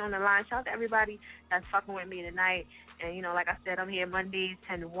be patient on the line. Shout out to everybody that's fucking with me tonight. And, like I said, I'm here Mondays,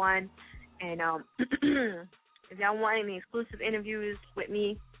 10 to 1. And if y'all want any exclusive interviews with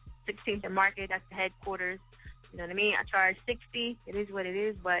me, 16th and Market, that's the headquarters. You know what I mean? I charge $60. It is what it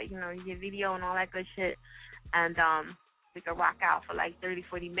is, but, you get video and all that good shit. And we can rock out for 30,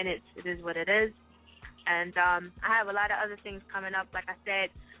 40 minutes. It is what it is. And I have a lot of other things coming up. Like I said,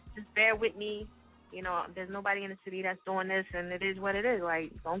 just bear with me. There's nobody in the city that's doing this, and it is what it is.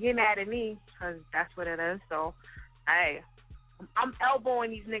 Don't get mad at me, because that's what it is. So, hey, I'm elbowing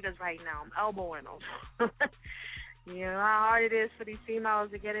these niggas right now. I'm elbowing them. You know how hard it is for these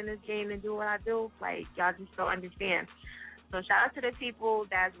females to get in this game and do what I do? Y'all just don't understand. So shout out to the people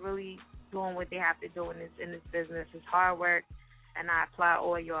that's really doing what they have to do in this business. It's hard work, and I applaud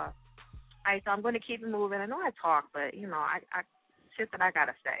all y'all. All right, so I'm going to keep it moving. I know I talk, but, I shit that I got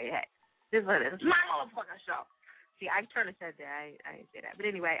to say. Hey, this is what it is. It's my motherfucking show. See, I turned and said that. I didn't say that. But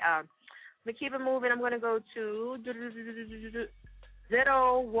anyway, I'm going to keep it moving. I'm going to go to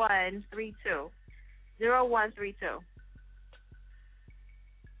 0132. 0132.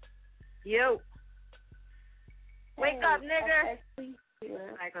 Yo. Wake up, nigga.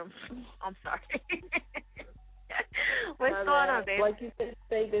 I'm sorry. What's going on, baby? Like you said,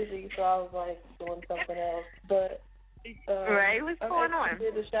 stay busy, so I was doing something else. But right, what's going on?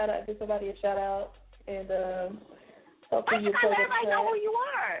 Give somebody a shout out, and hopefully you let everybody know who you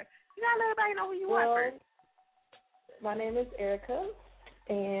are. You gotta let everybody know who you are first. My name is Erica,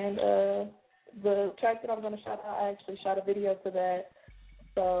 and the track that I'm going to shout out, I actually shot a video for that,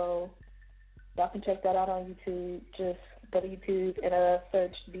 so y'all can check that out on YouTube. Just go to YouTube and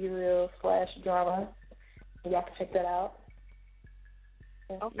search BeReal /drama, and y'all can check that out.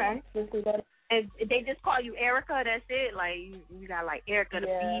 Okay. And they just call you Erica, that's it? Like, you got like Erica the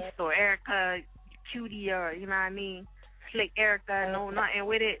Beast or Erica Cutie or, you know what I mean? Slick Erica, no nothing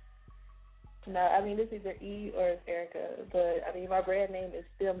with it. No, I mean, it's either E or it's Erica. But, I mean, my brand name is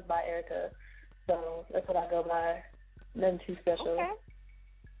Stems by Erica. So that's what I go by. Nothing too special.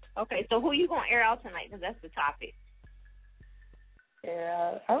 Okay, so who you going to air out tonight? Because that's the topic.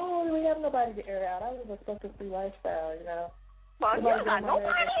 Yeah, I don't really have nobody to air out. I live a fucking-free lifestyle, you know. Well, you got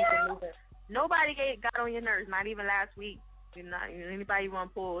nobody got on your nerves, not even last week. You know, anybody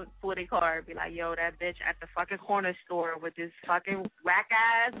want to pull their card, be like, yo, that bitch at the fucking corner store with this fucking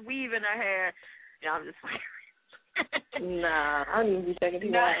whack-ass weave in her hair. You know, I'm just like... Nah, I don't even be checking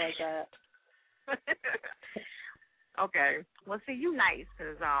people out like that. Okay. Well, see, you nice,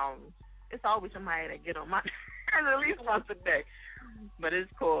 because it's always somebody that get on my nerves at least once a day. But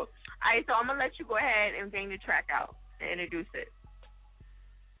it's cool. All right, so I'm going to let you go ahead and bring the track out and introduce it.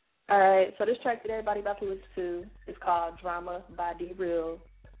 All right, so this track that everybody about to listen to is called Drama by D Real,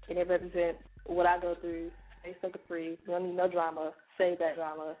 and it represents what I go through. Stay sucker free. You don't need no drama. Save that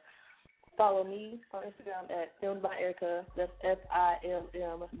drama. Follow me on Instagram at Filmed by Erica. That's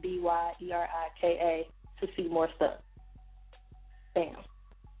FILMBYERIKA to see more stuff. Bam.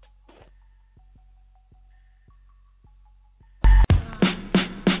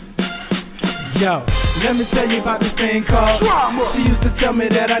 Yo, let me tell you about this thing called drama. She used to tell me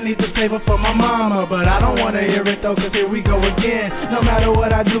that I need to save her for my mama, but I don't want to hear it though, cause here we go again. No matter what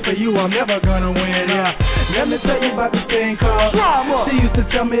I do for you, I'm never gonna win, yeah. Let me tell you about this thing called drama. She used to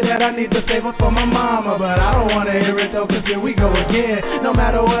tell me that I need to save her for my mama, but I don't want to hear it though, cause here we go again. No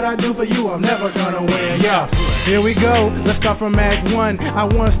matter what I do for you, I'm never gonna win, yeah. Here we go, let's start from Act 1. I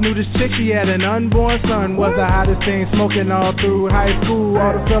once knew this chick, she had an unborn son. Was the hottest thing smoking all through high school.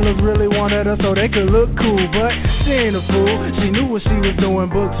 All the fellas really wanted her so they could look cool, but she ain't a fool. She knew what she was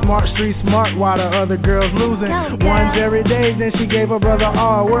doing, book smart, street smart, while the other girls losing. One very day, then she gave her brother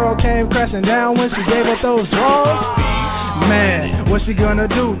all. World came crashing down when she gave up those drugs. Man, what's she gonna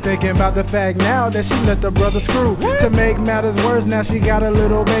do? Thinking about the fact now that she let the brother screw. To make matters worse, now she got a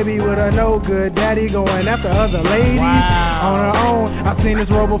little baby with a no good daddy going after other ladies on her own. I've seen this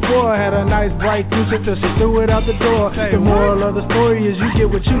role before, had a nice bright future till she threw it out the door. The moral of the story is you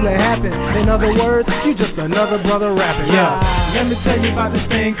get what you let happen. In other words, you just another brother rapping. Yeah, let me tell you about this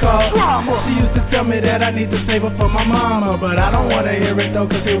thing called drama. She used to tell me that I need to save her for my mama, but I don't wanna hear it though,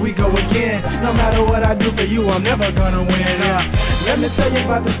 cause here we go again. No matter what I do for you, I'm never gonna win. Let me tell you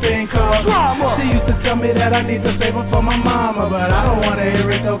about this thing called drama. She used to tell me that I need to save her for my mama, but I don't wanna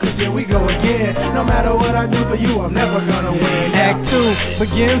hear it though, cause here we go again. No matter what I do for you, I'm never gonna win. Act 2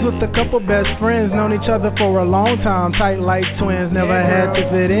 begins with a couple best friends, known each other for a long time, tight like twins, never had to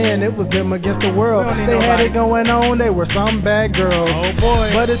fit in. It was them against the world. They had it going on, they were some bad girls. Oh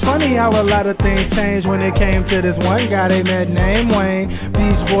boy. But it's funny how a lot of things changed when it came to this one guy they met named Wayne.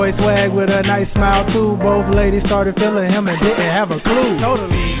 Beach Boy swag with a nice smile too. Both ladies started feeling him and didn't have a clue.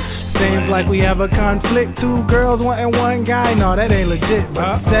 Totally. Seems like we have a conflict. Two girls wanting one guy. No, that ain't legit.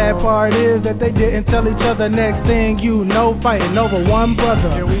 But the sad part is that they didn't tell each other. Next thing you know, fighting over one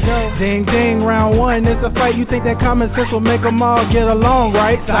brother. Here we go. Ding, ding, round one. It's a fight. You think that common sense will make them all get along,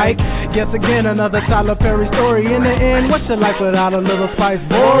 right? Psych. Guess again, another Tyler Perry story. In the end, what's your life without a little spice?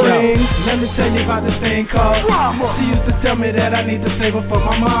 Boring. Let me tell you about this thing called drama. She used to tell me that I need to save her for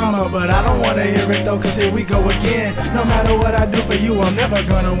my mama, but I don't want to hear it though, cause here we go again. No matter what I do for you, I'm never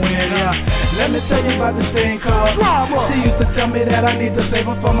gonna win. Let me tell you about this thing called drama. She used to tell me that I need to save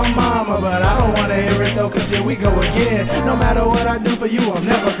her for my mama, but I don't wanna hear it though, cause here we go again. No matter what I do for you, I'm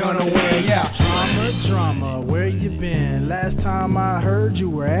never gonna win. Yeah. Drama, where you been? Last time I heard you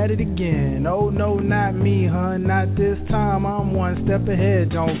were at it again. Oh no, not me, hun, not this time. I'm one step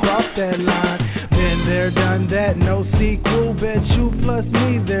ahead, don't cross that line. Been there, done that, no sequel. Bet you plus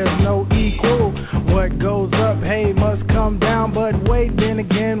me, there's no equal. What goes up, hey, must come down. But wait, then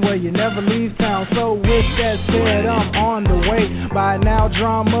again, well, you never leave town. So with that said, I'm on the way. By now,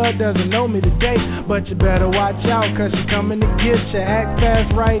 drama doesn't know me today, but you better watch out, cause she's coming to get you. Act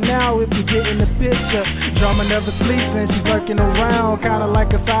fast right now if you get in the picture. Drama never sleeps and she's lurking around, kinda like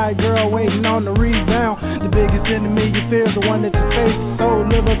a side girl waiting on the rebound. The biggest enemy you fear is the one that you face, so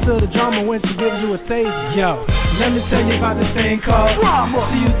live up to the drama when she gives you a taste. Yo, let me tell you about this thing called drama.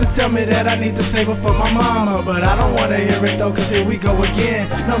 She used to tell me that I need to save her for my mama, but I don't wanna hear it though, cause here we go again.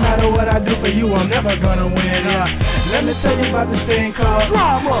 No matter what I do for you, I'm never gonna win. Let me tell you about this thing called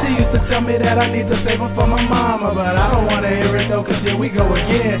drama. She used to tell me that I need to save her for my mama, but I don't wanna hear it though, cause here we go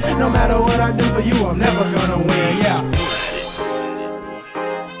again. No matter what I do for you, I'm never gonna win. Yeah.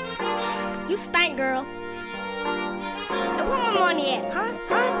 You stank, girl. Come on. Where money at, huh?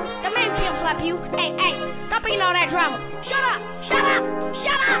 The man can't slap you. Hey, stop beating all that drama. Shut up. Shut up.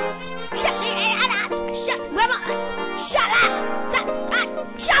 Shut up. Shut up. Shut up. Shut up. That's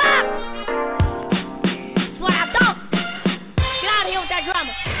what I thought. Get out of here with that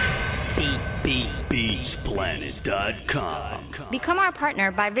drama. BeatsPlanet.com. Become our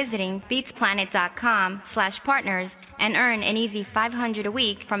partner by visiting BeatsPlanet.com/partners and earn an easy $500 a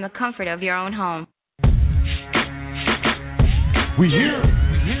week from the comfort of your own home. We here.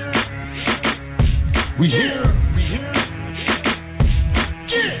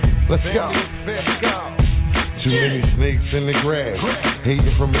 Let's go. Too many snakes in the grass,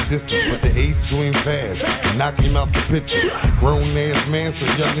 hating from a distance, but the age swing fast. Knock him out the picture. Grown ass man, so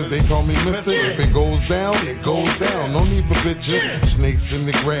young as they call me Mister. If it goes down, it goes down. No need for picture. Snakes in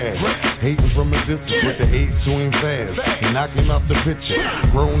the grass, hating from a distance, but the age swing fast. Knock him out the picture.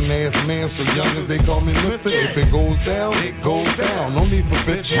 Grown ass man, so young as they call me Mister. If it goes down, it goes down. No need for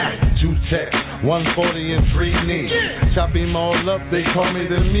picture. 2 texts, 140 and 3 knees. Chop him all up, they call me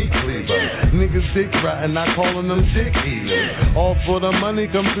the meat cleaver. Niggas dick riding, I call them dick eaters. All for the money,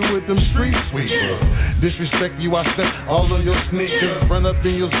 come through with them street sweepers. Disrespect you, I step all of your sneakers. Run up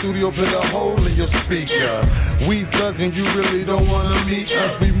in your studio, put a hole in your speaker. We thuggin', you really don't wanna meet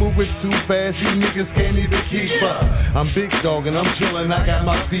us. We moving too fast, you niggas can't even keep up. I'm big dog and I'm chillin', I got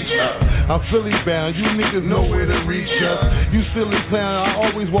my feet up. I'm Philly bound, you niggas know where to reach us. You silly clown, I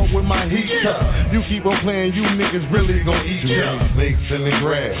always walk with my heat up. You keep on playing, you niggas really gon' eat ya. Snakes in the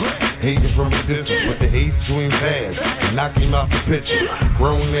grass, hating from a distance, but the 8 swing fast. Knock him out the picture.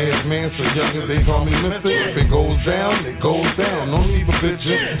 Grown ass man, so young as they call me Mister. If it goes down, it goes down. No need for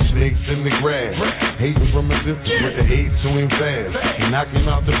picture. Snakes in the grass, hating from a distance, but the 8 swing fast. Knock him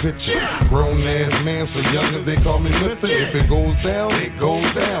out the picture. Grown ass man, so young as they call me Mister. If it goes down, it goes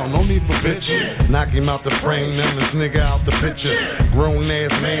down. No need for picture. Knock him out the frame, then this nigga out the picture. Grown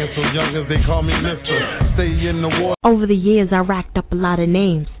ass man, so young as they call me Mister. Stay in the water. Over the years, I racked up a lot of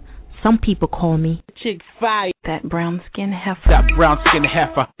names. Some people call me Chick Fire. that brown skin heifer. That brown skin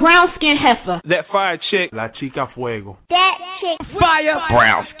heifer. Brown skin heifer. That fire chick. La Chica Fuego. That chick Fire.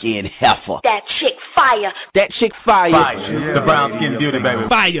 Brown skin heifer. That chick fire. That chick fire. Yeah. The brown skin beauty, baby.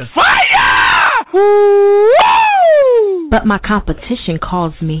 Fire. Fire! Woo! But my competition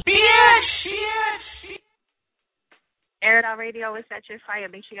calls me Air It Out Radio is at your fire.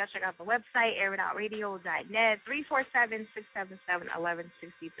 Make sure y'all check out the website, airitoutradio.net,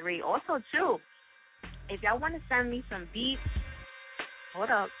 347-677-1163. Also, too, if y'all want to send me some beats,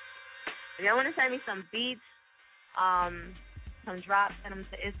 hold up. If y'all want to send me some beats, some drops, send them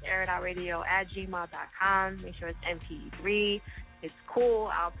to itsairitoutradio@gmail.com. Make sure it's MP3. It's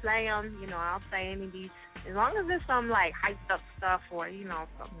cool. I'll play them. You know, I'll play any beats. As long as it's some, like, hyped up stuff or, you know,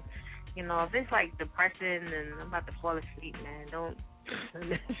 something. You know, if it's like depressing and I'm about to fall asleep, man, don't.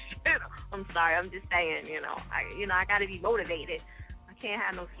 I'm sorry, I'm just saying, I gotta be motivated. I can't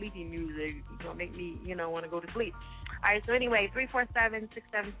have no sleepy music. It's gonna make me, want to go to sleep. All right, so anyway,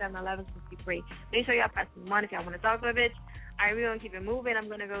 347-677-1163. Make sure y'all press 1 if y'all want to talk to a bitch. All right, we're gonna keep it moving. I'm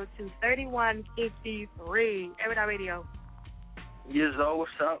gonna go to 3153. Air It Out Radio. Yo,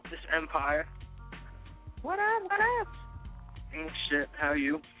 what's up? This Empire. What up? What up? Shit, how are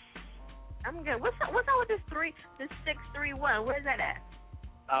you? I'm good. What's up with this 631? Where's that at?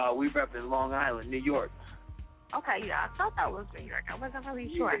 We rep in Long Island, New York. Okay, yeah, I thought that was New York. I wasn't really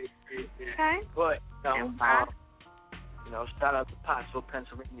sure. Yeah. Okay. But shout out to Pottsville,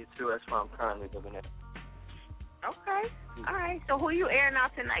 Pennsylvania too. That's where I'm currently living at. Okay. All right. So who you airing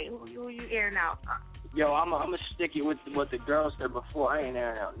out tonight? Who you airing out? Yo, I'm gonna stick it with what the girl said before. I ain't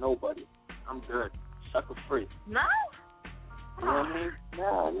airing out nobody. I'm good. Sucker free. No. You know what I mean?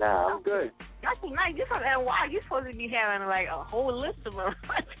 Nah, I'm good. That's nice. You're from NY. You're supposed to be having like a whole list of them.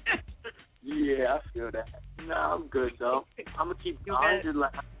 Yeah, I feel that. Nah, I'm good though. I'm gonna keep on. Just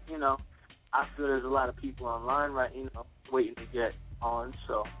like, I feel there's a lot of people online waiting to get on,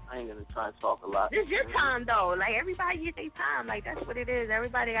 so I ain't gonna try and talk a lot. It's your time though. Like everybody get their time. Like that's what it is.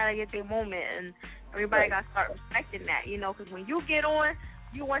 Everybody gotta get their moment, and everybody gotta start respecting that. Because when you get on,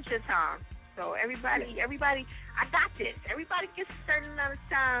 you want your time. So everybody, I got this. Everybody gets a certain amount of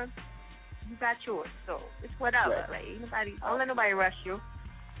time. You got yours. So it's whatever. Like don't let nobody rush you.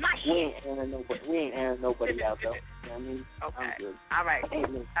 We ain't airing nobody out though. You know what I mean? Okay. I'm good. All right.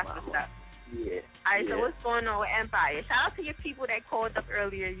 That's what's up. Yeah. All right. So what's going on with Empire? Shout out to your people that called up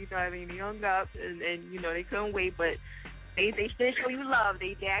earlier. You know what I mean? They hung up and they couldn't wait, but they still show you love.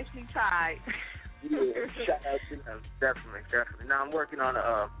 They actually tried. Yeah, shout out to them. Definitely. Now I'm working on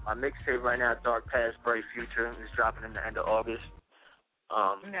a mixtape right now, Dark Past, Bright Future. It's dropping in the end of August.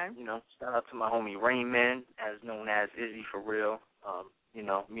 You know, shout out to my homie Rain Man, as known as Izzy for real. You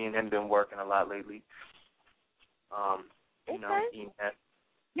know, me and him been working a lot lately. You know,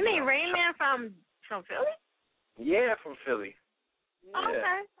 you mean Rain Man from Philly? Yeah, from Philly. Yeah. Oh,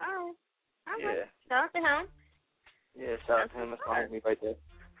 okay. All right. Yeah. Shout out to him. Yeah, shout out to him. That's my homie right there.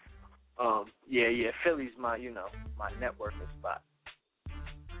 Yeah. Philly's my, you know, my networking spot.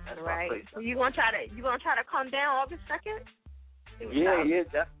 That's right. my place. You gonna try to come down August 2nd?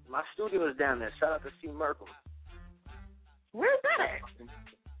 Yeah. My studio is down there. Shout out to C. Merkel. Where's that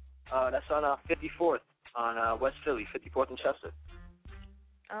at? That's on 54th on West Philly, 54th and Chester.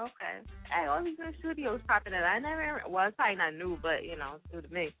 Okay. Hey, all these new studios popping up. Well, it's probably not new, but, you know, it's new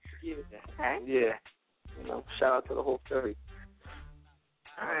to me. Yeah. Okay. Yeah. You know, shout out to the whole Philly.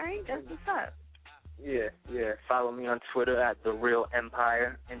 All right. That's what's up. Yeah. Follow me on Twitter at The Real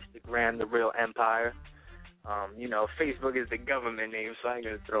Empire, Instagram, The Real Empire. You know, Facebook is the government name, so I ain't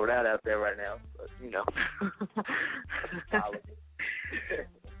going to throw that out there right now. But, you know. Follow me.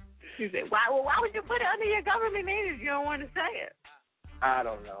 You say, why would you put it under your government name if you don't want to say it? I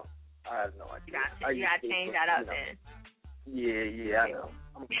don't know. I have no idea. You got to change that up then. Yeah, I know.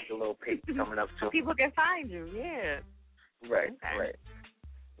 I'm going to get a little page coming up soon. People can find you, yeah. Right.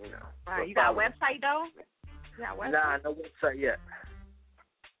 You know. Right. You got a website, though? Nah, no website yet.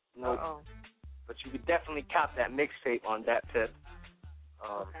 No. Nope. But you could definitely cop that mixtape on that tip.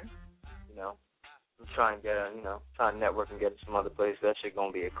 Okay. You know, I'm trying to get trying to network and get it some other place. That shit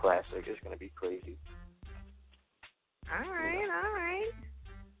gonna be a classic. It's gonna be crazy. All right.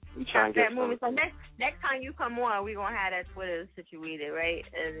 We trying to get that movie. So next time you come on, we gonna have that Twitter situated, right?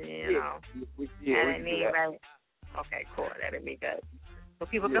 And you know, that mean right? Okay, cool. That'd be good. So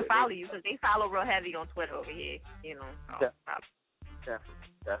people can follow you because they follow real heavy on Twitter over here. You know. So,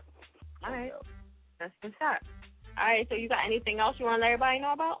 Definitely. All right. That's what's up. All right, so you got anything else you want to let everybody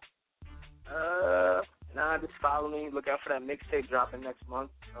know about? Nah, just follow me. Look out for that mixtape dropping next month.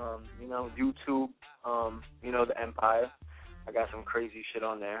 You know, YouTube, you know, The Empire. I got some crazy shit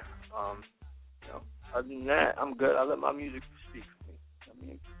on there. You know, other than that, I'm good. I let my music speak for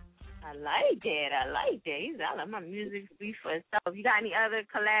me. I like that. I let my music speak for itself. You got any other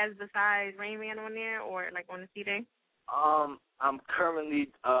collabs besides Rain Man on there or like on the CD? I'm currently,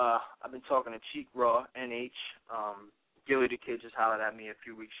 I've been talking to Cheek Raw, NH. Gilly the Kid just hollered at me a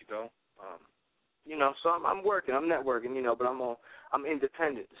few weeks ago. You know, so I'm working, I'm networking, you know, but I'm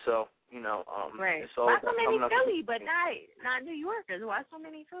independent, so, you know, right. It's all Why so many Philly, but not not New Yorkers? Why so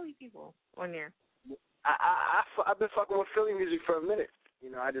many Philly people on there? I've been fucking with Philly music for a minute. You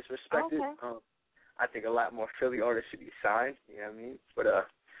know, I just respect it. I think a lot more Philly artists should be signed, you know what I mean? But,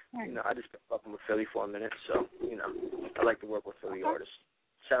 you know, I just been fucking with Philly for a minute, so, you know, I like to work with Philly artists.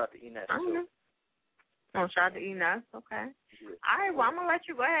 Shout out to Enes, too. Oh, shout out to Enes, okay. Yeah. All right, well, I'm going to let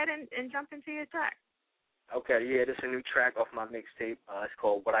you go ahead and jump into your track. Okay, yeah, this is a new track off my mixtape. It's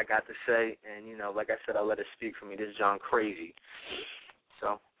called What I Got to Say, and, you know, like I said, I let it speak for me. This is John Crazy.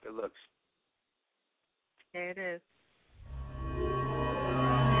 So, good looks. There it is.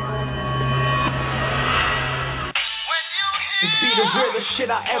 This be the realest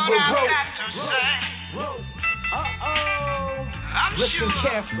shit I ever wrote. Listen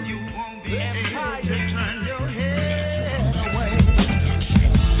carefully.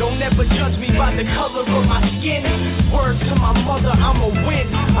 Don't ever judge me by the color of my skin. Word to my mother, I'ma win.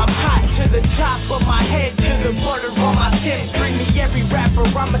 I'm hot to the top of my head, to the butter on my Timbs. Bring me every rapper,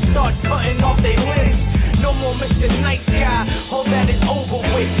 I'ma start cutting off their limbs. No more Mr. Nice Guy, all that is over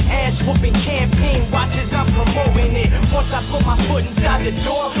with. Ass whooping campaign, watch as I'm promoting it. Once I put my foot inside the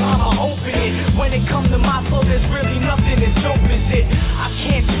door, I'ma open it. When it comes to my flow, there's really nothing as dope as it. I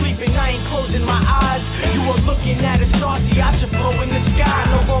can't sleep and I ain't closing my eyes. You are looking at a saucy, I should flow in the sky.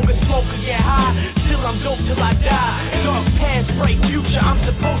 No longer smoke or get high, still I'm dope till I die. Dark past, bright future, I'm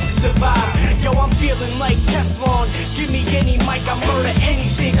supposed to survive. Yo, I'm feeling like Teflon. Give me any mic, I murder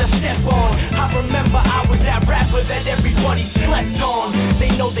anything I step on. I remember I was that rapper that everybody slept on.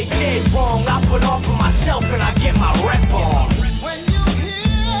 They know they dead wrong. I put on for myself and I get my rep on. When you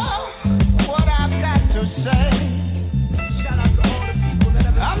hear what I've got to say, shout out to all the people that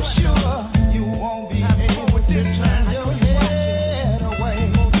have I'm sure you won't be able to turn your head away.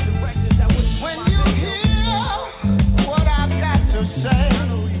 When you hear what I've got to say,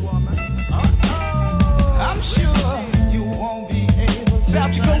 I'm sure you won't be able to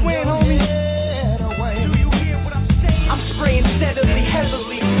about to go in, homie. Steadily,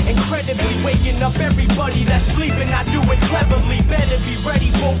 heavily, incredibly waking up everybody that's sleeping. I do it cleverly. Better be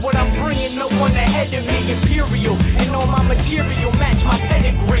ready for what I'm bringing. No one ahead of me. Imperial and all my material match my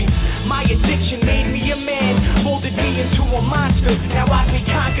pedigree. My addiction made me a man, molded me into a monster. Now I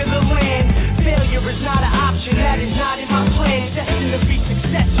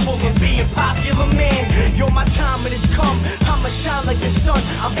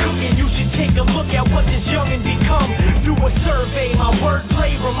cooking, you should take a look at what this youngin' become. Do a survey, my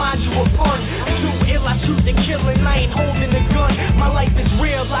wordplay reminds you of fun. I'm too ill, I shoot the killing, I ain't holding a gun. My life is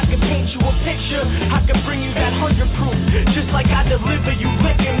real, I can paint you a picture. I can bring you that 100 proof, just like I deliver you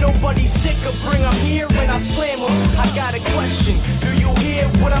liquor. Nobody's sick of bring 'em here when I slam 'em. I got a question, do you hear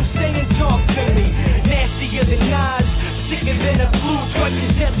what I'm saying? Talk to me. Nastier than Nas, sicker than a flu, twice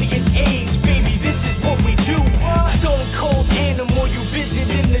as deadly as AIDS. Baby, this is what we do. Stone cold animal, you visit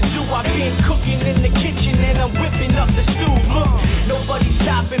in the zoo. I've been cooking in the kitchen and I'm whipping up the stew. Look, nobody's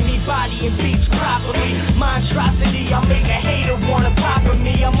stopping me, bodying beats properly. Monstrosity, I'll make a hater wanna pop at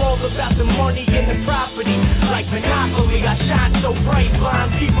me. I'm all about the money and the property, like Monopoly. I shine so bright,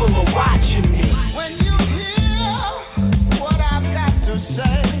 blind people are watching me. When you hear what I've got to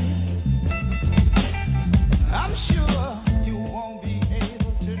say, I'm sure you won't be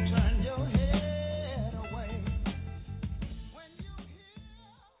able to turn your head away.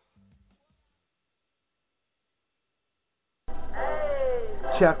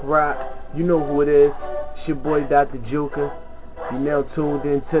 Chuck Rock, you know who it is. It's your boy Dr. Joker. You now tuned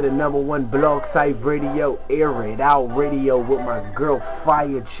in to the #1 blog site radio, Air It Out Radio, with my girl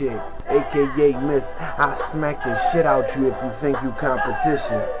Fire Chick, aka Miss I Smack the Shit Out You if you think you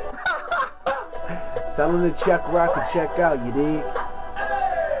competition. Tell them to check Rock and check out, you dig?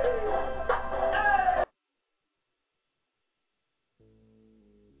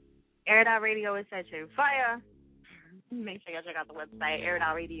 Air It Out Radio is such a fire. Make sure y'all check out the website,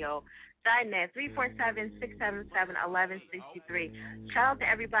 airitoutradio.net, 347-677-1163. Shout out to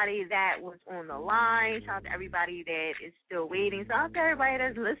everybody that was on the line. Shout out to everybody that is still waiting. Shout out to everybody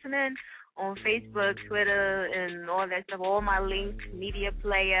that's listening on Facebook, Twitter, and all that stuff. All my links, media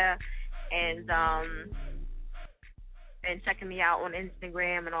player, and checking me out on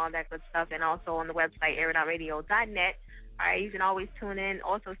Instagram and all that good stuff, and also on the website, airitoutradio.net. All right, you can always tune in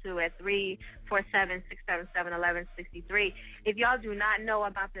also to at 347-677-1163. If y'all do not know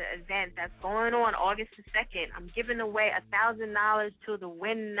about the event that's going on August the 2nd, I'm giving away $1,000 to the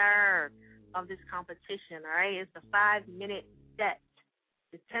winner of this competition. All right, it's a 5-minute set.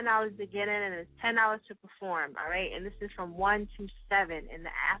 It's $10 to get in and it's $10 to perform. All right, and this is from 1 to 7 in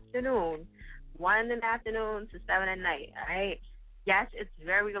the afternoon, 1 in the afternoon to 7 at night. All right. Yes, it's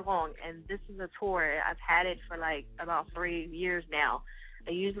very long, and this is a tour. I've had it for like about 3 years now. I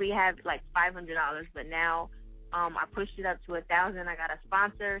usually have like $500, but now I pushed it up to $1,000. I got a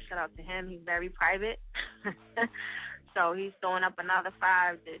sponsor. Shout out to him. He's very private, so he's throwing up another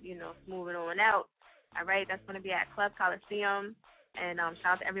 $5 that moving on out. All right, that's going to be at Club Coliseum, and shout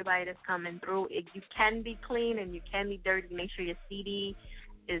out to everybody that's coming through. You can be clean and you can be dirty. Make sure your CD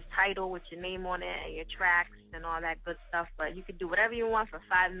is titled with your name on it and your tracks and all that good stuff, but you can do whatever you want for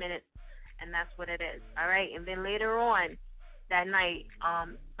 5 minutes, and that's what it is. All right, and then later on that night,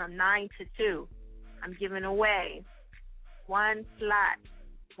 from 9 to 2, I'm giving away one slot.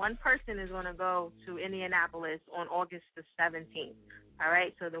 One person is going to go to Indianapolis on August the 17th. All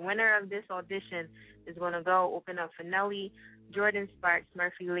right, so the winner of this audition is going to go open up for Nelly, Jordan Sparks,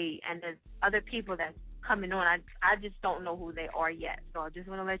 Murphy Lee, and there's other people that's coming on. I just don't know who they are yet, so I just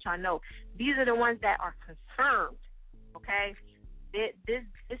want to let y'all know these are the ones that are confirmed. Okay, this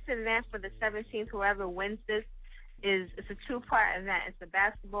event for the 17th, whoever wins this, it's a 2-part event. It's a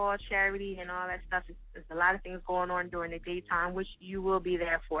basketball, charity, and all that stuff. There's a lot of things going on during the daytime, which you will be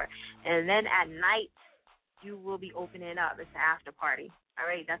there for, and then at night you will be opening up. It's an after party. All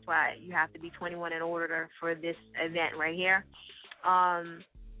right, that's why you have to be 21 in order for this event right here.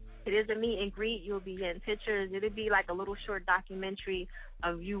 It is a meet and greet. You'll be getting pictures. It'll be like a little short documentary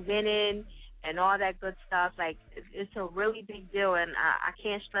of you winning and all that good stuff. Like, it's a really big deal, and I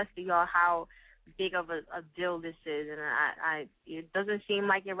can't stress to y'all how big of a deal this is. And it doesn't seem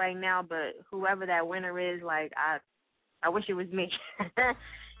like it right now, but whoever that winner is, like, I wish it was me.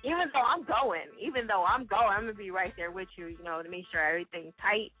 Even though I'm going, I'm going to be right there with you, to make sure everything's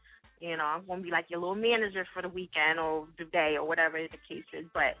tight. I'm going to be like your little manager for the weekend or the day or whatever the case is.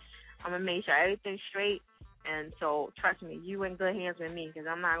 But I'm going to make sure everything's straight. And so, trust me, you in good hands with me, because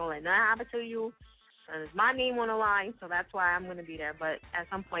I'm not going to let nothing happen to you. And it's my name on the line, so that's why I'm going to be there. But at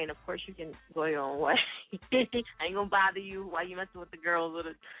some point, of course, you can go your own way. I ain't going to bother you while you messing with the girls or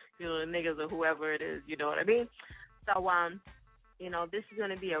the niggas or whoever it is. You know what I mean? So, this is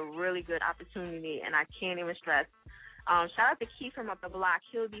going to be a really good opportunity, and I can't even stress. Shout out to Keith from Up the Block.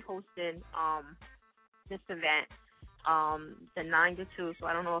 He'll be hosting this event, the 9 to 2. So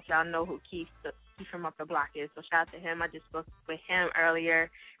I don't know if y'all know who Keith from Up the Block is. So shout out to him. I just spoke with him earlier,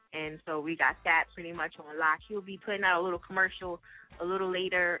 and so we got that pretty much on lock. He'll be putting out a little commercial a little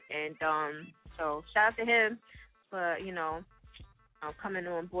later, and so shout out to him for coming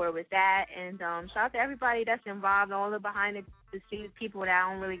on board with that. And shout out to everybody that's involved, all the behind-the-scenes people that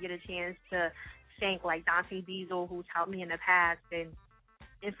I don't really get a chance to thank, like Dante Diesel, who's helped me in the past, and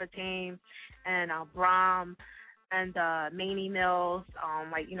Infotame, and Brahm, and Maney Mills,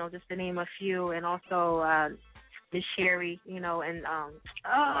 just to name a few, and also Miss Sherry, and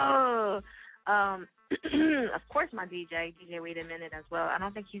of course my DJ Wait a Minute as well. I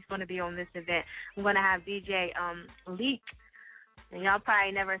don't think he's going to be on this event. I'm going to have DJ Leak, and y'all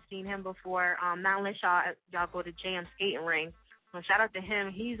probably never seen him before, not unless y'all go to Jam Skating Ring. So shout out to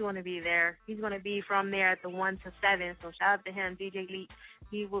him. He's going to be there. He's going to be from there at the 1 to 7. So shout out to him, DJ Leak.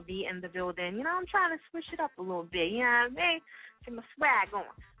 He will be in the building. I'm trying to switch it up a little bit. You know what I mean? Get my swag on.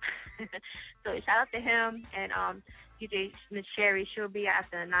 So shout out to him and DJ Miss Sherry. She'll be at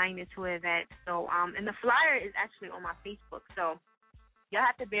the 9 to 2 event. So and the flyer is actually on my Facebook. So y'all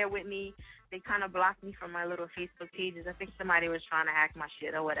have to bear with me. They kind of blocked me from my little Facebook pages. I think somebody was trying to hack my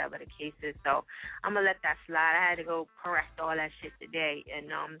shit or whatever the case is. So I'm going to let that slide. I had to go correct all that shit today.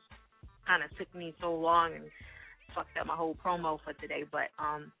 And kind of took me so long and fucked up my whole promo for today. But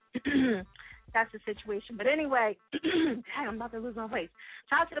that's the situation. But anyway, I'm about to lose my voice.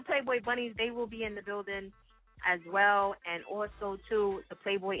 Shout out to the Playboy Bunnies. They will be in the building as well. And also, too, the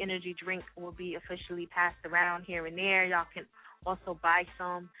Playboy Energy drink will be officially passed around here and there. Y'all can also buy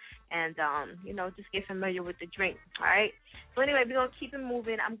some and, just get familiar with the drink, all right? So anyway, we're going to keep it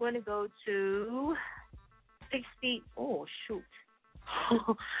moving. I'm going to go to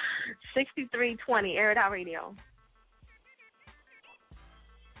 6320, Air It Out Radio.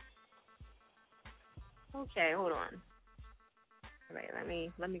 Okay, hold on. All right,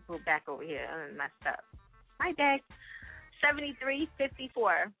 let me go back over here. I messed up. Hi, Dag.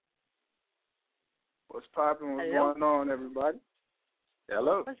 7354. What's popping? What's Hello? going on, everybody?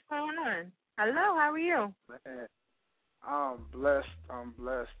 Hello. What's going on? Hello, how are you? Man, I'm blessed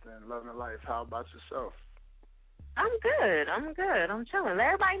and loving life. How about yourself? I'm good. I'm chilling. Let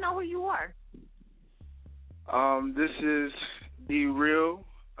everybody know who you are. This is D Real,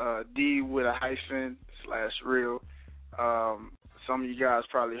 D with a hyphen / Real. Some of you guys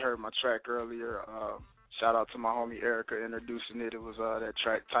probably heard my track earlier. Shout out to my homie Erica introducing it. It was that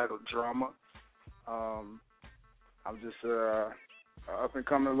track titled Drama. I'm just up and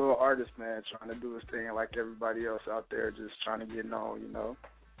coming little artist, man, trying to do his thing like everybody else out there, just trying to get known,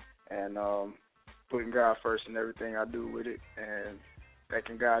 and putting God first in everything I do with it, and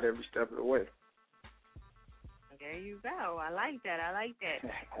thanking God every step of the way. There you go. I like that.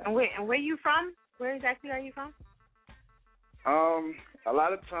 And where you from? Where exactly are you from? A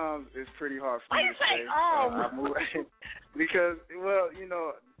lot of times it's pretty hard for me to say. I moved because,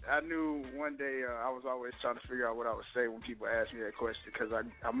 I knew one day I was always trying to figure out what I would say when people ask me that question because I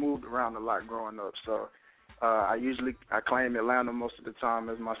moved around a lot growing up. So I claim Atlanta most of the time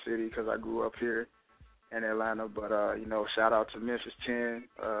as my city because I grew up here in Atlanta. But, shout out to Memphis 10.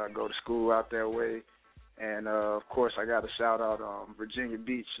 I go to school out that way. And, of course, I got to shout out Virginia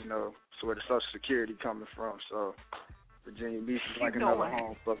Beach, it's where the Social Security coming from. So Virginia Beach is like another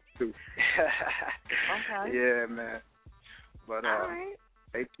home for me, too. Okay. Yeah, man. But, all right.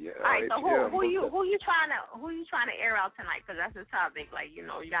 Yeah, all right, so who you trying to air out tonight? Because that's the topic. Like, you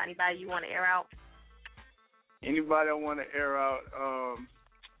got anybody you want to air out? Anybody I want to air out?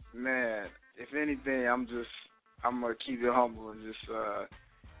 Man, if anything, I'm gonna keep it humble and just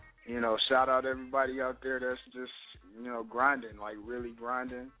shout out everybody out there that's just grinding, like really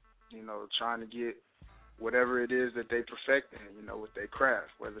grinding. Trying to get whatever it is that they perfecting, with their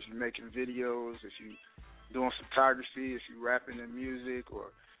craft. Whether if you're making videos, if you doing photography, if you rapping in music, or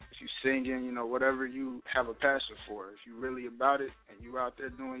if you singing, whatever you have a passion for. If you really about it and you out there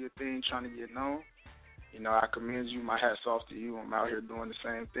doing your thing, trying to get known, I commend you. My hat's off to you. I'm out here doing the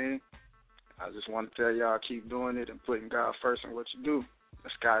same thing. I just want to tell y'all, keep doing it and putting God first in what you do. The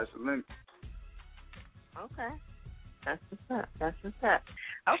sky's the limit. Okay. That's what's up.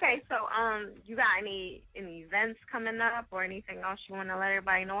 Okay, so you got any events coming up or anything else you want to let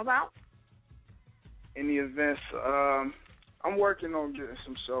everybody know about? Any events? I'm working on getting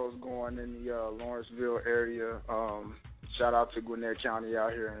some shows going in the Lawrenceville area. Shout out to Gwinnett County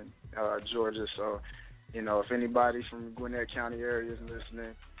out here in Georgia. So, if anybody from Gwinnett County area is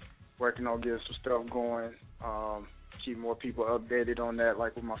listening, working on getting some stuff going. Keep more people updated on that,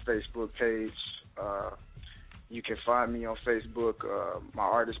 like with my Facebook page. You can find me on Facebook, my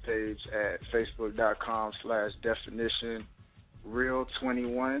artist page at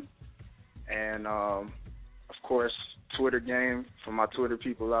facebook.com/definitionreal21. And, of course, Twitter game for my Twitter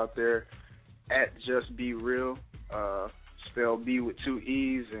people out there, at JustBeReal, spell B with 2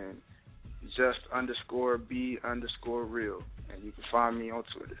 E's and just_B_real. and you can find me on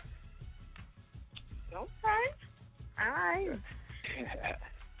Twitter. Okay. All right.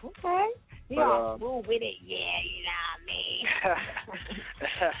 Okay. We all move with it, yeah, you know what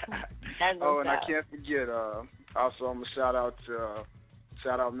I mean? And I can't forget, also I'm gonna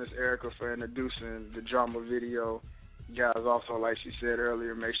shout out Miss Erica for introducing the drama video. You guys also, like she said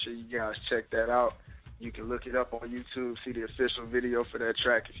earlier, make sure you guys check that out. You can look it up on YouTube, see the official video for that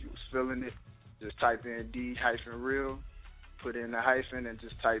track. If you was feeling it, just type in D-real, put in the hyphen, and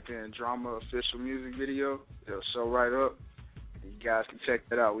just type in drama official music video. It'll show right up. You guys can check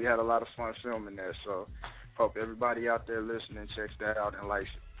that out. We had a lot of fun filming that, so hope everybody out there listening checks that out and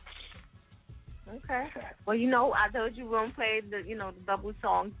likes it. Okay. Well, I told you we won't play the double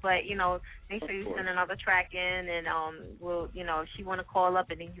songs, but make sure you send another track in, and we'll if she want to call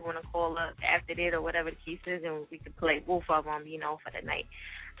up, and then you want to call up after that or whatever the case is, and we can play both of them, for the night.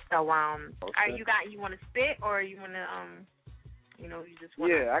 So, are you want to spit, or you want to you just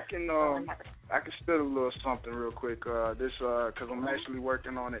want I can spit a little something real quick. This because I'm actually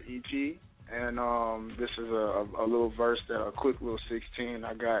working on an EP, and this is a little verse a quick little 16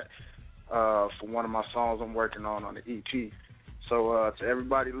 I got for one of my songs I'm working on the EP. So to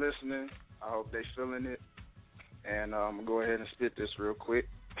everybody listening, I hope they feeling it, and I'm gonna go ahead and spit this real quick.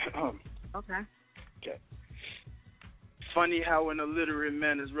 Okay. Funny how an illiterate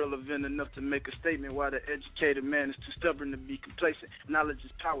man is relevant enough to make a statement, while the educated man is too stubborn to be complacent. Knowledge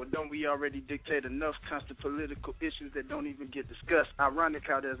is power, don't we already dictate enough? Constant political issues that don't even get discussed. Ironic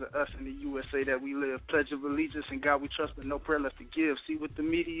how there's an us in the USA that we live. Pledge of allegiance in God we trust, but no prayer left to give. See what the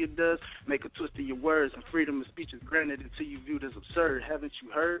media does? Make a twist of your words, and freedom of speech is granted until you viewed as absurd. Haven't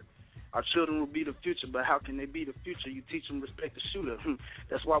you heard? Our children will be the future, but how can they be the future? You teach them respect the shooter.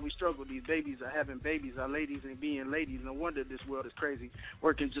 That's why we struggle. These babies are having babies. Our ladies ain't being ladies. No wonder this world is crazy.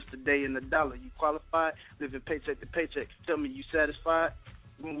 Working just a day in the dollar. You qualified? Living paycheck to paycheck. Tell me you satisfied?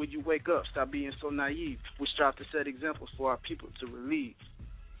 When will you wake up? Stop being so naive. We strive to set examples for our people to relieve.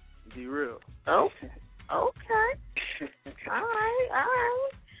 Be real. Okay. All right.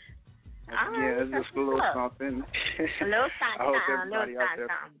 Again, it's just a little something. A little something. I hope everybody out there.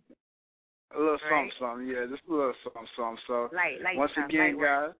 A little something, yeah, just a little something. So once again,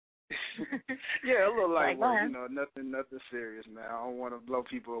 guys, a little lightweight, nothing serious, man. I don't want to blow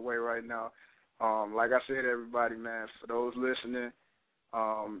people away right now. Like I said, everybody, man, for those listening,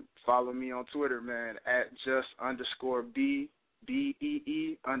 follow me on Twitter, man, at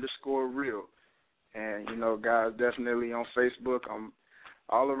 @just_BEE_real. And, guys, definitely on Facebook. I'm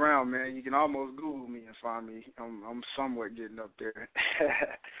all around, man. You can almost Google me and find me. I'm somewhat getting up there.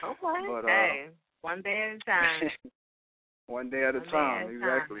 Okay. But, hey, one day at a time. One day at a time,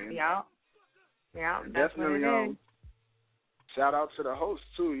 exactly. Yeah, definitely. Shout out to the host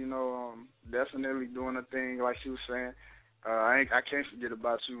too. Definitely doing a thing like she was saying. I can't forget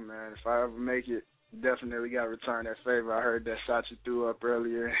about you, man. If I ever make it, definitely got to return that favor. I heard that shot you threw up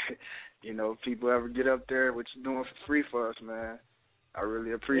earlier. People ever get up there, what you doing for free for us, man. I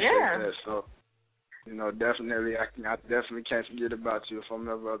really appreciate that. So, definitely, I definitely can't forget about you if I'm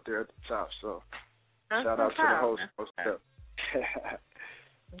ever up there at the top. So, shout out to the host. Most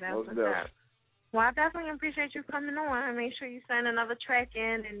definitely. Well, I definitely appreciate you coming on, and make sure you send another track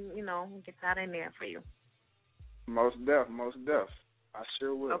in, and get that in there for you. Most def. I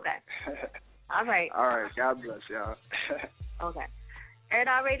sure will. Okay. All right. All right. God bless y'all. Okay. Air It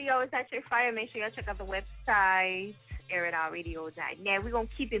Out Radio is at your fire. Make sure y'all check out the website, airitoutradio.net. We're going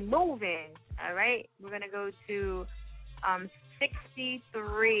to keep it moving, all right? We're going to go to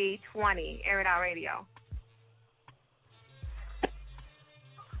 6320, Air It Out Radio.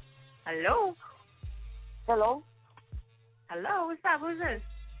 Hello? Hello? Hello, what's up? Who's this?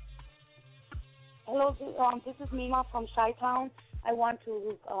 Hello, this is Mima from Chi-Town. I want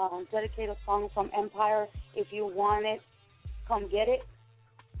to dedicate a song from Empire. If you want it, come get it.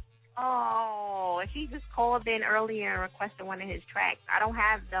 Oh, he just called in earlier and requested one of his tracks. I don't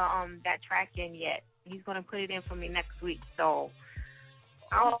have the that track in yet. He's going to put it in for me next week. So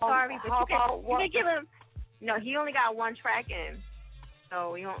I'm sorry, but you can give him. No, he only got one track in.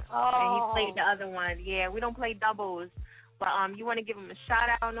 So you don't. And he played the other one. Yeah, we don't play doubles. But you want to give him a shout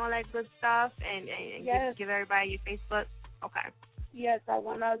out and all that good stuff, and yes. give everybody your Facebook. Okay. Yes, I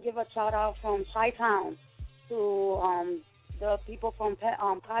want to give a shout out from Chi-Town to the people from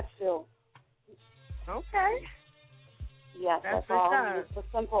Pottsville. Okay. Yes, that's all. It's so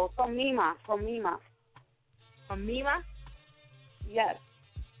simple. From Mima. From Mima? Yes.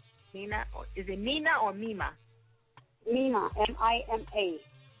 Nina? Is it Nina or Mima? Mima. M-I-M-A.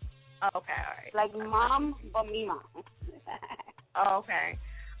 Oh, okay, all right. Like mom, but Mima. Oh, okay.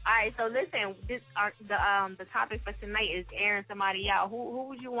 All right, so listen, the topic for tonight is airing somebody out. Who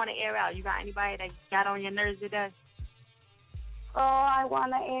would you want to air out? You got anybody that got on your nerves today? Oh, I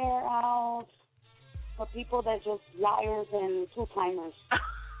want to air out for people that just liars and two-timers.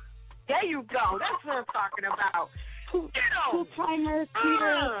 There you go. That's what I'm talking about. Two-timers,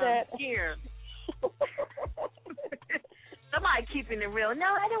 cheaters. Here. Somebody keeping it real.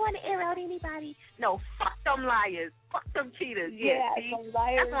 No, I don't want to air out anybody. No, fuck them liars. Fuck them cheaters. Yeah, see? some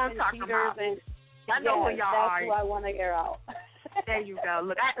liars that's what I'm and talking cheaters. about. And, I know who y'all that's are. who I want to air out. There you go.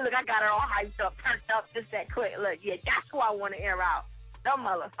 Look, I got her all hyped up, perked up, just that quick. Look, yeah, that's who I want to air out. Them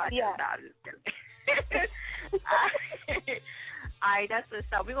motherfuckers. Yeah. No, I'm just kidding. All right, that's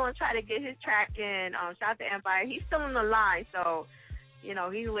what's up. We're going to try to get his track in. Shout out to Empire. He's still on the line, so, you know,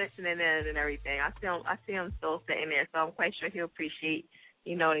 he's listening in and everything. I see him still sitting there, so I'm quite sure he'll appreciate,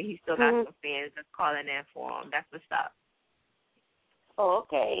 you know, that he still got some fans that's calling in for him. That's what's up. Oh,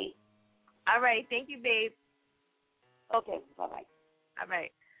 okay. All right. Thank you, babe. Okay. Bye-bye. All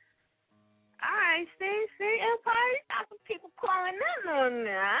right. All right. See, Empire, you got some people calling in on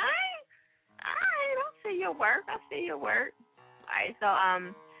that. All right. I see your work. All right. So,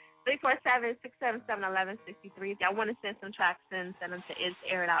 347-677-1163. If y'all want to send some tracks in, send them to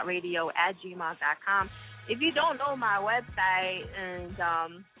isairitoutradio@gmail.com. If you don't know my website and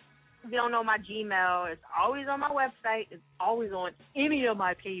if you don't know my Gmail, it's always on my website. It's always on any of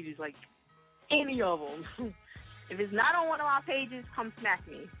my pages, like any of them. If it's not on one of my pages, come smack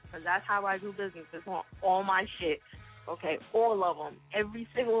me, because that's how I do business. It's on all my shit. Okay, all of them. Every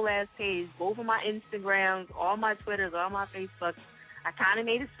single last page, both of my Instagrams, all my Twitters, all my Facebooks. I kind of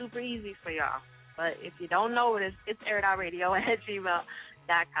made it super easy for y'all. But if you don't know it, it's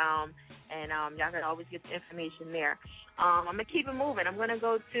airitoutradio@gmail.com. And y'all can always get the information there. I'm going to keep it moving. I'm going to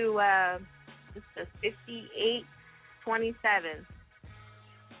go to 5827.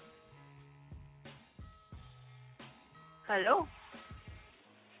 Hello?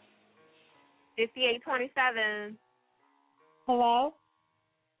 5827. Hello?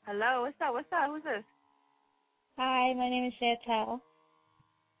 Hello, what's up? Who's this? Hi, my name is Chantel.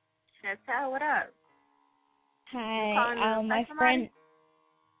 Chantel, what up? Hi, my friend.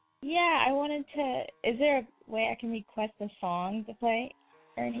 Yeah, I wanted to. Is there a way I can request a song to play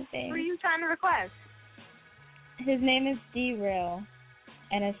or anything? Who are you trying to request? His name is D-Real,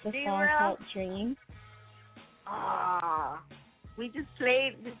 and it's the song called Dream. We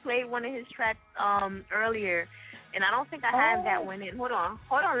played one of his tracks earlier, and I don't think I have that one in. Hold on,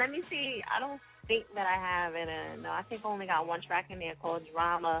 let me see. I don't think that I have it in. No, I think I only got one track in there called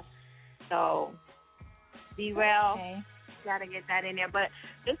Drama. So, D-Real, gotta get that in there. But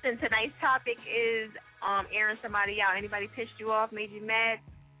listen, tonight's topic is airing somebody out. Anybody pissed you off, made you mad?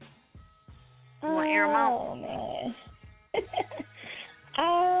 You want to air them out?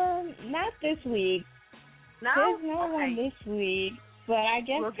 Oh, man. Not this week. No? There's no one this week, but I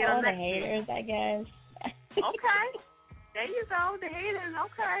guess we'll all the haters, I guess. Okay. There you go, the haters.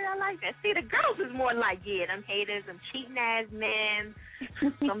 Okay, I like that. See, the girls is more like, them haters, them cheating ass men,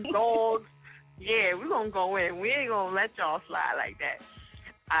 some dogs. Yeah, we're going to go in. We ain't going to let y'all slide like that.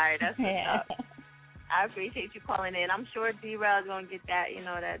 All right, that's what's up. I appreciate you calling in. I'm sure D-Real is going to get that,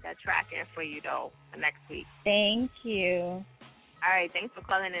 that track in for you, though, for next week. Thank you. All right, thanks for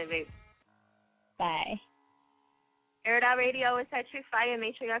calling in, babe. Bye. Air It Out Radio is at Chick Fire.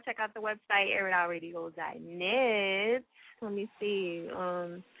 Make sure y'all check out the website, airitoutradio.net. Let me see.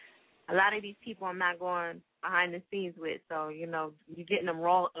 A lot of these people I'm not going behind the scenes with, so, you're getting them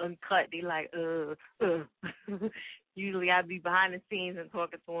raw, uncut. They like, Usually I be behind the scenes and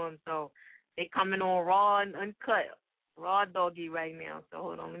talking to them, so they coming on raw and uncut. Raw doggy right now. So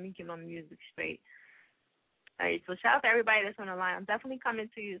hold on, let me get my music straight. All right, so shout out to everybody that's on the line. I'm definitely coming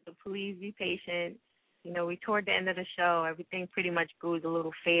to you, so please be patient. We toward the end of the show, everything pretty much goes a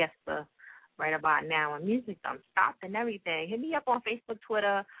little faster right about now. And music done stopped and everything. Hit me up on Facebook,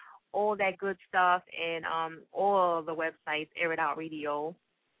 Twitter, all that good stuff, and all the websites, Air It Out Radio,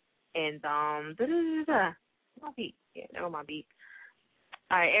 and my beat. Yeah, never my beat.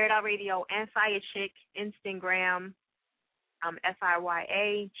 All right, Air It Out Radio and Fire Chick, Instagram,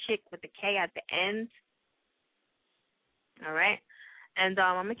 FIYA, Chick with the K at the end. All right, and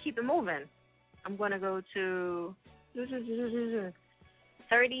I'm going to keep it moving. I'm going to go to 3822.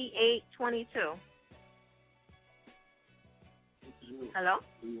 Hello?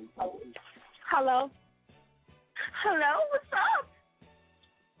 Hello? Hello, what's up?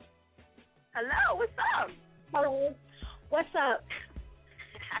 Hello, what's up? Hello, what's up?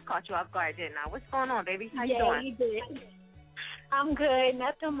 I caught you off guard, didn't I? What's going on, baby? How you doing? doing? You did. I'm good,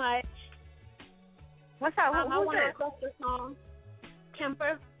 nothing much. What's up? I want to request a song.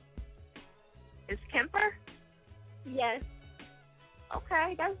 Temper It's Kemper? Yes.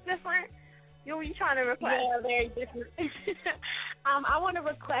 Okay, that's different. You trying to request? Yeah, very different. I want to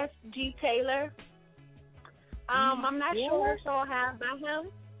request G. Taylor. I'm not sure if I'll have by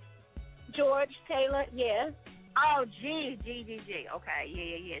him. George Taylor, yes. Oh, G. Okay,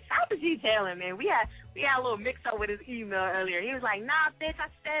 yeah. Shout out to G. Taylor, man. We had a little mix up with his email earlier. He was like, "Nah, bitch, I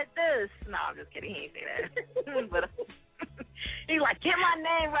said this." No, I'm just kidding. He ain't say that. But he's like, "Get my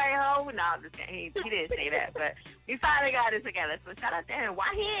name right, ho." No, I'm just kidding. He didn't say that, but we finally got it together. So shout out to him.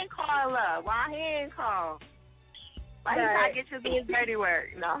 Why he ain't call up? Why he ain't call? Why he not get his dirty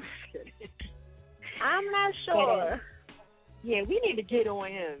work? No, I'm just kidding. I'm not sure. Yeah, we need to get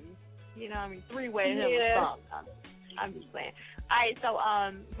on him. You know what I mean? Three-way him or something. I'm just saying. All right, so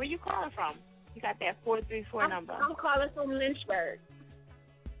where you calling from? You got that 434 number. I'm calling from Lynchburg.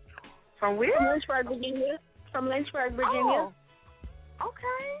 From where? From Lynchburg, Virginia. Oh,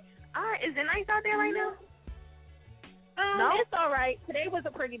 okay. All right. Is it nice out there right now? No? It's all right. Today was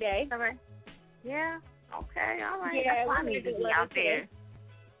a pretty day. All right. Yeah. Okay. All right. Yeah, I need to be out there.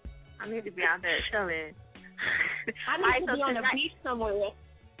 I need to be out there chilling. I need to be on the beach somewhere.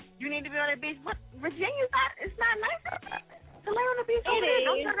 You need to be on the beach. What? Virginia's not. It's not nice to lay on the beach. It is.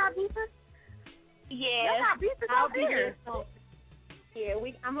 Don't you got beaches? Yeah. Y'all got beaches out there. Yeah,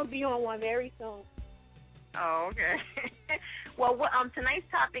 I'm gonna be on one very soon. Oh, okay. Well, tonight's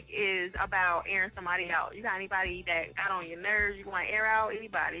topic is about airing somebody out. You got anybody that got on your nerves? You want to air out?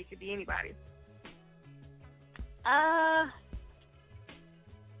 Anybody? It could be anybody.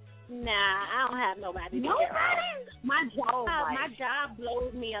 Nah, I don't have nobody. Nobody? My job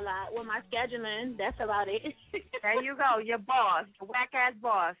blows me a lot with my scheduling. That's about it. There you go. Your boss, the whack ass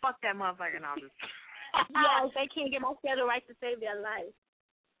boss. Fuck that motherfucker. No, yes, they can't get my schedule right to save their life.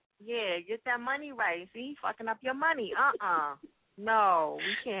 Yeah, get that money right. See, fucking up your money. No,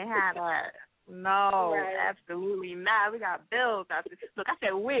 we can't have that. No, absolutely not. We got bills. Look, I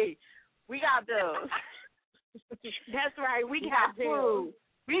said we got bills. That's right. We got food.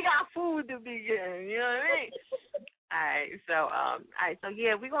 We got food to be getting, you know what I mean? All right, so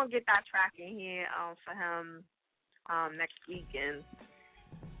yeah, we're gonna get that track in here for him next week and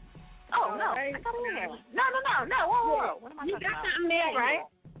no. Right. I got him. No. Whoa. What am I talking about? You got something there, right?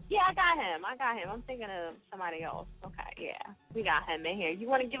 Yeah, I got him. I'm thinking of somebody else. Okay, yeah. We got him in here. You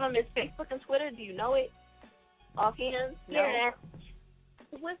wanna give him his Facebook and Twitter? Do you know it? Offhand? No. Yeah.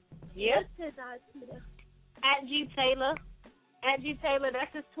 What's his Twitter? @G Taylor. @G Taylor,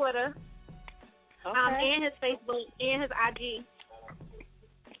 that's his Twitter. Okay. And his Facebook and his IG.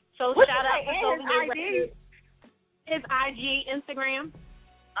 So What's shout out to his IG? His IG, Instagram.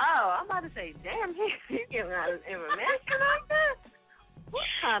 Oh, I'm about to say, damn, he's giving out his information like that. What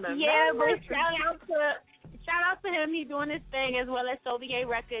kind of but shout out to him. He's doing his thing as well as Soviet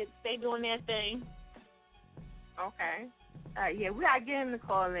Records. They doing their thing. Okay. Yeah, we gotta get him to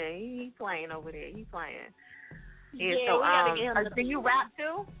call in. He's playing over there. He's playing. Yeah, so, we gotta get him. Do you rap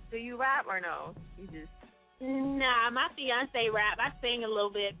too? Do you rap or no? You just. Nah, my fiance rap. I sing a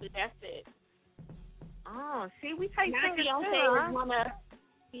little bit, but that's it. Oh, see, we take my singers fiance too, is one of.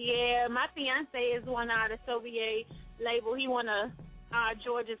 Yeah, my fiance is one out of Soviet label. He one of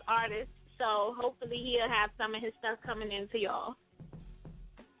George's artists. So hopefully he'll have some of his stuff coming into y'all.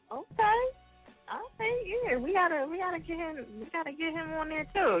 Okay. Yeah, we gotta get him. We gotta get him on there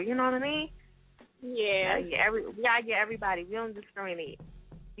too. You know what I mean? Yeah. We gotta get everybody. We don't discriminate.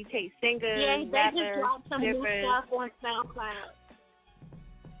 We take singers, yeah, they rappers, just dropped some new different stuff on SoundCloud.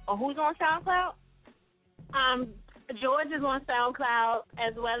 Oh, who's on SoundCloud? George is on SoundCloud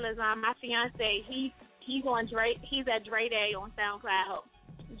as well as my fiance. He's on Dre. He's at Dre Day on SoundCloud.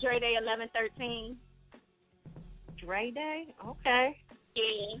 Dre Day 1113. Dre Day? Okay.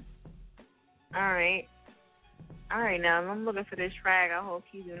 Yeah. All right. Now I'm looking for this track. I hope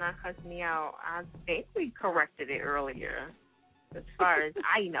he do not cuss me out. I think we corrected it earlier, as far as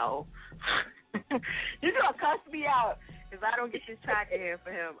I know. You're gonna cuss me out if I don't get this track in here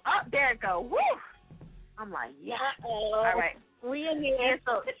for him. Oh, there it go. Woo! I'm like, yeah. All right. We in here.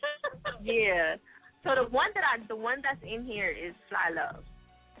 So, yeah. So the one that's in here is Fly Love.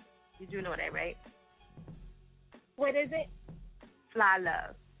 You do know that, right? What is it? Fly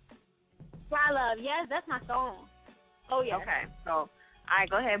Love. Fly Love. Yes, that's my song. Oh, yeah. Okay. So, all right,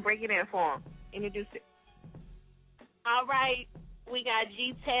 go ahead and break it in for him. Introduce it. All right. We got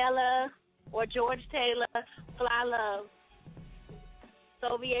G. Taylor or George Taylor, Fly Love.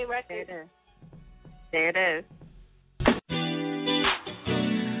 Soviet Records. There it is.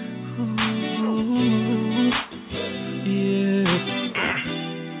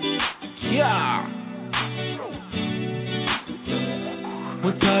 Yeah.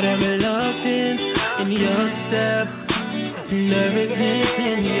 With all that reluctance,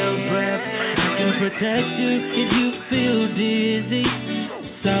 text you if you feel dizzy.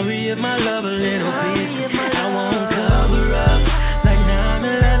 Sorry if my love a little busy. I won't cover up like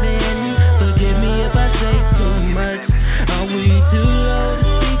 9/11. Forgive me if I say too much. Are we too low to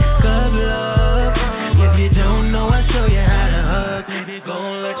speak of love? If you don't know, I'll show you how to hug. Baby,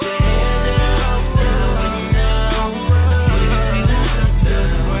 gon' let your hair down, down, down. Baby, touch the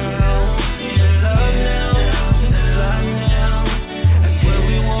ground. In love now, fly now. That's where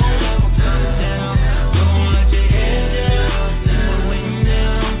we won't ever come down. Gon' let your hair down, down,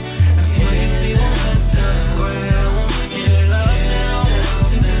 down. That's where you feel touch the ground. In love now,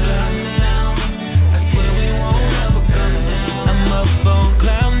 fly now. That's where we won't ever come down. I'm up on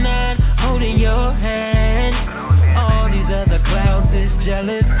cloud 9, holding your hand. All these other clouds is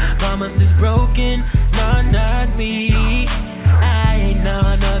jealous. Promise is broken, nah, not me. I ain't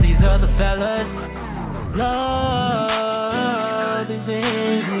none of these other fellas. Love is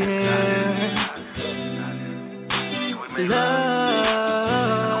in here.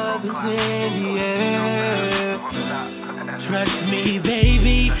 Love is in here. Trust me,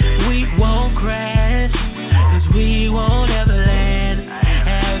 baby, we won't crash, 'cause we won't ever land.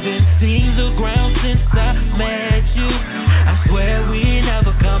 Haven't seen the ground since I met you. I swear we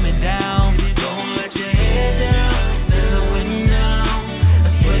never coming down. Don't let your head down, there's no wind now.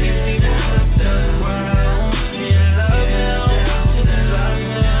 That's where you see the ground. In love now, love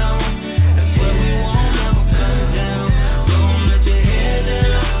now. That's where we won't ever come down. Don't let your head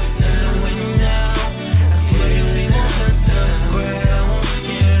down, there's no wind now. That's where you see the ground.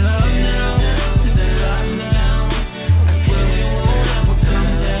 In love now, love now. That's where we won't ever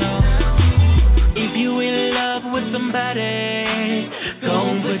come down. If you in love with somebody,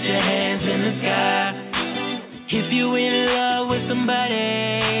 don't put your hands in the sky. If you in love with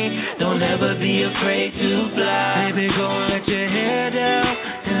somebody, don't ever be afraid to fly. Baby, go let your hair down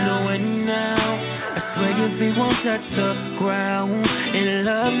in the wind now. I swear your feet won't touch the ground. In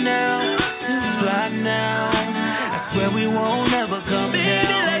love now, fly now. I swear we won't ever come down.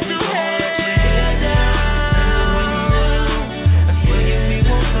 Baby, let your hair down in the wind now. I swear your feet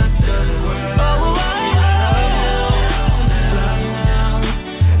won't touch the ground.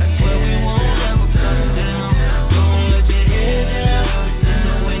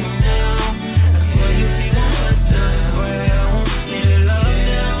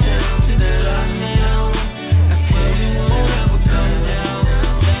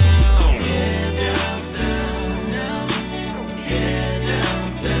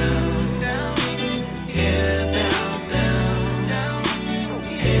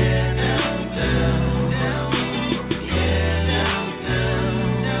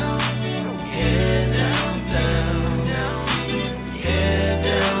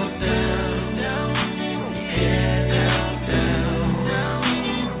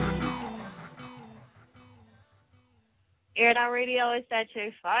 Air It Out Radio is that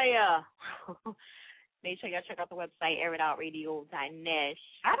chick fire. Make sure y'all check out the website, airitoutradio.net.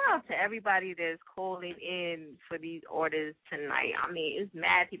 Shout out to everybody that's calling in for these orders tonight. I mean, it's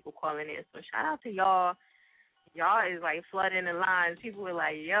mad people calling in, so shout out to y'all. Y'all is like flooding the lines. People were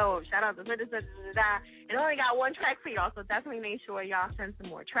like, yo, shout out to da-da-da-da-da. And only got one track for y'all, so definitely make sure y'all send some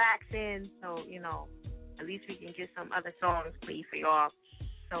more tracks in so, you know, at least we can get some other songs played for y'all.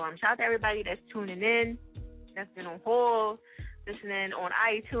 So shout out to everybody that's tuning in, that's been on hold, listening on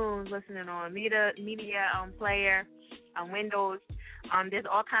iTunes, listening on media player, on Windows. There's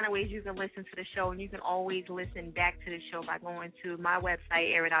all kind of ways you can listen to the show, and you can always listen back to the show by going to my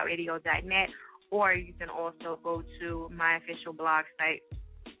website, airitoutradio.net, or you can also go to my official blog site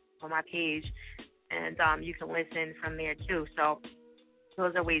on my page, and you can listen from there too. So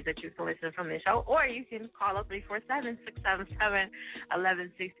those are ways that you can listen from the show, or you can call up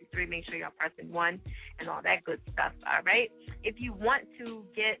 347-677-1163. Make sure y'all pressing 1 and all that good stuff. All right. If you want to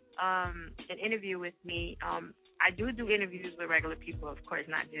get an interview with me, I do interviews with regular people, of course,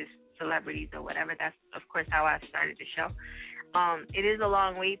 not just celebrities or whatever. That's, of course, how I started the show. It is a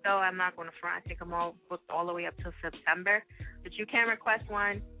long wait, though. I'm not going to front. I think I'm all booked all the way up till September. But you can request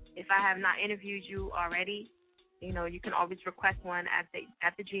one if I have not interviewed you already. You know, you can always request one at the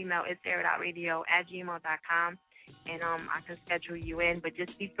Gmail. It's airitoutradio@gmail.com, and I can schedule you in. But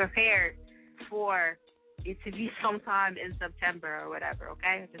just be prepared for it to be sometime in September or whatever,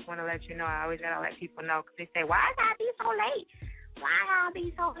 okay? I just want to let you know. I always got to let people know because they say, why I got to be so late? Why I got to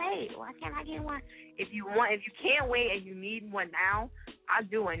be so late? Why can't I get one? If you can't wait and you need one now, I'll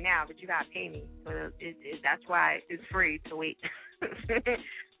do one now, but you got to pay me. So that's why it's free to wait.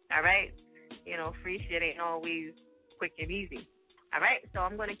 All right? You know, free shit ain't always quick and easy. All right? So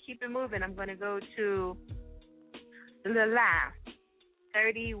I'm going to keep it moving. I'm going to go to the last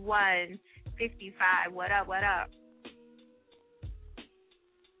 31 55. What up? What up?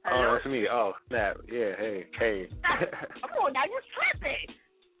 Oh, Hello? that's me. Oh, snap. Yeah, hey. Come on, now you're tripping.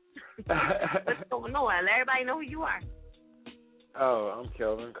 What's going on? Let everybody know who you are. Oh, I'm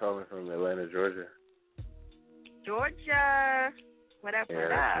Kelvin, calling from Atlanta, Georgia. Georgia. What up?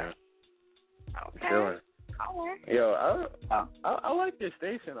 What up? Okay. Chilling. Caller. Yo, I like your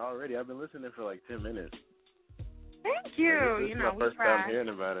station already. I've been listening for like 10 minutes. Thank you. This You is know, my we first try. time hearing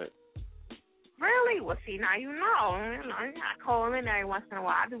about it. Really? Well, see, now you know. I call in every once in a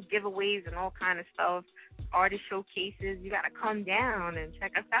while. I do giveaways and all kind of stuff, artist showcases. You got to come down and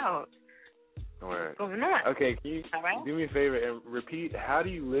check us out. Word. What's going on? Okay, can you All right. do me a favor and repeat, how do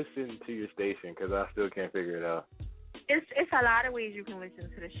you listen to your station? Because I still can't figure it out. It's a lot of ways you can listen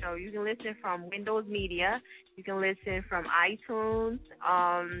to the show. You can listen from Windows Media. You can listen from iTunes.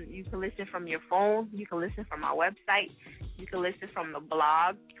 You can listen from your phone. You can listen from our website. You can listen from the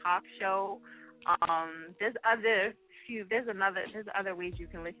blog, talk show. There's other ways you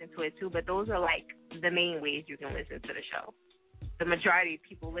can listen to it too, but those are like the main ways you can listen to the show. The majority of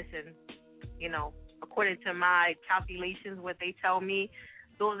people listen, you know, according to my calculations, what they tell me.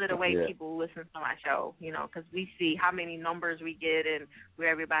 Those are the way people listen to my show, you know, because we see how many numbers we get and where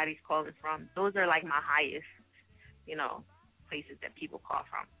everybody's calling from. Those are like my highest, you know, places that people call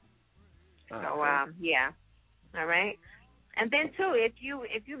from. So, yeah. All right. And then, too, if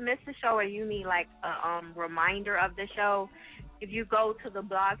you miss the show or you need, like, a reminder of the show, if you go to the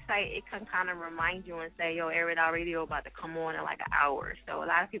blog site, it can kind of remind you and say, yo, Air It Out Radio about to come on in, like, an hour. So a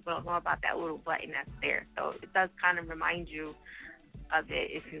lot of people don't know about that little button that's there. So it does kind of remind you of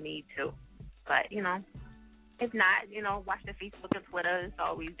it if you need to. But, you know, if not, you know, watch the Facebook and Twitter. It's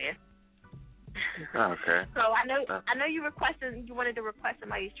always there. Okay. So I know you wanted to request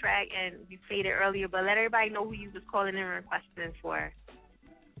somebody's track and you played it earlier, but let everybody know who you was calling and requesting for.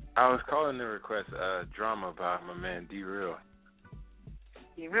 I was calling to request Drama by my man D-Real.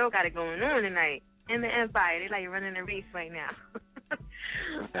 D-Real got it going on tonight in the Empire. They like running a race right now.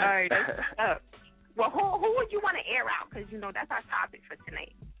 All right, that's what's up. Well, who would you want to air out? Because, you know, that's our topic for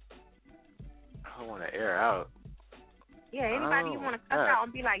tonight. I want to air out. Yeah, anybody you want to cuss out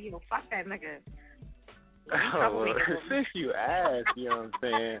and be like, you know, fuck that nigga. Oh, well, since you asked, you know what I'm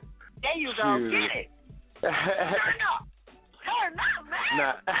saying? There you go. Shoot. Get it. Turn up,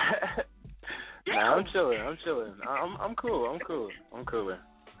 man. Nah, I'm chilling. I'm cool. I'm cooler.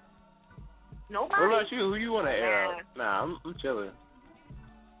 Nobody? What about you? Who you want to air out? Nah, I'm chilling.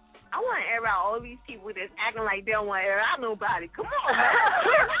 I want to air out all these people that's acting like they don't want to air out nobody. Come on,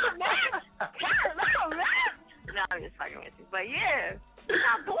 man. Turn up, man. No, I'm just fucking with you. But, yeah,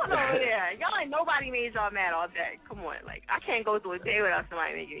 stop doing over there. Y'all ain't nobody made y'all mad all day. Come on. Like, I can't go through a day without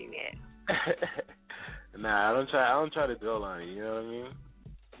somebody making me mad. Nah, I don't try to dwell on it. You know what I mean?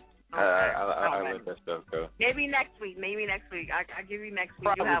 Okay. I let that stuff go. Maybe next week. I'll give you next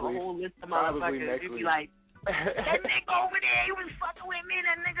week. You'll have a whole list of motherfuckers. You'll be like, that nigga over there, he was fucking with me,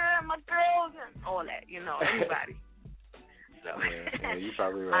 that nigga and my girls, and all that, you know, everybody. So. Yeah, you're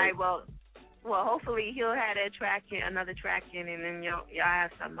probably All right. right, well, hopefully he'll have that track in, another track in, and then y'all have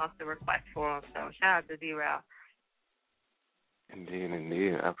something else to request for him. So shout out to D-Real.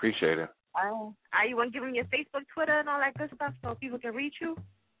 Indeed. I appreciate it. You want to give him your Facebook, Twitter, and all that good stuff so people can reach you?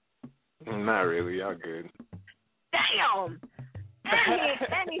 Not really. Y'all good. Damn!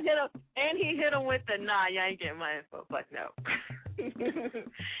 And he hit him with the nah, you ain't getting my info. Fuck no.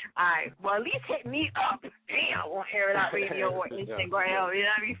 All right. Well, at least hit me up. Damn, on Air It Out Radio or Instagram. You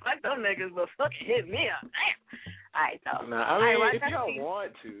know what I mean? Fuck them niggas, but fuck hit me up. Damn. All right, so. Nah, I mean, if you don't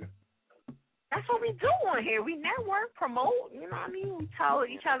want to. That's what we do on here. We network, promote. You know what I mean? We tell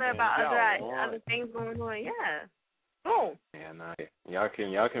each other about other things going on. Yeah. Boom. Yeah, nah.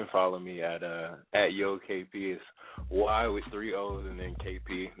 Y'all can follow me at YoKP. It's Y with 3 O's and then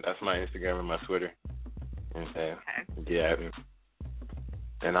KP. That's my Instagram and my Twitter. And yeah,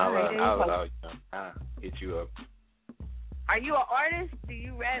 and I'll hit you up. Are you an artist? Do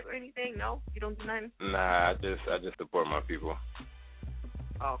you rap or anything? No, you don't do nothing. Nah, I just support my people.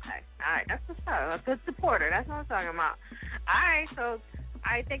 Okay, all right, that's what's up. A good supporter. That's what I'm talking about. All right, so.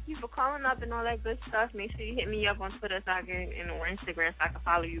 Thank you for calling up and all that good stuff. Make sure you hit me up on Twitter or Instagram so I can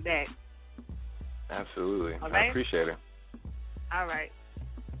follow you back. Absolutely. Okay? I appreciate it. All right.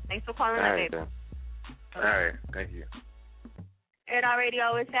 Thanks for calling up, baby. Then. All right. Thank you. Air It Out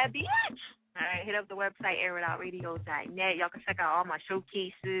Radio is that bitch. All right. Hit up the website, airitoutradio.net. Y'all can check out all my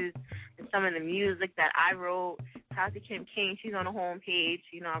showcases and some of the music that I wrote. Talk to Kim King. She's on the homepage.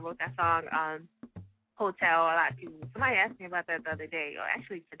 You know, I wrote that song, Hotel. A lot of people. Somebody asked me about that the other day, or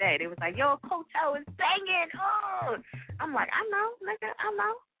actually today. They was like, "Yo, Hotel is banging." Oh, I'm like, I know, nigga, I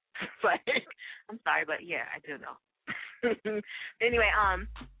know. But I'm sorry, but yeah, I do know. Anyway,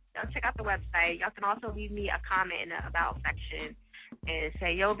 y'all check out the website. Y'all can also leave me a comment in the about section and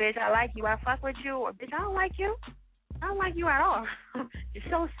say, yo, bitch, I like you, I fuck with you, or bitch, I don't like you. I don't like you at all. You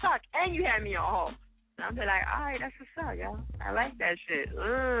so suck, and you had me on hold. And I'll be like, all right, that's what's up, y'all. I like that shit.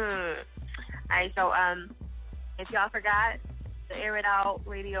 All right, so if y'all forgot, the Air It Out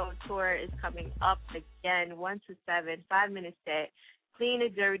radio tour is coming up again, 1 to 7, 5-minute set. Clean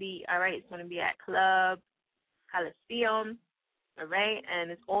and dirty. All right, it's going to be at Club Coliseum. All right,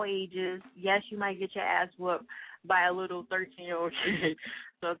 and it's all ages. Yes, you might get your ass whooped by a little 13-year-old kid.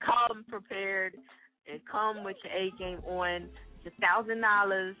 So come prepared and come with your A game on. It's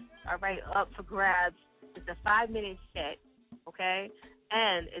 $1,000, all right, up for grabs. It's a 5-minute set, okay?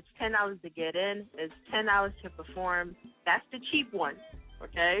 And it's $10 to get in. It's $10 to perform. That's the cheap one,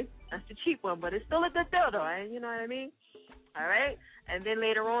 okay? That's the cheap one, but it's still a good deal, though, right? You know what I mean? All right? And then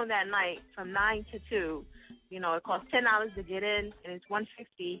later on that night, from 9 to 2, it costs $10 to get in, and it's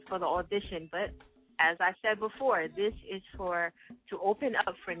 $150 for the audition. But as I said before, this is to open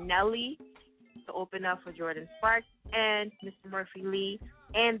up for Nelly, to open up for Jordan Sparks and Mr. Murphy Lee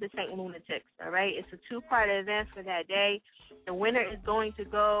and the St. Lunatics, all right? It's a 2-part event for that day. The winner is going to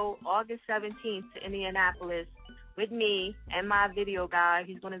go August 17th to Indianapolis with me and my video guy.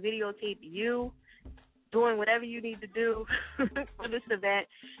 He's going to videotape you doing whatever you need to do for this event,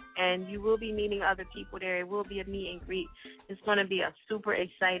 and you will be meeting other people there. It will be a meet and greet. It's going to be a super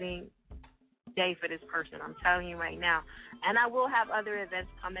exciting day for this person, I'm telling you right now. And I will have other events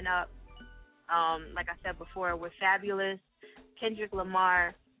coming up. Like I said before, with Fabulous, Kendrick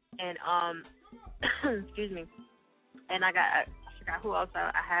Lamar, and excuse me, and I forgot who else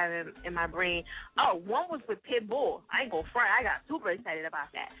I have in my brain. Oh, one was with Pitbull. I ain't gonna front. I got super excited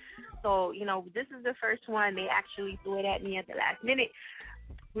about that. So, this is the first one. They actually threw it at me at the last minute.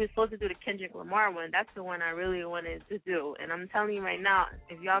 We were supposed to do the Kendrick Lamar one. That's the one I really wanted to do. And I'm telling you right now,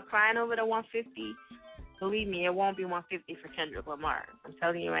 if y'all crying over the 150, believe me, it won't be 150 for Kendrick Lamar. I'm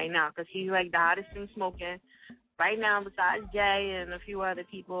telling you right now, because he's like the hottest thing smoking right now besides Jay and a few other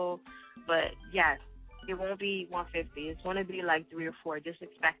people. But, yes, it won't be 150. It's going to be like 3 or 4. Just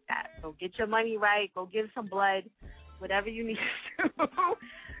expect that. So get your money right. Go give some blood, whatever you need to do,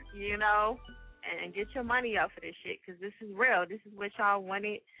 and get your money up for this shit, because this is real. This is what y'all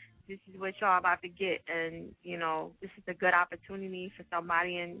wanted. This is what y'all about to get. And, this is a good opportunity for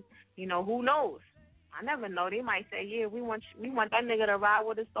somebody. And, who knows? I never know. They might say, yeah, we want that nigga to ride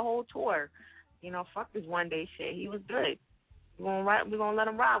with us the whole tour. Fuck this one day shit. He was good. We're gonna let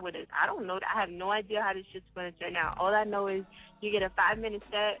him ride with us. I don't know. I have no idea how this shit's gonna turn out. All I know is you get a 5-minute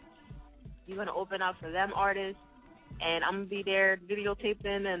set. You're gonna open up for them artists, and I'm gonna be there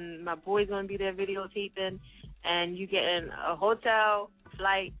videotaping, and my boy's gonna be there videotaping, and you getting a hotel,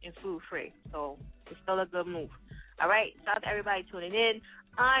 flight, and food free. So it's still a good move. All right. Shout out to everybody tuning in.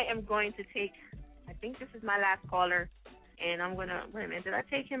 I am going to take. I think this is my last caller, and I'm gonna wait a minute. Did I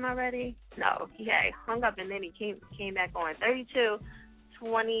take him already? No, he had hung up and then he came back on.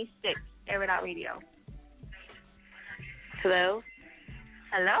 3226 Air It Out Radio. Hello.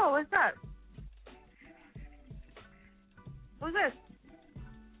 Hello. What's up? Who's this?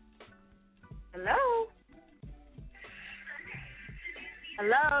 Hello.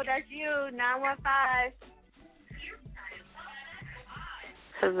 Hello, that's you. 915.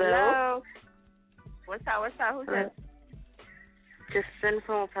 Hello. What's up? Who's this? Justin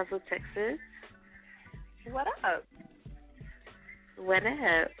from El Paso, Texas. What up? What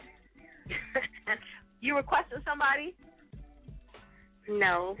up? You requested somebody?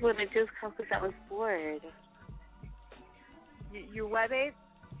 No, but I just called because I was bored. You what, babe?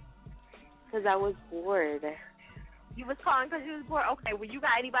 Because I was bored. You was calling because you was bored? Okay, well, you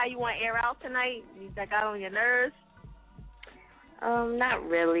got anybody you want to air out tonight that got on your nerves? Not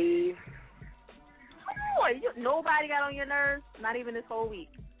really. Nobody got on your nerves? Not even this whole week?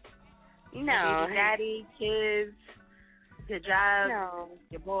 No. Baby daddy, kids, your job,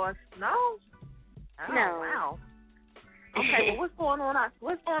 your boss? No? Oh, no. Wow. Okay, well, what's going on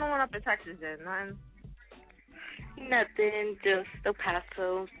up in Texas then? Nothing, just El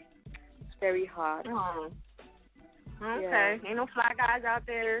Paso. It's very hot. Oh. Okay. Yeah. Ain't no fly guys out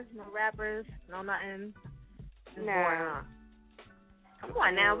there, no rappers, no nothing. It's boring, huh? Come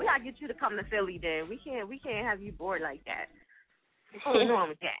on now, we gotta get you to come to Philly then. We can't have you bored like that. What's going on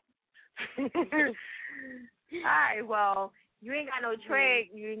with that? All right, well, you ain't got no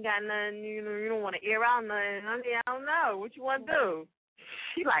trick, you ain't got nothing, you don't want to air out nothing. I mean, I don't know. What you want to do?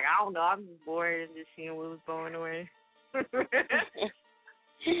 She's like, I don't know, I'm just bored and just seeing what was going on. That's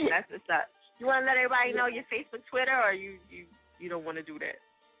what's up. You want to let everybody know your Facebook, Twitter, or you don't want to do that?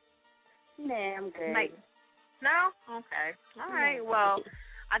 Nah, I'm good. Like, no? Okay. All right. Well,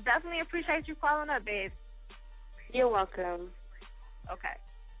 I definitely appreciate you calling up, babe. You're welcome. Okay.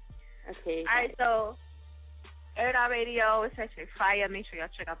 Okay. All right, so Air It Out Radio is actually fire. Make sure y'all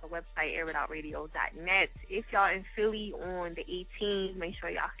check out the website, airitoutradio.net. If y'all in Philly on the 18th, make sure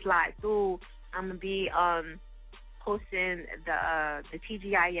y'all slide through. I'm going to be hosting the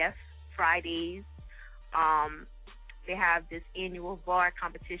TGIF Fridays. They have this annual bar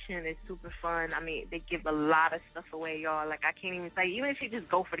competition. It's super fun. I mean, they give a lot of stuff away, y'all. Like, I can't even say, even if you just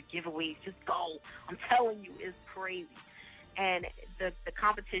go for the giveaways, just go. I'm telling you, it's crazy. And the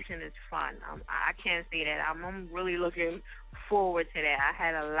competition is fun. I can't say that. I'm really looking forward to that. I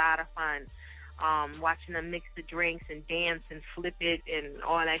had a lot of fun watching them mix the drinks and dance and flip it and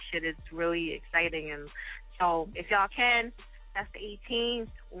all that shit. It's really exciting. And so if y'all can, that's the 18th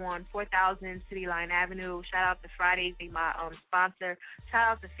on 4000 City Line Avenue. Shout out to Fridays, they my sponsor.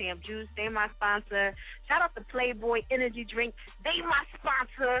 Shout out to Sam Juice, they my sponsor. Shout out to Playboy Energy Drink, they my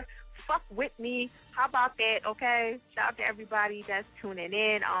sponsor. Fuck with me. How about that, okay? Shout out to everybody that's tuning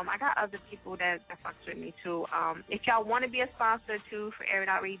in. I got other people that fucks with me, too. If y'all want to be a sponsor, too, for Air It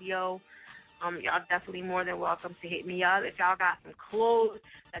Out Radio, y'all definitely more than welcome to hit me up. If y'all got some clothes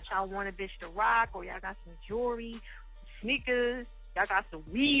that y'all want a bitch to rock, or y'all got some jewelry, sneakers, y'all got some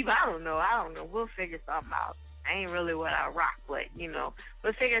weave, I don't know. We'll figure something out. I ain't really what I rock, but, we'll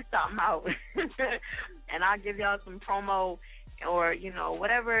figure something out. And I'll give y'all some promo or,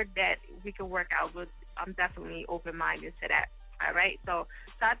 whatever that we can work out with. I'm definitely open-minded to that. All right? So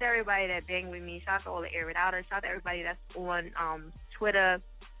shout out to everybody that bang with me. Shout out to all the Air It Outers. Shout out to everybody that's on Twitter,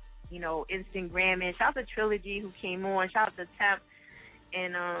 Instagram. And shout out to Trilogy who came on. Shout out to Temp.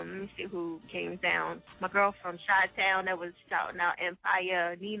 And let me see who came down. My girl from Chi-Town that was shouting out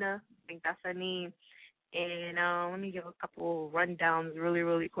Empire, Nina. I think that's her name. And let me give a couple rundowns really,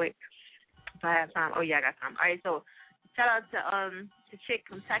 really quick if I have time. Oh, yeah, I got time. All right, so shout out to the chick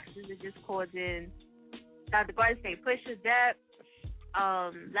from Texas that just called in. Shout out to Garden State Pusha, Depp,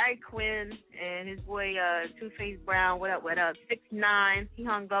 Larry Quinn, and his boy Two-Face Brown. What up? 6ix9ine. He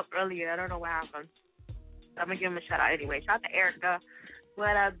hung up earlier. I don't know what happened. So I'm going to give him a shout out anyway. Shout out to Erica.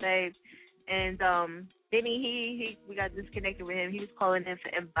 What up, babe? And Benny, we got disconnected with him. He was calling in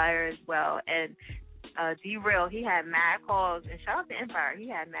for Empire as well. And D-Real, he had mad calls. And shout out to Empire. He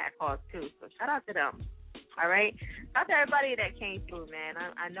had mad calls, too. So shout out to them. All right? Shout out to everybody that came through, man.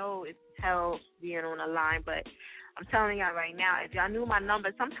 I know it's hell being on the line, but I'm telling y'all right now, if y'all knew my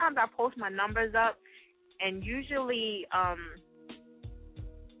numbers, sometimes I post my numbers up, and usually,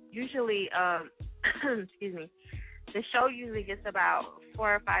 excuse me, the show usually gets about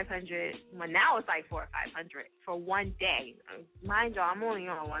 400 or 500. Well, now it's like 400 or 500 for one day. Mind y'all, I'm only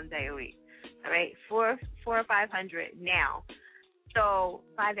on one day a week. All right, 400 or 500 now. So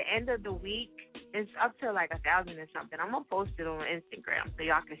by the end of the week, it's up to like 1,000 or something. I'm gonna post it on Instagram so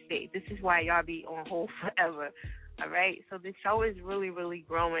y'all can see. This is why y'all be on hold forever. All right, so the show is really, really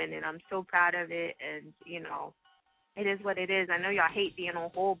growing, and I'm so proud of it. And it is what it is. I know y'all hate being on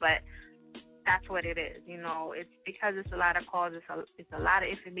hold, but that's what it is. It's because it's a lot of calls. It's a lot of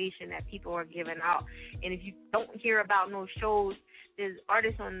information that people are giving out. And if you don't hear about no shows, there's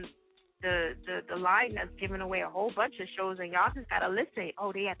artists on the line that's giving away a whole bunch of shows, and y'all just gotta listen.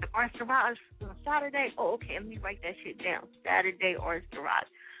 Oh, they at the Orange Garage on Saturday. Oh, okay, let me write that shit down. Saturday, Orange Garage.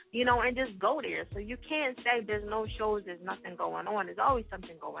 And just go there. So you can't say there's no shows, there's nothing going on. There's always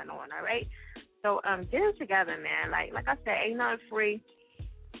something going on. All right. So get it together, man. Like I said, ain't nothing free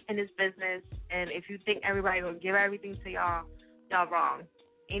in this business, and if you think everybody will give everything to y'all wrong.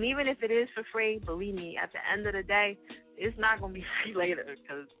 And even if it is for free, believe me, at the end of the day, it's not going to be free later,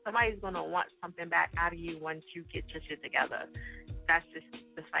 because somebody's going to want something back out of you once you get your shit together. That's just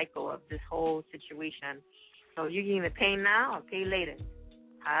the cycle of this whole situation. So you can either pay now or pay later,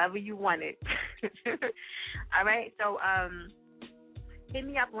 however you want it. All right, so hit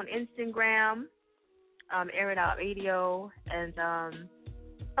me up on Instagram, Air It Out Radio, and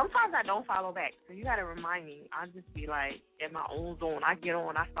sometimes I don't follow back, so you got to remind me. I'll just be like in my own zone. I get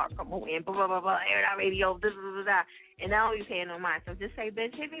on, I start promoting, blah, blah, blah, blah, Air It Out Radio, blah, blah, blah, blah, and I don't be paying no mind. So just say,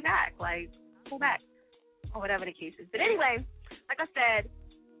 bitch, hit me back, like, go back, or whatever the case is. But anyway, like I said,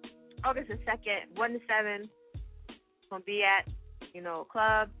 August the 2nd, 1 to 7, going to be at,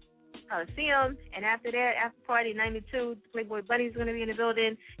 Club Coliseum, and after that, after party 92, Playboy Bunny's going to be in the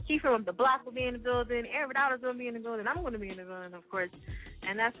building, Keith from the Block will be in the building, Air It Out is going to be in the building, I'm going to be in the building, of course,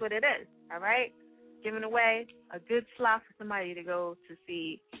 and that's what it is, all right? Giving away a good slot for somebody to go to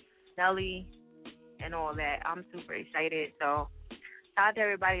see Nelly and all that. I'm super excited, so shout out to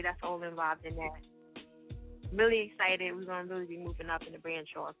everybody that's all involved in that. really excited. We're going to really be moving up in the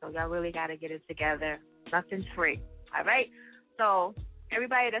Brandshaw, so y'all really got to get it together. Nothing's free, all right? So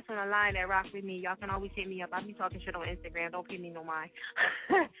everybody that's on the line that rock with me, y'all can always hit me up. I'll be talking shit on Instagram. Don't pay me no mind.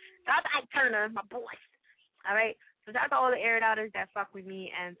 Shout out to Ike Turner, my boy. All right? So shout out to all the Air It Outers that fuck with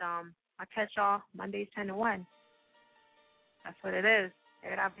me, and I'll catch y'all Mondays 10 to 1. That's what it is.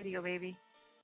 Air It Out video, baby.